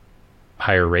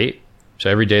 higher rate. So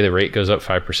every day the rate goes up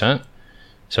 5%.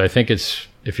 So I think it's,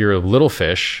 if you're a little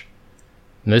fish,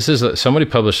 and this is, somebody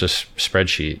published a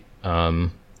spreadsheet.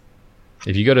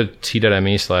 If you go to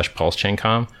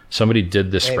t.me/pulsechaincom, somebody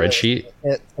did this spreadsheet.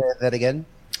 Say that again.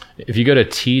 If you go to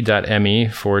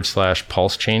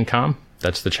t.me/pulsechaincom,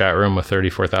 that's the chat room with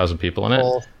 34,000 people in it.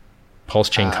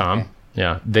 Pulsechaincom. Okay.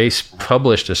 Yeah. They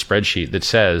published a spreadsheet that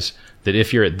says that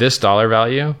if you're at this dollar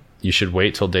value, you should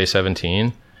wait till day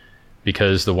 17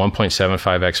 because the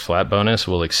 1.75x flat bonus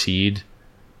will exceed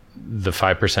the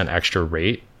 5% extra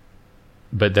rate.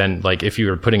 But then, like, if you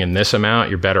were putting in this amount,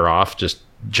 you're better off just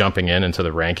jumping into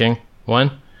the ranking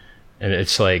one. And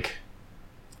it's like,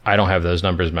 I don't have those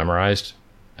numbers memorized.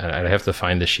 I'd have to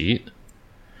find the sheet.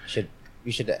 You should.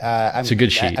 It's a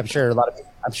good sheet. I'm sure a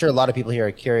lot of people here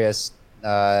are curious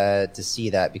to see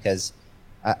that, because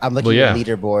I'm looking at the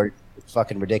leaderboard. It's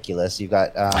fucking ridiculous. You've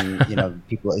got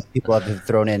people have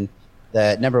thrown in.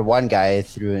 The number one guy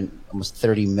threw in almost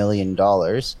 $30 million.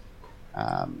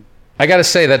 I got to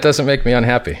say, that doesn't make me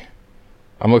unhappy.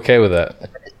 I'm okay with that.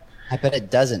 I bet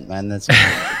it doesn't, man. That's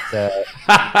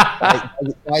why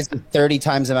is it 30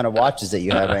 times the amount of watches that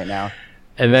you have right now?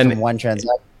 And then one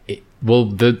transaction.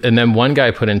 And then one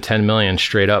guy put in 10 million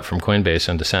straight up from Coinbase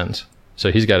into Sends.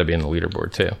 So he's got to be in the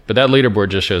leaderboard too. But that leaderboard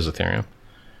just shows Ethereum.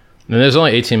 And there's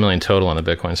only 18 million total on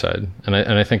the Bitcoin side. And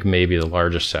I think maybe the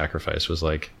largest sacrifice was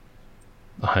like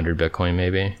 100 Bitcoin,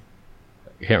 maybe.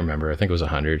 I can't remember. I think it was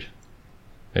 100.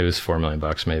 It was $4 million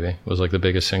maybe. It was like the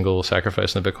biggest single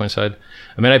sacrifice on the Bitcoin side.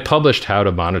 I mean, I published how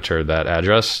to monitor that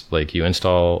address. Like, you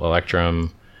install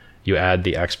Electrum, you add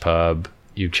the XPub,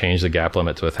 you change the gap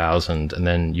limit to 1,000, and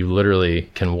then you literally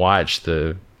can watch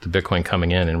the Bitcoin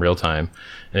coming in real time.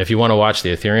 And if you want to watch the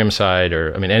Ethereum side,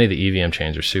 or, I mean, any of the EVM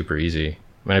chains are super easy.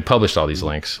 I mean, I published all these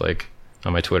links, like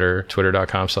on my Twitter,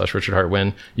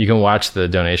 twitter.com/RichardHartWin. You can watch the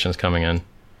donations coming in.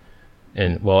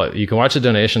 And, well, you can watch the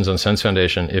donations on Sense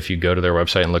Foundation if you go to their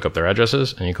website and look up their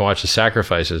addresses, and you can watch the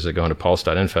sacrifices that go into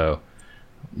pulse.info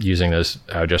using those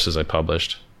addresses I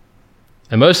published.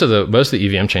 And most of the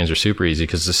EVM chains are super easy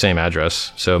because it's the same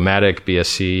address. So Matic,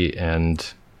 BSC,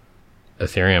 and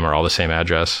Ethereum are all the same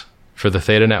address. For the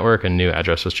Theta network, a new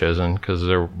address was chosen because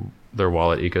their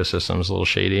wallet ecosystem is a little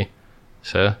shady.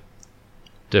 So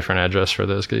different address for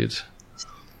those dudes.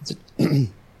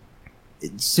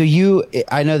 So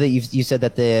I know that you said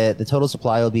that the total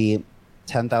supply will be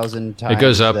 10,000 times. It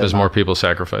goes up as more people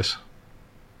sacrifice.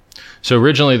 So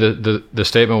originally the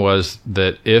statement was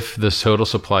that if the total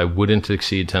supply wouldn't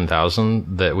exceed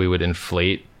 10,000, that we would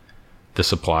inflate the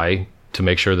supply to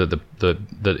make sure that the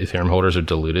Ethereum holders are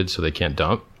diluted so they can't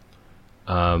dump.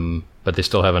 But they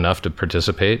still have enough to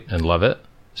participate and love it.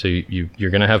 So you're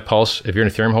going to have Pulse. If you're an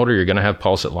Ethereum holder, you're going to have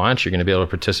Pulse at launch. You're going to be able to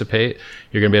participate.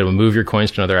 You're going to be able to move your coins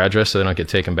to another address so they don't get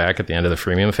taken back at the end of the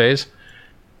freemium phase.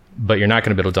 But you're not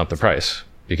going to be able to dump the price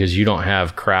because you don't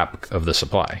have crap of the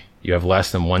supply. You have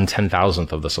less than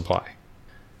 1/10,000th of the supply.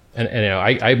 And you know,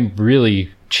 I'm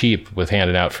really cheap with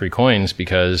handing out free coins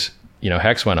because, you know,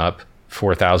 Hex went up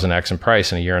 4,000x in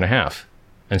price in a year and a half.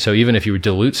 And so even if you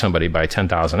dilute somebody by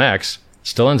 10,000x, it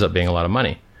still ends up being a lot of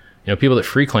money. You know, people that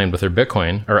free claimed with their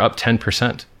Bitcoin are up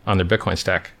 10% on their Bitcoin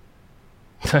stack.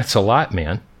 That's a lot,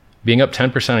 man. Being up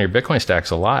 10% on your Bitcoin stack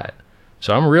is a lot.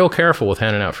 So I'm real careful with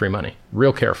handing out free money.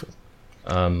 Real careful.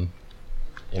 You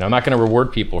know, I'm not going to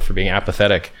reward people for being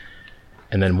apathetic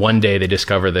and then one day they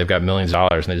discover they've got millions of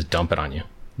dollars and they just dump it on you.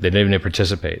 They didn't even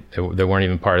participate. They weren't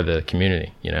even part of the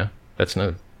community, you know? That's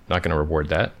not going to reward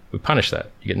that. We punish that.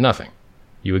 You get nothing.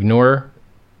 You ignore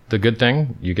the good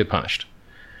thing, you get punished.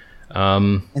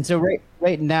 And so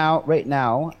right now, it's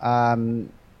going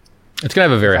to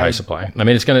have a very high supply. I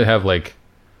mean, it's going to have like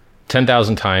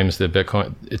 10,000 times the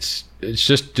Bitcoin. It's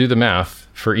just do the math.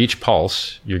 For each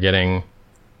pulse,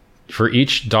 for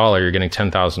each dollar, you're getting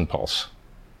 10,000 pulse.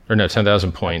 Or no,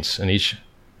 10,000 points. And I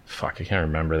can't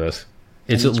remember this.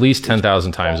 It's at least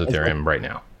 10,000 times Ethereum right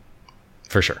now.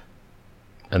 For sure.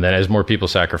 And then as more people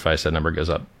sacrifice, that number goes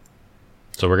up.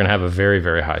 So we're going to have a very,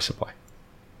 very high supply,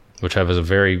 which has a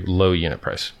very low unit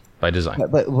price by design.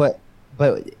 But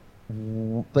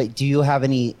do you have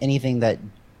anything that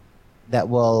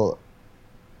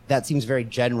seems very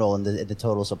general in the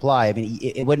total supply? I mean,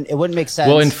 it wouldn't make sense.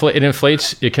 Well, it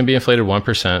inflates. It can be inflated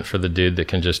 1% for the dude that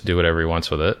can just do whatever he wants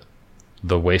with it,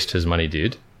 the waste his money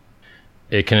dude.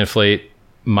 It can inflate.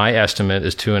 My estimate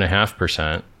is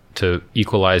 2.5% to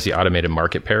equalize the automated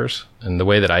market pairs. And the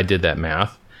way that I did that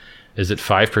math is that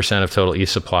 5% of total ETH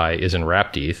supply is in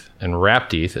wrapped ETH, and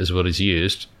wrapped ETH is what is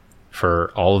used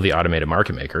for all of the automated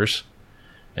market makers.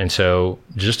 And so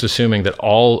just assuming that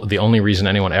the only reason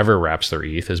anyone ever wraps their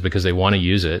ETH is because they want to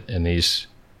use it in these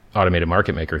automated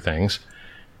market maker things,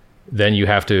 then you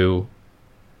have to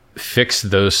fix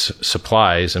those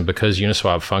supplies. And because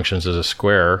Uniswap functions as a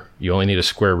square, you only need a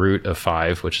square root of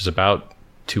 5, which is about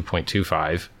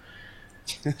 2.25.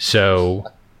 So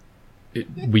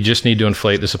we just need to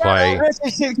inflate the supply.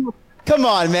 Come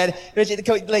on, man.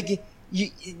 Like,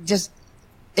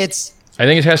 it's... I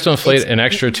think it has to inflate an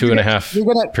extra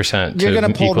 2.5%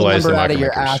 to equalize the market makers. Out of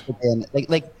your ass again.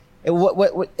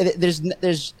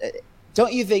 There's.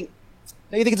 Don't you think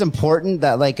it's important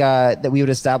that that we would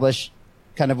establish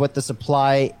kind of what the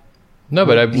supply? No,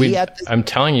 but I'm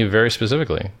telling you very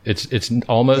specifically. It's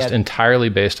almost entirely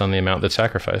based on the amount that's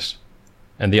sacrificed,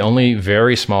 and the only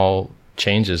very small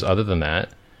changes other than that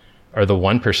are the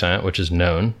 1%, which is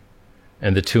known,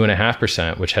 and the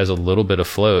 2.5%, which has a little bit of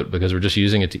float because we're just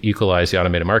using it to equalize the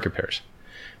automated market pairs.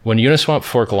 When Uniswap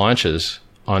fork launches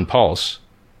on Pulse,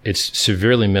 it's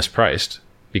severely mispriced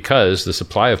because the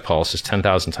supply of Pulse is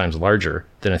 10,000 times larger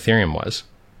than Ethereum was.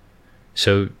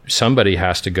 So somebody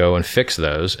has to go and fix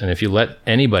those. And if you let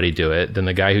anybody do it, then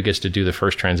the guy who gets to do the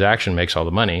first transaction makes all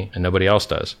the money and nobody else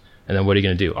does. And then what are you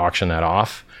going to do? Auction that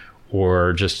off?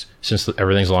 Or just, since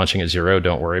everything's launching at 0,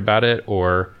 don't worry about it?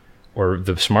 Or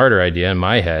the smarter idea in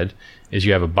my head is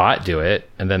you have a bot do it,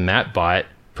 and then that bot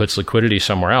puts liquidity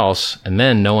somewhere else, and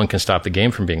then no one can stop the game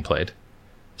from being played.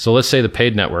 So let's say the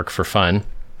paid network for fun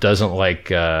doesn't like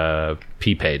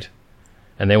P-Paid,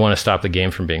 and they want to stop the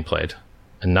game from being played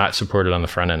and not support it on the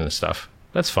front end and stuff.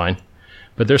 That's fine.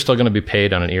 But they're still going to be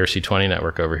paid on an ERC20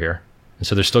 network over here. And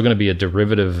so there's still going to be a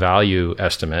derivative value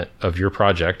estimate of your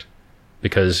project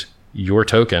because your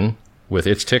token with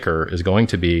its ticker is going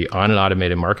to be on an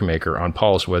automated market maker on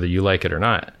Pulse, whether you like it or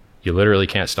not. You literally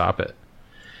can't stop it.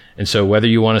 And so whether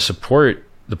you want to support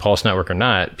the Pulse network or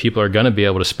not, people are going to be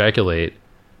able to speculate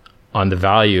on the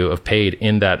value of paid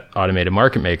in that automated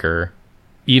market maker,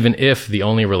 even if the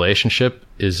only relationship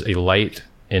is a light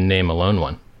in name alone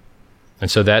one. And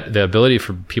so that the ability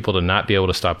for people to not be able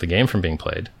to stop the game from being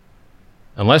played,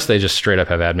 unless they just straight up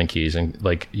have admin keys and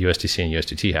like USDC and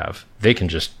USDT have, they can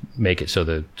just make it so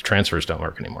the transfers don't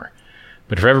work anymore.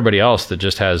 But for everybody else that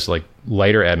just has like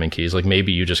lighter admin keys, like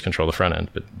maybe you just control the front end,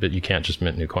 but you can't just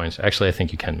mint new coins. Actually, I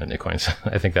think you can mint new coins.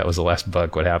 I think that was the last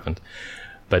bug, what happened.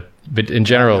 But in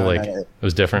general, it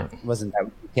was different. It wasn't that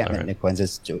you can't mint new coins.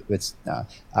 It's no.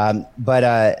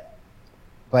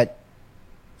 But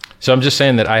so I'm just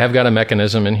saying that I have got a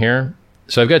mechanism in here.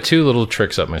 So I've got 2 little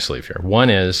tricks up my sleeve here. One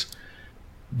is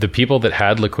the people that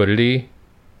had liquidity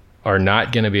are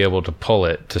not going to be able to pull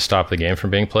it to stop the game from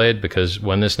being played, because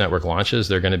when this network launches,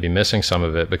 they're going to be missing some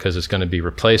of it because it's going to be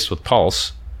replaced with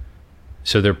Pulse.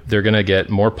 So they're going to get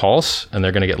more pulse, and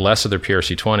they're going to get less of their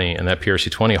PRC20, and that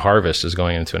PRC20 harvest is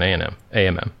going into an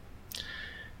AMM.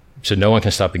 So no one can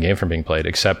stop the game from being played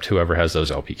except whoever has those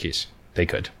LP keys. They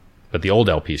could, but the old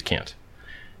LPs can't.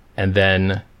 And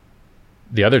then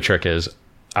the other trick is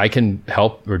I can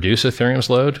help reduce Ethereum's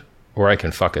load, or I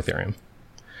can fuck Ethereum.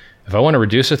 If I want to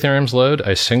reduce Ethereum's load,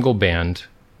 I single band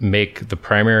make the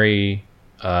primary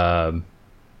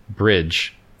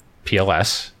bridge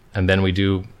PLS, and then we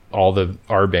do all the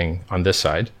arbing on this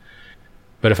side.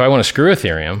 But if I want to screw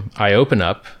Ethereum, I open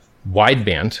up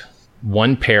wideband,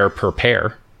 one pair per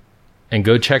pair, and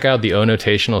go check out the O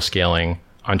notational scaling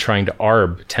on trying to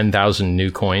arb 10,000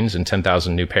 new coins and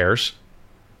 10,000 new pairs.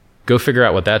 Go figure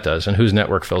out what that does and whose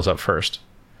network fills up first.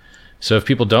 So if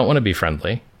people don't want to be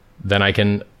friendly, then I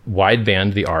can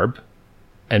wideband the arb,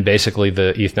 and basically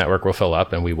the ETH network will fill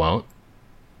up and we won't.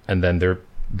 And then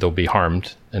they'll be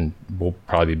harmed and will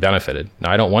probably be benefited.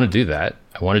 Now, I don't want to do that.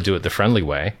 I want to do it the friendly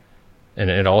way. And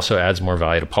it also adds more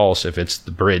value to Pulse if it's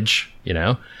the bridge, you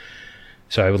know?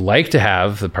 So I would like to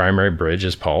have the primary bridge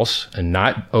as Pulse and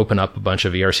not open up a bunch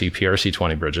of ERC,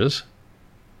 PRC20 bridges.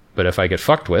 But if I get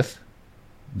fucked with,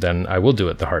 then I will do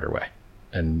it the harder way.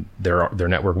 And their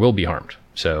network will be harmed.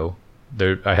 So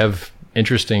I have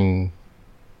interesting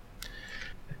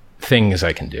things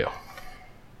I can do.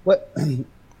 What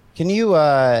can you?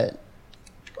 I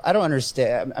don't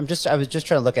understand. I was just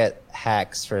trying to look at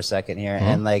hacks for a second here,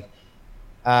 and like,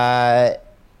 how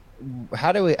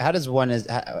does one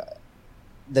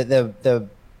the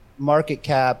market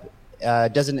cap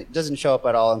doesn't show up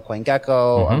at all on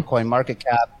CoinGecko on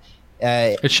CoinMarketCap.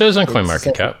 It shows on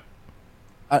CoinMarketCap.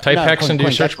 Type hex into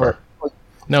your search bar.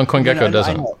 No, on CoinGecko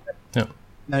doesn't.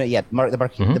 No, yeah,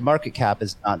 the market cap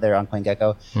is not there on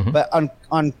CoinGecko, but on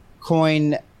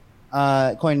CoinMarketCap,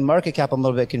 I'm a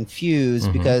little bit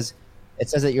confused because it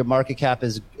says that your market cap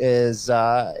it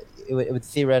would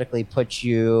theoretically put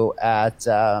you at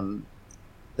it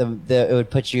would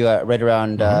put you at right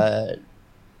around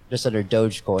just under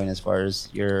Dogecoin as far as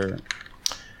your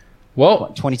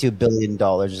 $22 billion.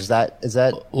 Is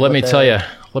that? Let me tell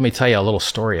you a little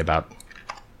story about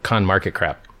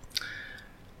CoinMarketCap.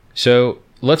 So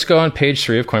let's go on page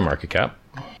 3 of CoinMarketCap.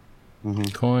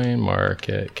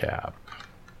 CoinMarketCap.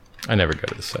 I never go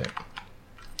to the site.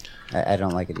 I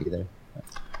don't like it either.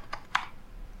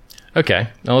 Okay,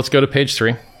 now let's go to page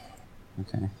 3.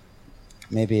 Okay,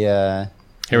 maybe. Here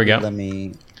we go. Let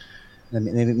me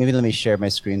share my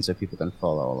screen so people can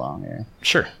follow along here.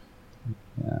 Sure.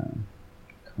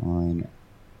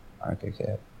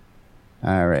 CoinMarketCap.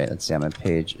 All right, let's see. I'm on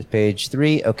page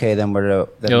 3. Okay, then we're.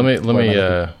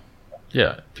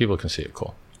 Yeah, people can see it.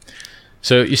 Cool.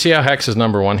 So you see how Hex is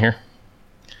number 1 here?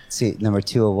 See number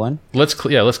 201. Let's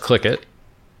click it.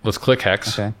 Let's click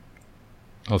Hex. Okay.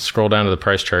 Let's scroll down to the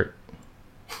price chart.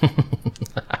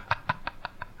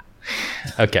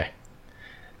 Okay.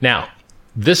 Now,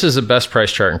 this is the best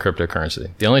price chart in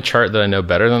cryptocurrency. The only chart that I know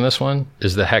better than this one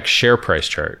is the Hex share price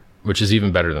chart, which is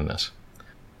even better than this.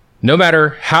 No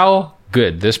matter how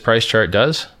good this price chart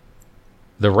does,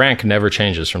 the rank never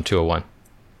changes from 201.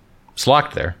 It's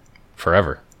locked there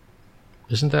forever.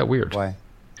 Isn't that weird? Why?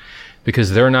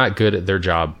 Because they're not good at their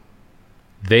job.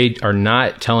 They are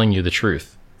not telling you the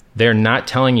truth. They're not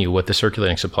telling you what the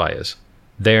circulating supply is.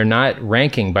 They're not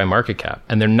ranking by market cap.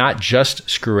 And they're not just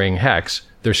screwing Hex.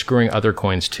 They're screwing other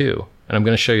coins too. And I'm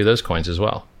going to show you those coins as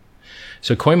well.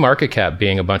 So CoinMarketCap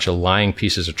being a bunch of lying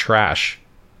pieces of trash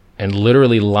and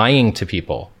literally lying to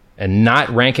people and not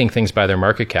ranking things by their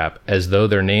market cap as though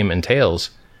their name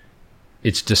entails,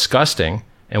 it's disgusting.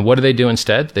 And what do they do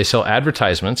instead? They sell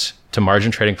advertisements to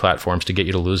margin trading platforms to get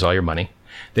you to lose all your money.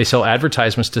 They sell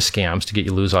advertisements to scams to get you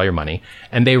to lose all your money.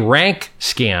 And they rank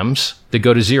scams that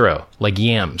go to 0, like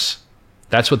yams.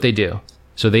 That's what they do.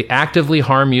 So they actively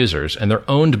harm users, and they're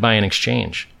owned by an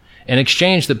exchange. An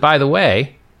exchange that, by the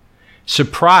way,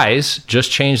 surprise,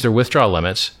 just changed their withdrawal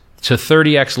limits to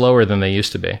 30x lower than they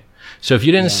used to be. So if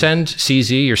you didn't send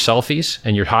CZ your selfies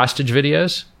and your hostage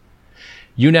videos,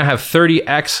 you now have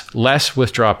 30x less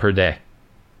withdrawal per day.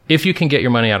 If you can get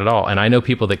your money out at all. And I know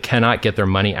people that cannot get their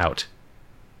money out.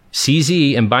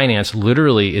 CZ and Binance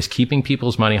literally is keeping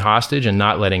people's money hostage and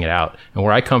not letting it out. And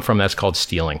where I come from, that's called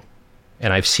stealing.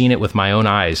 And I've seen it with my own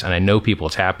eyes, and I know people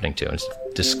it's happening to. And it's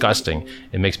disgusting.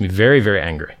 It makes me very, very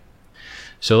angry.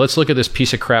 So let's look at this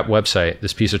piece of crap website,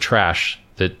 this piece of trash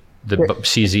that the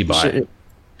CZ bought.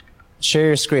 Share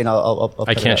your screen. I'll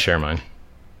I can't share mine.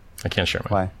 I can't share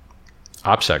mine. Why?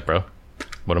 OPSEC, bro.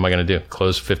 What am I going to do?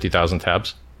 Close 50,000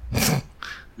 tabs?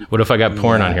 What if I got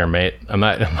porn on here, mate? I'm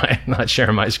not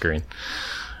sharing my screen.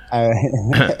 All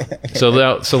right. So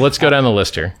let's go down the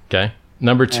list here, okay?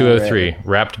 Number 203,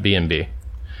 Wrapped BNB.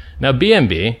 Now,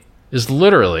 BNB is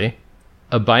literally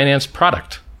a Binance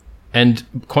product, and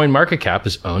CoinMarketCap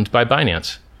is owned by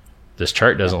Binance. This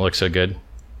chart doesn't look so good.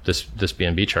 This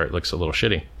BNB chart looks a little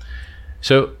shitty.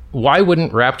 So why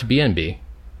wouldn't Wrapped BNB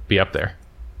be up there?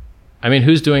 I mean,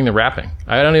 who's doing the wrapping?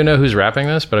 I don't even know who's wrapping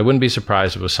this, but I wouldn't be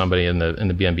surprised if it was somebody in the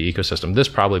BNB ecosystem. This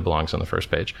probably belongs on the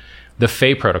first page. The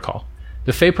Fei protocol.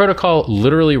 The Fei protocol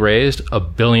literally raised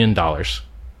 $1 billion. $1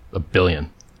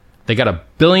 billion. They got $1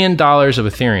 billion of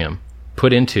Ethereum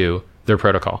put into their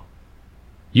protocol.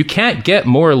 You can't get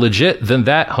more legit than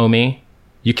that, homie.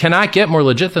 You cannot get more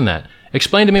legit than that.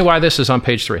 Explain to me why this is on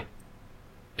page 3.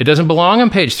 It doesn't belong on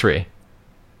page 3.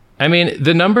 I mean,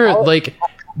 the number,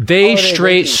 they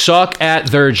straight suck at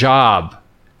their job.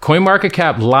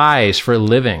 CoinMarketCap lies for a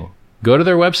living. Go to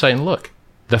their website and look.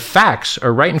 The facts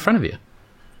are right in front of you.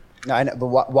 No, I know, but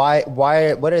why?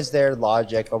 What is their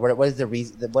logic, or what is the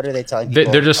reason? What are they telling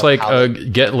people? They're just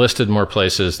get listed more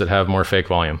places that have more fake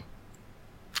volume.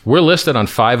 We're listed on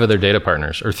 5 of their data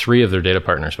partners, or 3 of their data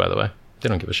partners, by the way. They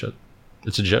don't give a shit.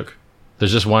 It's a joke.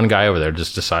 There's just one guy over there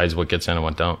just decides what gets in and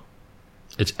what don't.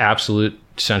 It's absolute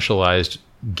centralized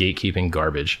gatekeeping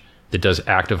garbage that does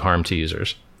active harm to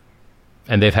users.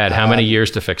 And they've had how many years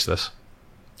to fix this?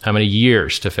 How many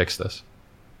years to fix this?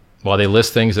 While they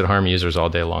list things that harm users all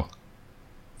day long.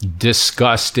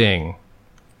 Disgusting.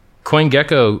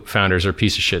 CoinGecko founders are a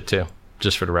piece of shit too,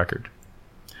 just for the record.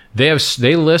 They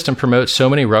list and promote so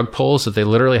many rug pulls that they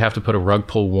literally have to put a rug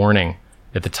pull warning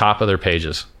at the top of their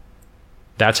pages.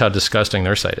 That's how disgusting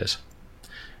their site is.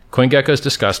 CoinGecko's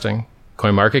disgusting.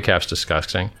 CoinMarketCap's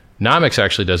disgusting. Nomics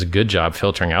actually does a good job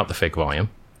filtering out the fake volume.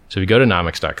 So if you go to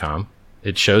nomics.com,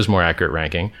 it shows more accurate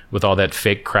ranking with all that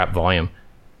fake crap volume.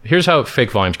 Here's how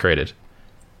fake volume's created.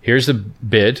 Here's the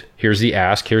bid, here's the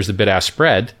ask, here's the bid-ask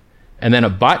spread, and then a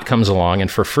bot comes along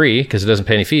and for free, because it doesn't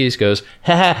pay any fees, goes,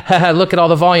 look at all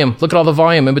the volume. Look at all the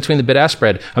volume in between the bid-ask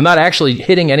spread. I'm not actually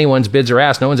hitting anyone's bids or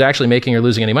asks. No one's actually making or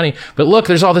losing any money. But look,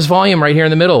 there's all this volume right here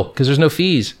in the middle because there's no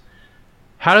fees.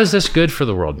 How is this good for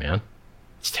the world, man?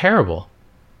 It's terrible.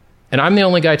 And I'm the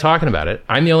only guy talking about it.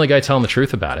 I'm the only guy telling the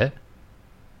truth about it.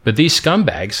 But these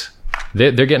scumbags,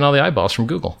 they're getting all the eyeballs from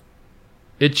Google.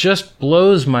 It just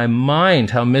blows my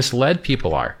mind how misled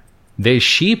people are. They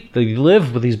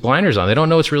live with these blinders on. They don't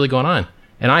know what's really going on.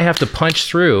 And I have to punch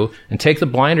through and take the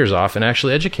blinders off and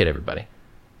actually educate everybody.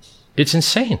 It's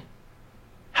insane.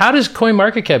 How does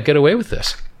CoinMarketCap get away with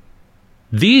this?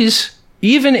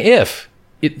 Even if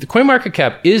the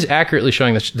CoinMarketCap is accurately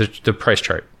showing the price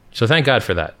chart. So thank God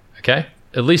for that. Okay?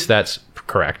 At least that's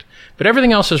correct. But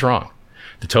everything else is wrong.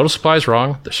 The total supply is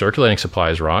wrong. The circulating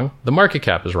supply is wrong. The market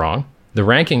cap is wrong. The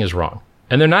ranking is wrong.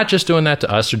 And they're not just doing that to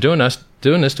us. They're doing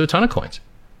this to a ton of coins.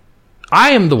 I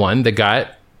am the one that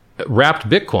got Wrapped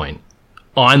Bitcoin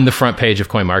on the front page of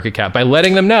CoinMarketCap by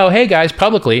letting them know, hey guys,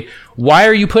 publicly, why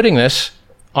are you putting this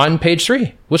on page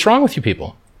 3? What's wrong with you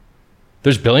people?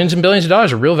 There's billions and billions of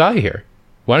dollars of real value here.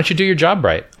 Why don't you do your job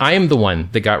right? I am the one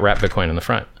that got Wrapped Bitcoin in the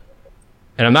front.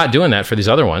 And I'm not doing that for these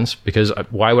other ones because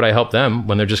why would I help them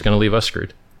when they're just going to leave us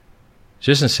screwed? It's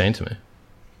just insane to me.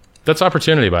 That's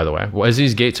opportunity, by the way. As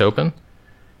these gates open,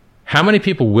 how many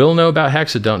people will know about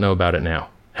Hex that don't know about it now?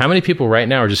 How many people right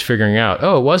now are just figuring out,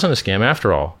 oh, it wasn't a scam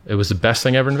after all. It was the best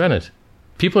thing ever invented.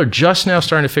 People are just now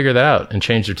starting to figure that out and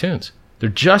change their tunes. They're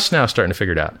just now starting to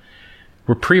figure it out.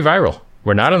 We're pre-viral.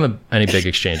 We're not on any big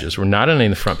exchanges. We're not on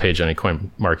any front page on any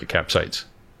CoinMarketCap sites.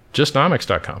 Just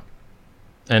nomics.com.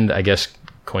 And I guess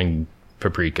Coin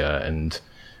Paprika and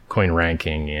Coin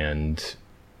Ranking and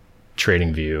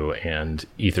TradingView and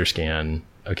EtherScan.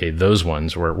 Okay, those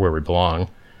ones where we belong.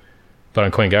 But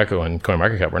on CoinGecko and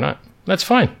CoinMarketCap, we're not. That's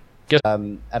fine.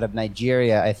 Out of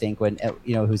Nigeria, I think, when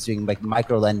who's doing like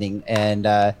micro lending, and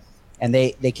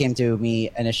they came to me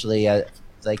initially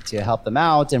like to help them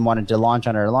out and wanted to launch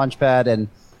on our Launchpad,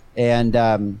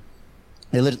 and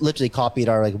they literally copied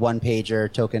our like one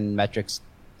pager token metrics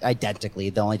identically.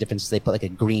 The only difference is they put like a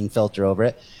green filter over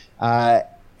it,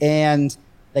 and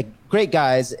like great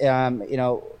guys,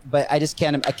 but I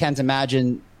can't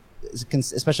imagine,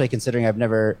 especially considering I've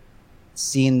never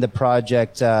seen the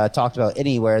project talked about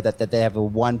anywhere that they have a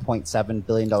 $1.7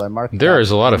 billion market. There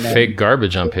is a lot of fake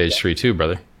garbage on page 3 too,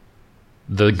 brother.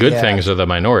 The good things are the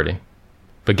minority.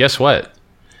 But guess what?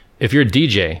 If you're a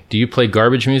DJ, do you play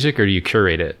garbage music or do you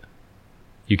curate it?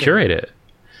 You curate it.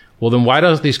 Well, then why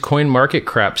don't these coin market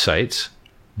crap sites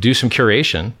do some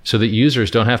curation so that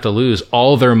users don't have to lose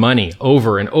all their money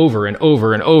over and over and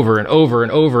over and over and over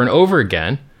and over and over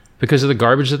again because of the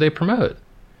garbage that they promote?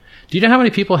 Do you know how many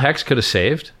people Hex could have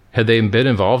saved had they been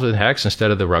involved in Hex instead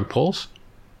of the rug pulls?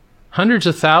 Hundreds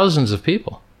of thousands of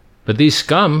people. But these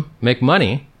scum make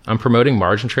money on promoting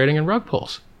margin trading and rug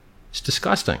pulls. It's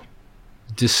disgusting.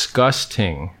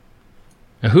 Disgusting.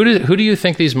 Now, who do you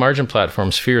think these margin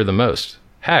platforms fear the most?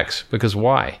 Hex. Because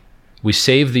why? We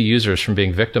save the users from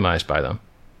being victimized by them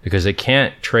because they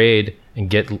can't trade and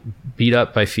get beat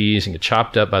up by fees and get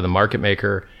chopped up by the market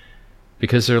maker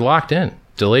because they're locked in.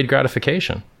 Delayed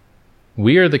gratification.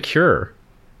 We are the cure.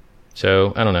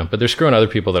 So, I don't know. But they're screwing other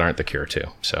people that aren't the cure, too.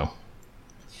 So,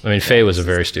 I mean, Faye was a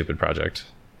very stupid project.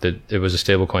 It was a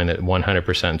stablecoin that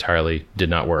 100% entirely did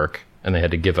not work, and they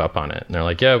had to give up on it. And they're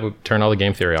like, yeah, we'll turn all the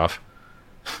game theory off.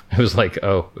 It was like,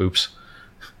 oh, oops.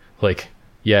 Like,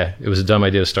 yeah, it was a dumb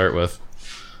idea to start with.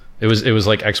 It was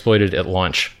like exploited at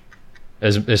launch,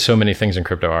 as so many things in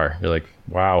crypto are. You're like,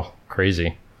 wow,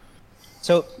 crazy.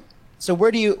 So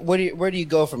where do you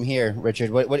go from here,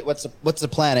 Richard? What's the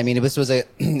plan? I mean, this was a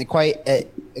quite and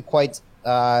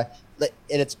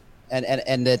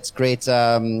it's great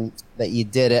that you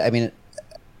did it. I mean,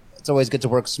 it's always good to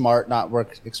work smart, not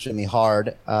work extremely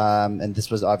hard. And this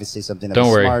was obviously something that was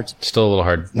smart. Don't worry, still a little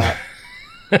hard. Not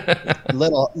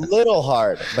little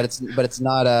hard, but it's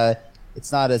not a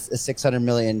 $600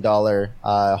 million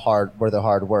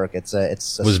hard work. It's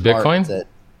was Bitcoin?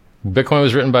 Bitcoin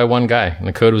was written by one guy, and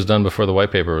the code was done before the white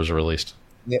paper was released.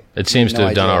 Yep. It seems to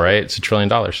have done all right. It's $1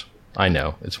 trillion. I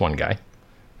know it's one guy.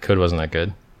 Code wasn't that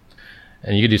good,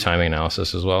 and you could do timing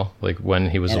analysis as well, like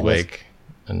when he was awake,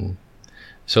 and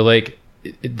so like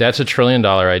that's $1 trillion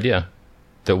idea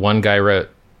that one guy wrote,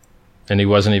 and he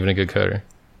wasn't even a good coder.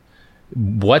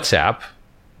 WhatsApp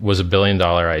was $1 billion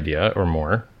idea or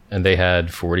more, and they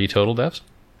had 40 total devs.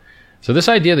 So this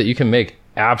idea that you can make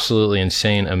absolutely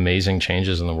insane, amazing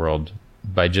changes in the world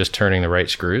by just turning the right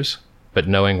screws, but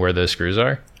knowing where those screws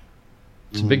are,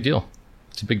 it's a big deal.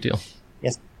 It's a big deal.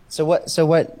 Yes. So what?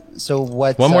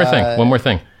 One more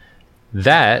thing.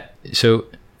 So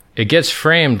it gets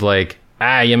framed like,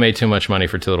 you made too much money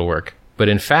for too little work. But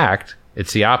in fact,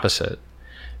 it's the opposite.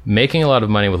 Making a lot of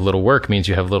money with little work means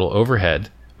you have little overhead,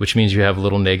 which means you have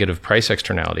little negative price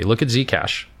externality. Look at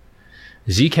Zcash.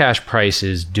 Zcash price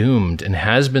is doomed and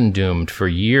has been doomed for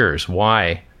years.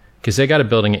 Why? Because they got a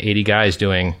building of 80 guys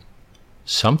doing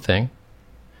something.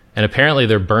 And apparently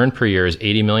their burn per year is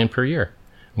 80 million per year.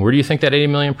 Where do you think that 80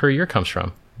 million per year comes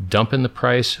from? Dumping the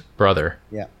price, brother.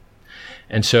 Yeah.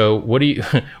 And so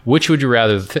which would you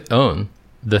rather own?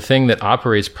 The thing that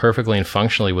operates perfectly and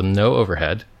functionally with no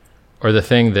overhead, or the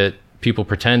thing that people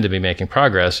pretend to be making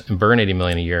progress and burn 80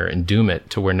 million a year and doom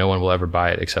it to where no one will ever buy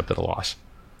it except at a loss?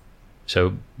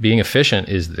 So being efficient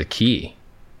is the key.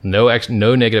 No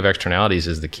negative externalities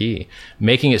is the key.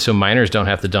 Making it so miners don't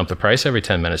have to dump the price every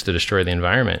 10 minutes to destroy the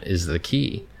environment is the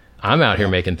key. I'm out here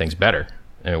making things better,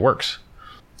 and it works.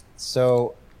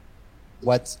 So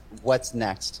what's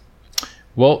next?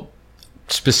 Well,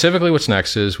 specifically what's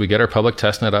next is we get our public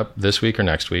testnet up this week or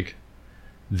next week.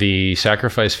 The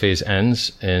sacrifice phase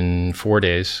ends in 4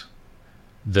 days.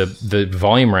 The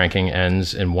volume ranking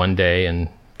ends in 1 day and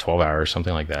 12 hours,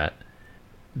 something like that.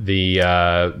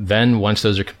 Then once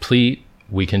those are complete,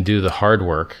 we can do the hard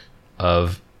work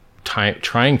of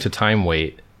trying to time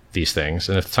weight these things.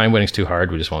 And if time weighting's too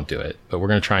hard, we just won't do it. But we're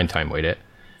going to try and time weight it,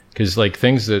 because like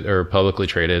things that are publicly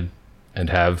traded and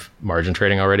have margin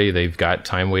trading already, they've got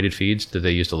time weighted feeds that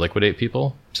they use to liquidate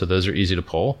people. So those are easy to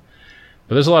pull.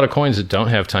 But there's a lot of coins that don't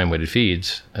have time weighted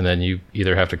feeds, and then you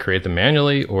either have to create them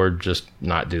manually or just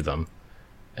not do them.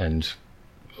 And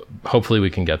hopefully we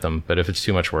can get them, but if it's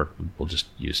too much work, we'll just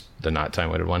use the not time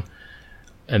weighted one.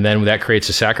 And then that creates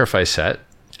a sacrifice set.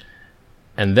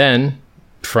 And then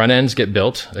front ends get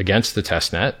built against the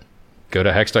testnet. Go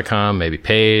to hex.com, maybe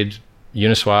Paid,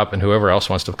 Uniswap, and whoever else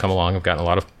wants to come along. I've gotten a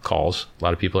lot of calls. A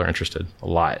lot of people are interested. A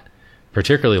lot.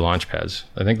 Particularly launchpads.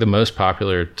 I think the most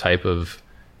popular type of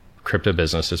crypto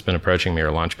business that's been approaching me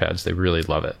are launchpads. They really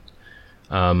love it.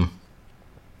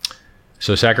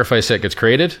 So sacrifice set gets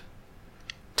created.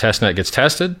 Testnet gets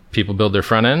tested. People build their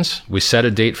front ends. We set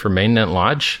a date for mainnet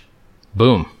launch.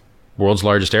 Boom. World's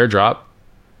largest airdrop.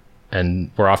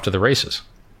 And we're off to the races.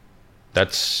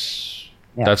 That's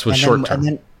what's short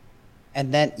term.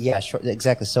 And then, short,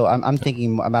 exactly. So I'm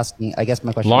asking, I guess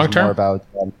my question long is term? more about,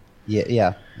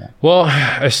 yeah. Well,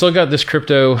 I still got this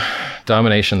crypto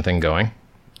domination thing going.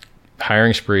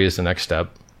 Hiring spree is the next step.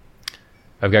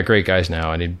 I've got great guys now.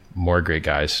 I need more great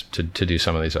guys to do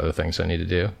some of these other things I need to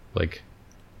do. Like,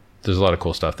 there's a lot of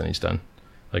cool stuff that needs done.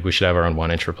 Like, we should have our own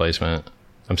 1-inch replacement.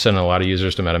 I'm sending a lot of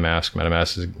users to MetaMask.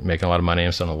 MetaMask is making a lot of money.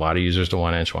 I'm sending a lot of users to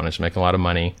 1-inch. 1-inch is making a lot of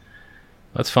money.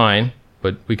 That's fine,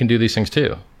 but we can do these things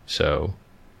too. So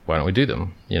why don't we do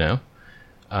them,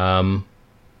 The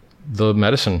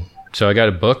medicine. So I got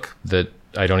a book that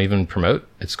I don't even promote.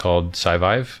 It's called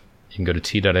SciVive. You can go to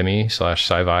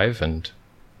t.me/SciVive and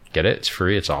get it. It's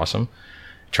free. It's awesome.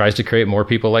 It tries to create more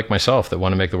people like myself that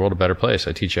want to make the world a better place.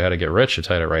 I teach you how to get rich. I teach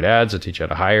you how to write ads. I teach you how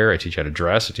to hire. I teach you how to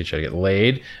dress. I teach you how to get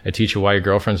laid. I teach you why your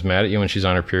girlfriend's mad at you when she's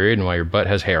on her period and why your butt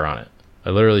has hair on it. I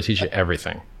literally teach you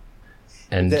everything.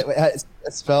 And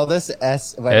spell this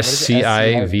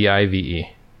SCIVIVE.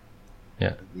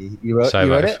 Yeah. You wrote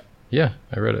it? Yeah,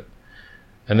 I wrote it.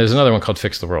 And there's another one called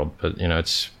Fix the World, but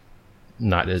it's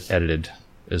not edited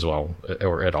as well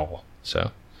or at all.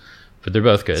 So, but they're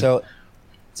both good. So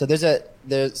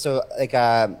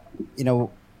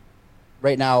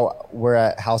right now we're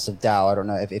at House of DAO. I don't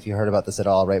know if you heard about this at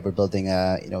all, right? We're building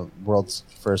world's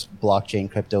first blockchain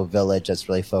crypto village that's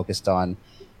really focused on,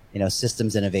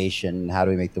 systems innovation. How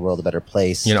do we make the world a better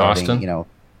place? You in Austin?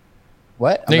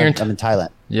 What? No, I'm in Thailand.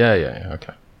 Yeah.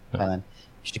 Okay. Thailand.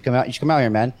 You should come out here,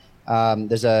 man.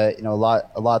 There's a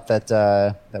lot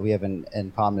that we have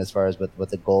in common as far as what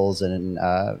the goals and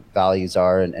values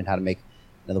are and how to make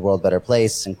the world a better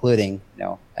place, including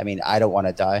I don't want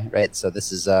to die, right? So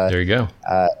this is there you go.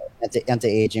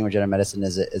 Anti-aging regenerative medicine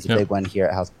is a big one here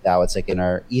at House of DAO. It's like in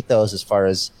our ethos as far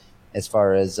as trying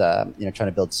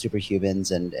to build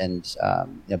superhumans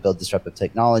and build disruptive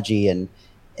technology and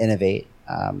innovate.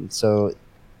 So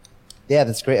yeah,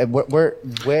 that's great. Where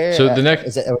so the next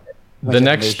is it? The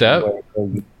next step,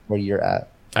 where you're at.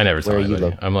 I never tell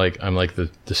anybody. I'm like the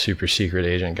super secret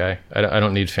agent guy. I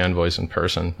don't need fanboys in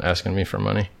person asking me for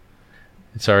money.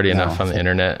 It's already enough on the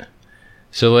internet.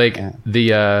 So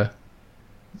the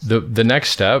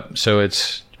next step. So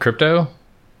it's crypto,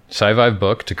 SciVive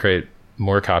book to create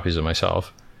more copies of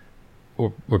myself,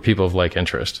 where people have like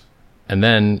interest, and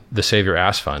then the Save Your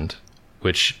Ass Fund,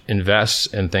 which invests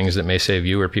in things that may save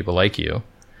you or people like you.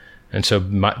 And so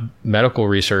medical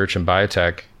research and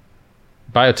biotech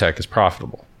is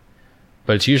profitable,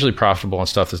 but it's usually profitable on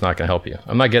stuff that's not going to help you.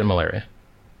 I'm not getting malaria.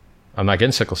 I'm not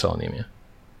getting sickle cell anemia.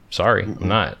 Sorry, I'm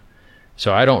not.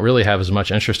 So I don't really have as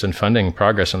much interest in funding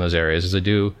progress in those areas as I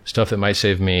do stuff that might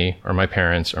save me or my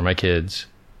parents or my kids.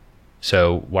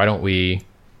 So why don't we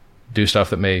do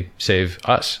stuff that may save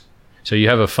us? So you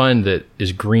have a fund that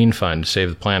is green fund,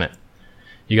 save the planet.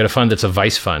 You got a fund that's a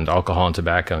vice fund, alcohol and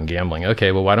tobacco and gambling.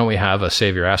 Okay, well, why don't we have a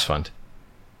Save Your Ass Fund?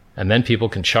 And then people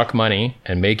can chuck money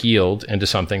and make yield into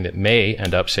something that may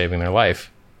end up saving their life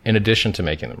in addition to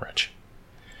making them rich.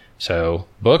 So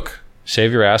book,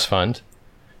 Save Your Ass Fund,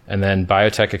 and then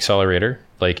Biotech Accelerator,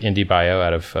 like Indie Bio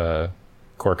out of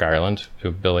Cork, Ireland,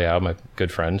 who Billy Au, my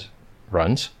good friend,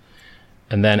 runs.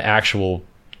 And then actual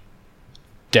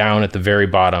down at the very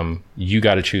bottom, you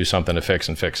got to choose something to fix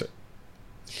and fix it.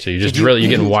 So you just drill, you're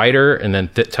getting wider and then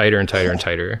tighter and tighter and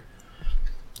tighter.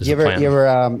 You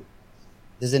ever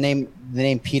does the name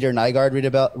Peter Nygard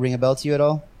ring a bell to you at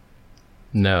all?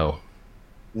 No,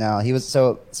 he was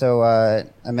so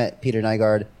I met Peter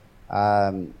Nygard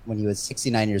when he was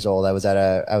 69 years old. I was at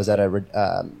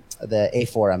the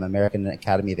A4M, American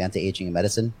Academy of Anti-Aging and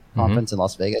Medicine conference in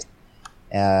Las Vegas.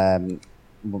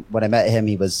 When I met him,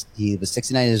 he was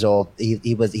 69 years old.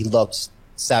 He looked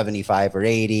 75 or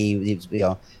 80. He was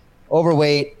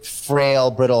overweight,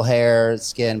 frail, brittle hair,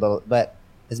 skin, but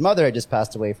his mother had just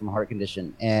passed away from a heart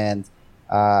condition, and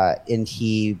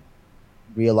he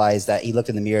realized that he looked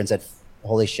in the mirror and said,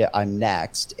 "Holy shit, I'm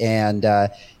next." And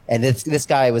this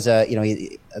guy was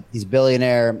he's a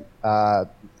billionaire,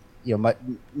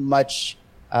 much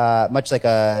like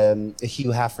a Hugh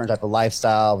Hefner type of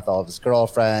lifestyle with all of his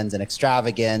girlfriends and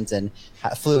extravagant, and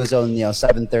flew his own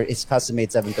his custom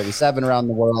made 737 around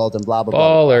the world and blah blah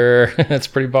blah. Baller. That's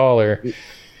pretty baller.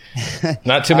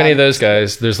 Not too many of those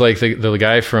guys. There's like the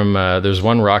guy from there's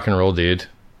one rock and roll dude,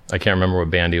 I can't remember what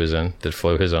band he was in, that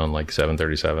flew his own like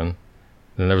 737.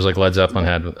 And there was like Led Zeppelin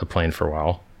had a plane for a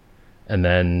while, and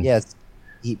then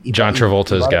John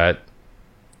Travolta's got.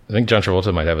 I think John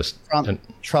Travolta might have a...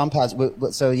 Trump has...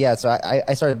 So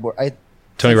I started...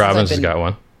 Tony Robbins has got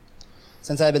one.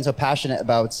 Since I've been so passionate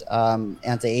about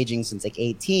anti-aging since like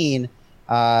 18,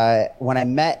 when I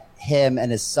met him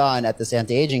and his son at this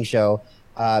anti-aging show,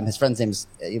 his friend's name's...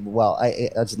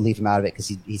 I'll just leave him out of it because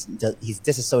he's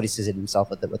disassociated himself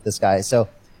with this guy. So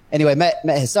anyway, met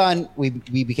his son. We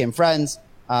became friends.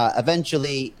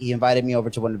 Eventually, he invited me over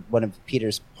to one of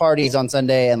Peter's parties on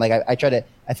Sunday, and like I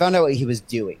found out what he was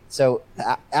doing. So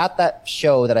at that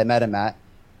show that I met him at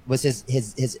was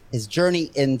his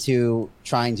journey into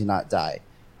trying to not die,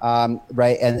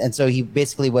 right? And so he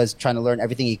basically was trying to learn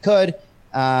everything he could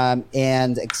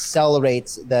and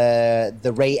accelerate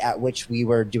the rate at which we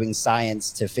were doing science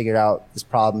to figure out this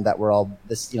problem that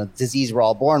disease we're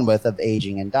all born with of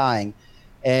aging and dying,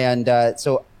 and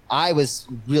so. I was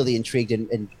really intrigued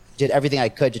and did everything I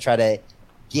could to try to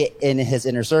get in his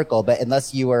inner circle. But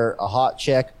unless you were a hot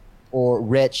chick or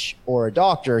rich or a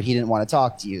doctor, he didn't want to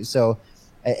talk to you. So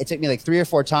it took me like 3 or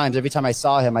 4 times. Every time I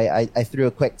saw him, I threw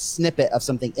a quick snippet of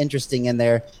something interesting in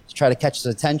there to try to catch his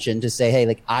attention, to say, hey,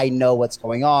 like, I know what's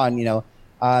going on, you know.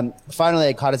 Finally,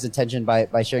 I caught his attention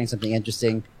by sharing something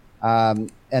interesting, and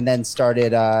then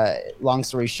started, long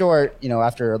story short, you know,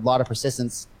 after a lot of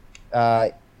persistence,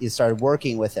 he started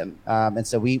working with him. And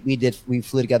so we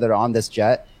flew together on this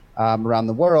jet around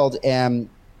the world, and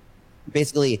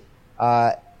basically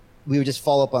we would just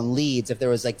follow up on leads. If there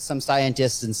was like some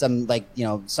scientist in some, like, you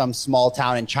know, some small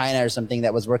town in China or something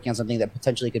that was working on something that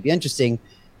potentially could be interesting,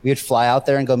 we would fly out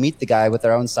there and go meet the guy with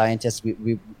our own scientists.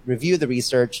 We review the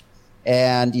research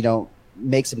and, you know,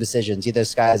 make some decisions. Either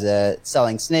this guy is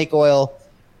selling snake oil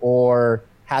or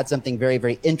had something very,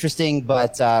 very interesting,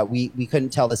 but we couldn't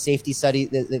tell the safety study,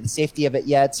 the safety of it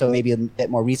yet. So maybe a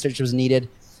bit more research was needed.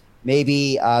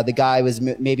 Maybe the guy was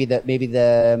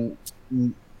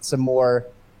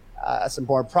some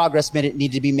more progress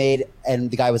needed to be made, and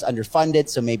the guy was underfunded.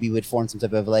 So maybe we would form some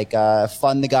type of like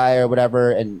fund the guy or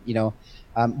whatever, and, you know,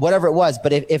 whatever it was.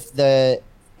 But if the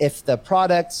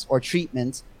products or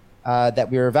treatment that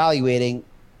we were evaluating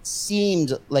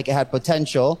seemed like it had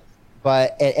potential,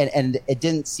 but and it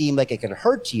didn't seem like it could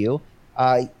hurt you,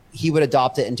 he would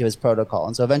adopt it into his protocol.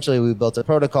 And so eventually we built a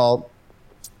protocol,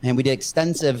 and we did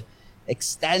extensive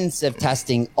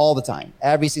testing all the time.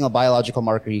 Every single biological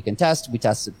marker you can test, we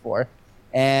tested for.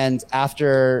 And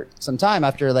after some time,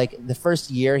 after like the first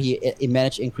year, he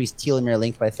managed to increase telomere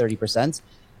length by 30%.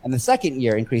 And the second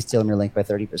year increased telomere length by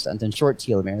 30% in short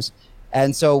telomeres.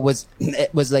 And so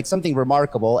it was like something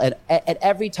remarkable. And at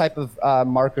every type of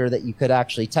marker that you could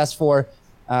actually test for,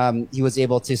 he was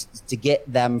able to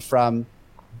get them from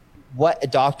what a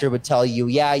doctor would tell you,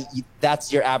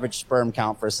 that's your average sperm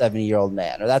count for a 70-year-old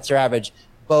man, or that's your average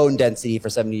bone density for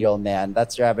a 70-year-old man,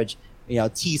 that's your average, you know,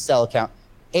 T cell count.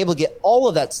 Able to get all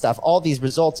of that stuff, all these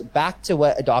results, back to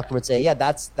what a doctor would say,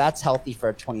 that's healthy for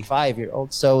a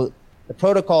 25-year-old. So the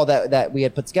protocol that we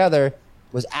had put together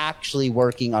was actually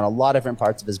working on a lot of different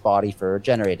parts of his body for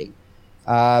regenerating.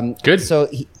 Good. So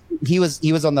he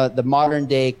was on the modern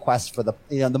day quest for the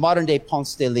modern day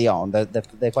Ponce de Leon,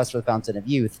 the quest for the fountain of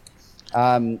youth.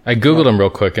 I Googled him real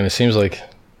quick, and it seems like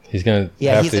he's going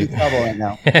to he's in trouble right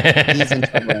now.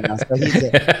 So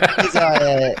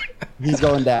he's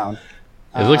going down.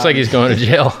 It looks like he's going to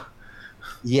jail.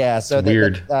 Yeah. So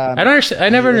weird. I don't understand. I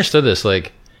never understood this.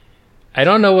 Like, I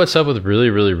don't know what's up with really,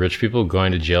 really rich people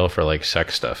going to jail for like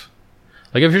sex stuff.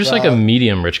 Like, if you're just like a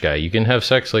medium rich guy, you can have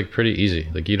sex like pretty easy.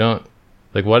 Like, you don't,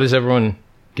 like, why does everyone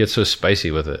get so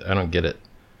spicy with it? I don't get it.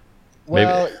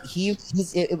 Well,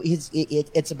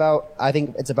 it's about, I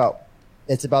think it's about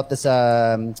this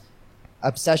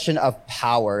obsession of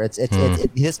power.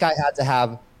 This guy had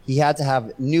to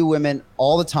have new women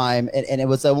all the time, and it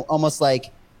was almost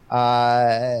like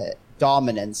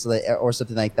dominance or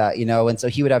something like that, you know. And so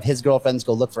he would have his girlfriends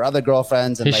go look for other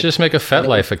girlfriends, and he should just make a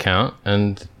FetLife account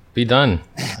and be done.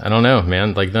 I don't know,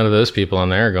 man. Like, none of those people on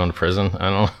there are going to prison. I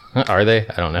don't. Are they?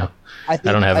 I don't know. I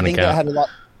don't have an account. That had a lot,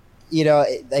 you know,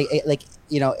 like,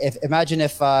 you know, imagine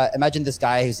this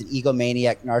guy who's an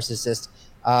egomaniac narcissist,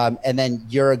 and then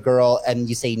you're a girl and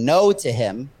you say no to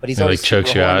him, but he's always like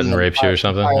chokes you out and rapes you or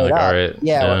something. You're like, all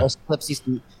right, or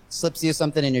slips you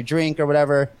something in your drink or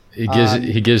whatever. He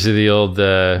gives you the old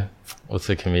what's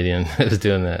the comedian that was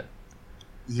doing that?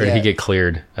 Or did he get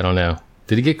cleared? I don't know.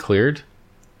 Did he get cleared?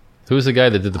 Who was the guy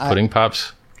that did the pudding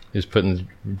pops? He was putting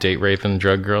date raping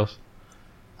drug girls.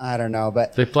 I don't know,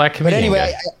 but the black comedian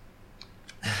guy.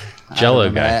 Jello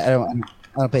guy. I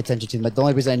don't pay attention to him. But the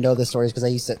only reason I know this story is because I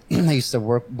used to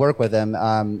work with him,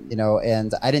 you know,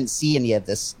 and I didn't see any of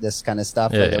this kind of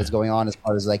stuff that was going on as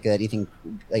far as like anything,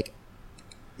 like,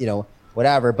 you know,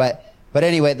 whatever. But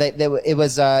anyway, it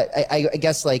was I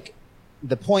guess like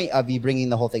the point of you bringing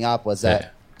the whole thing up was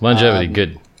that longevity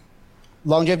good.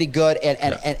 Longevity good,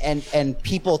 and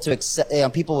people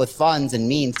people with funds and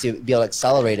means to be able to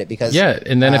accelerate it, because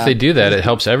and then if they do that, it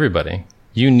helps everybody.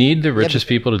 You need the richest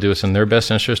people to do what's in their best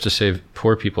interest to save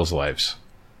poor people's lives.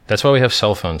 That's why we have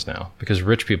cell phones now, because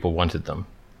rich people wanted them.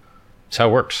 That's how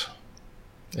it works.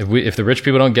 If the rich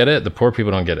people don't get it, the poor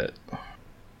people don't get it.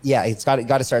 Yeah, it's got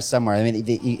to start somewhere. I mean,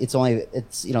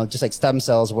 it's you know, just like stem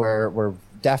cells were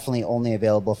definitely only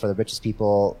available for the richest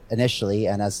people initially,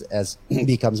 and as it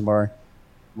becomes more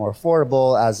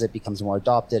affordable, as it becomes more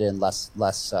adopted and less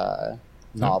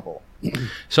novel.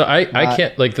 So I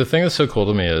can't, like, the thing that's so cool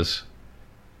to me is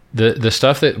the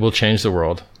stuff that will change the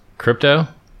world: crypto,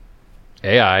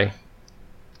 AI,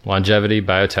 longevity,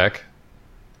 biotech.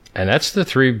 And that's the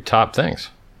three top things.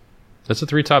 That's the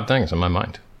three top things in my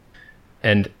mind.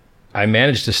 And I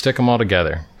managed to stick them all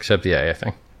together, except the AA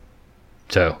thing.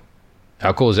 So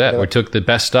how cool is that? We took the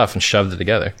best stuff and shoved it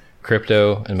together.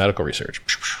 Crypto and medical research.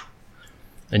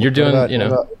 And you're doing,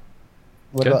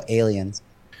 what about aliens?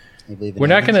 You believe in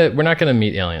we're aliens? not gonna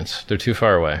meet aliens. They're too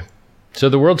far away. So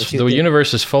the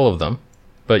universe is full of them,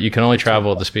 but you can only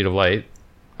travel at the speed of light,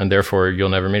 and therefore you'll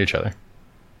never meet each other.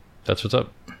 That's what's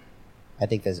up. I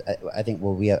think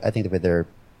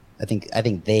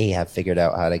they have figured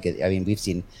out how to get. I mean, we've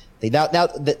seen.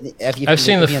 I've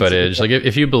seen the footage. Like,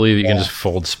 if you believe you can just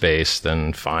fold space,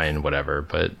 then fine, whatever.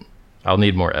 But I'll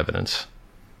need more evidence.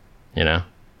 A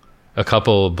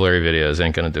couple blurry videos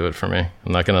ain't gonna do it for me.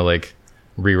 I'm not gonna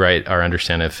rewrite our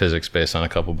understanding of physics based on a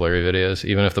couple blurry videos,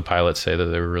 even if the pilots say that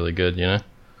they were really good.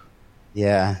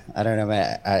 Yeah, I don't know,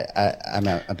 man. I'm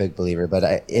a big believer,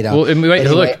 but Well,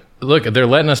 anyway. Look, they're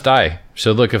letting us die.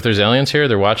 So look, if there's aliens here,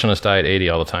 they're watching us die at 80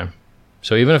 all the time.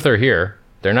 So even if they're here,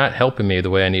 they're not helping me the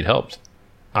way I need help.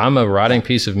 I'm a rotting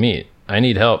piece of meat. I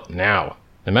need help now.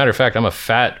 As a matter of fact, I'm a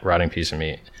fat, rotting piece of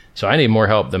meat. So I need more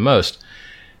help than most.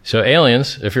 So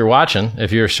aliens, if you're watching,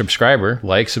 if you're a subscriber,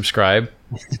 subscribe,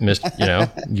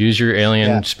 use your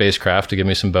alien spacecraft to give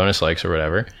me some bonus likes or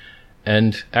whatever.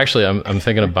 And actually, I'm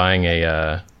thinking of buying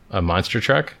a monster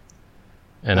truck,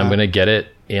 and I'm going to get it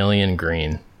alien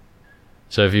green.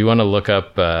 So if you want to look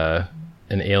up an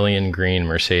alien green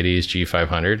Mercedes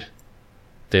G500,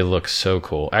 they look so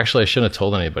cool. Actually, I shouldn't have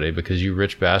told anybody because you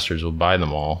rich bastards will buy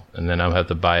them all, and then I'll have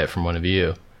to buy it from one of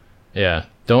you. Yeah,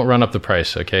 don't run up the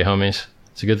price, okay, homies?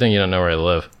 It's a good thing you don't know where I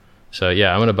live. So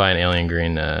yeah, I'm going to buy an alien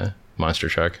green monster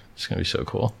truck. It's going to be so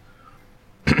cool.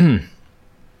 You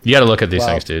got to look at these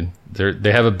things, dude.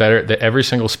 They have every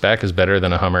single spec is better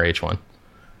than a Hummer H1.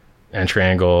 Entry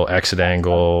angle, exit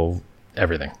angle,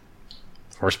 everything.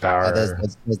 Horsepower.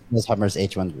 Those Hummers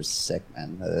H1s were sick,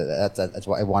 man. That's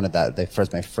why I wanted that.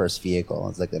 My first vehicle.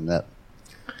 It's like that.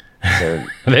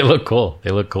 They look cool. They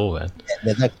look cool, man.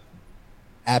 They look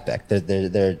epic.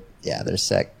 They're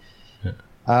sick. Yeah.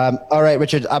 All right,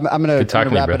 Richard. I'm gonna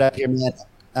wrap it up here, man. It's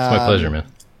my pleasure, man.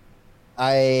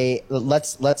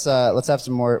 Let's have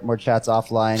some more chats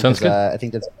offline. Sounds good. I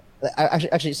think that's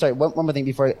actually sorry. One more thing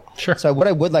before. Sure. So what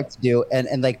I would like to do,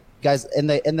 and guys in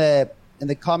the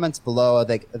comments below,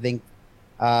 I think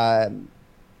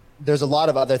there's a lot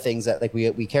of other things that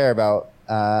we care about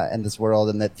in this world,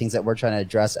 and the things that we're trying to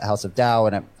address at House of Tao.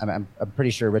 And I'm pretty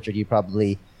sure, Richard, you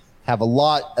probably have a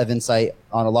lot of insight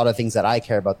on a lot of things that I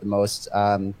care about the most,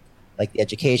 like the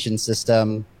education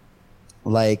system,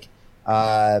 the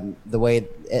way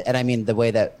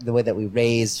that we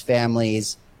raise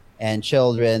families and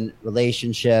children,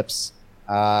 relationships.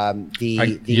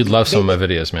 You'd love some of my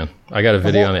videos, man. I got a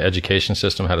video on the education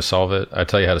system, how to solve it. I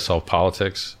tell you how to solve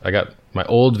politics. I got my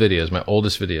old videos, my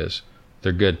oldest videos.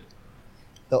 They're good.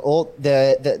 I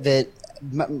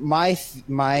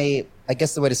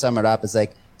guess the way to sum it up is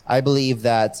I believe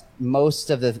that most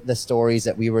of the stories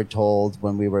that we were told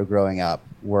when we were growing up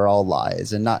were all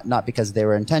lies, and not because they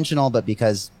were intentional, but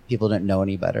because people didn't know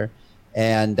any better.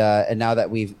 And now that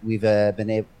we've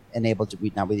been able to, we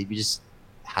just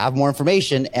have more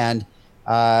information and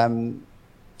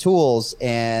tools,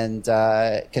 and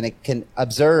can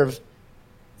observe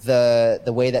the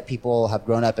way that people have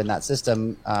grown up in that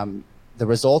system. The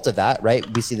result of that, right?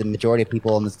 We see the majority of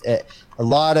people, a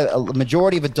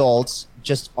majority of adults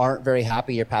just aren't very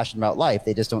happy or passionate about life.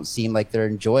 They just don't seem like they're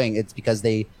enjoying it. It's because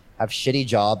they have shitty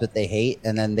job that they hate,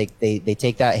 and then they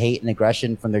take that hate and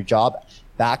aggression from their job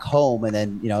back home, and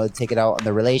then take it out on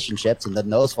their relationships, and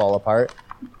then those fall apart.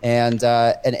 And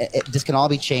this can all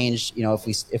be changed,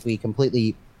 if we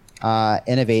completely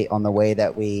innovate on the way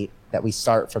that we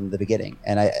start from the beginning.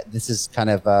 And this is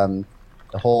kind of the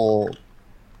whole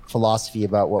philosophy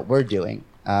about what we're doing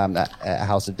at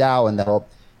House of Tao, and the whole,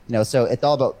 so it's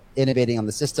all about innovating on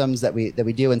the systems that we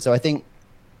do. And so I think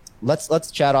let's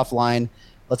chat offline.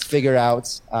 Let's figure out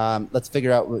some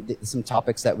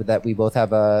topics that we both have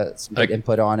some good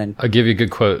input on. And I'll give you a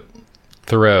good quote.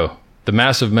 Thoreau: "The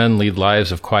mass of men lead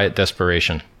lives of quiet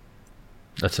desperation."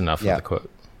 That's enough of the quote.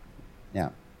 Yeah.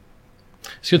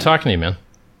 It's good talking to you, man.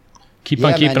 Keep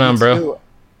on keeping on, bro. Too.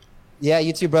 Yeah,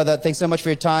 you too, brother. Thanks so much for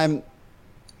your time.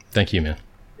 Thank you, man.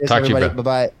 Cheers, Talk everybody. to you, bro.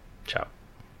 Bye-bye. Ciao.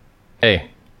 Hey,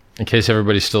 in case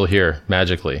everybody's still here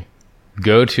magically,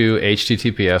 go to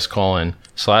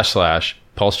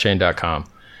https://pulsechain.com.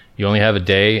 You only have a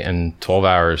day and 12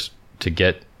 hours to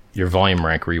get your volume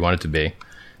rank where you want it to be.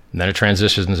 And then it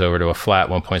transitions over to a flat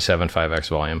 1.75x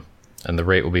volume, and the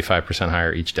rate will be 5%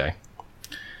 higher each day.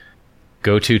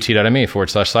 Go to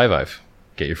t.me/SciVive.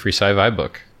 Get your free SciVive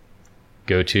book.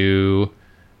 go to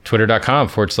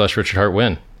twitter.com/Richard Hart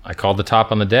Win. I called the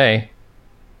top on the day.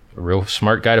 A real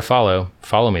smart guy to follow.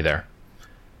 Follow me there.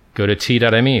 Go to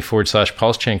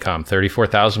t.me/PulseChainCom.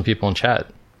 34,000 people in chat.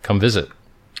 Come visit.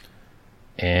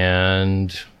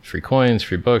 And free coins,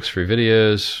 free books, free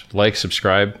videos. Like,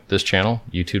 subscribe this channel,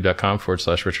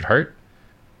 youtube.com/Richard Hart.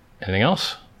 Anything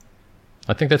else?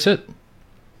 I think that's it.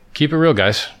 Keep it real,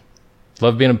 guys.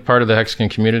 Love being a part of the Hexagon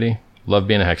community. Love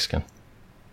being a Hexagon.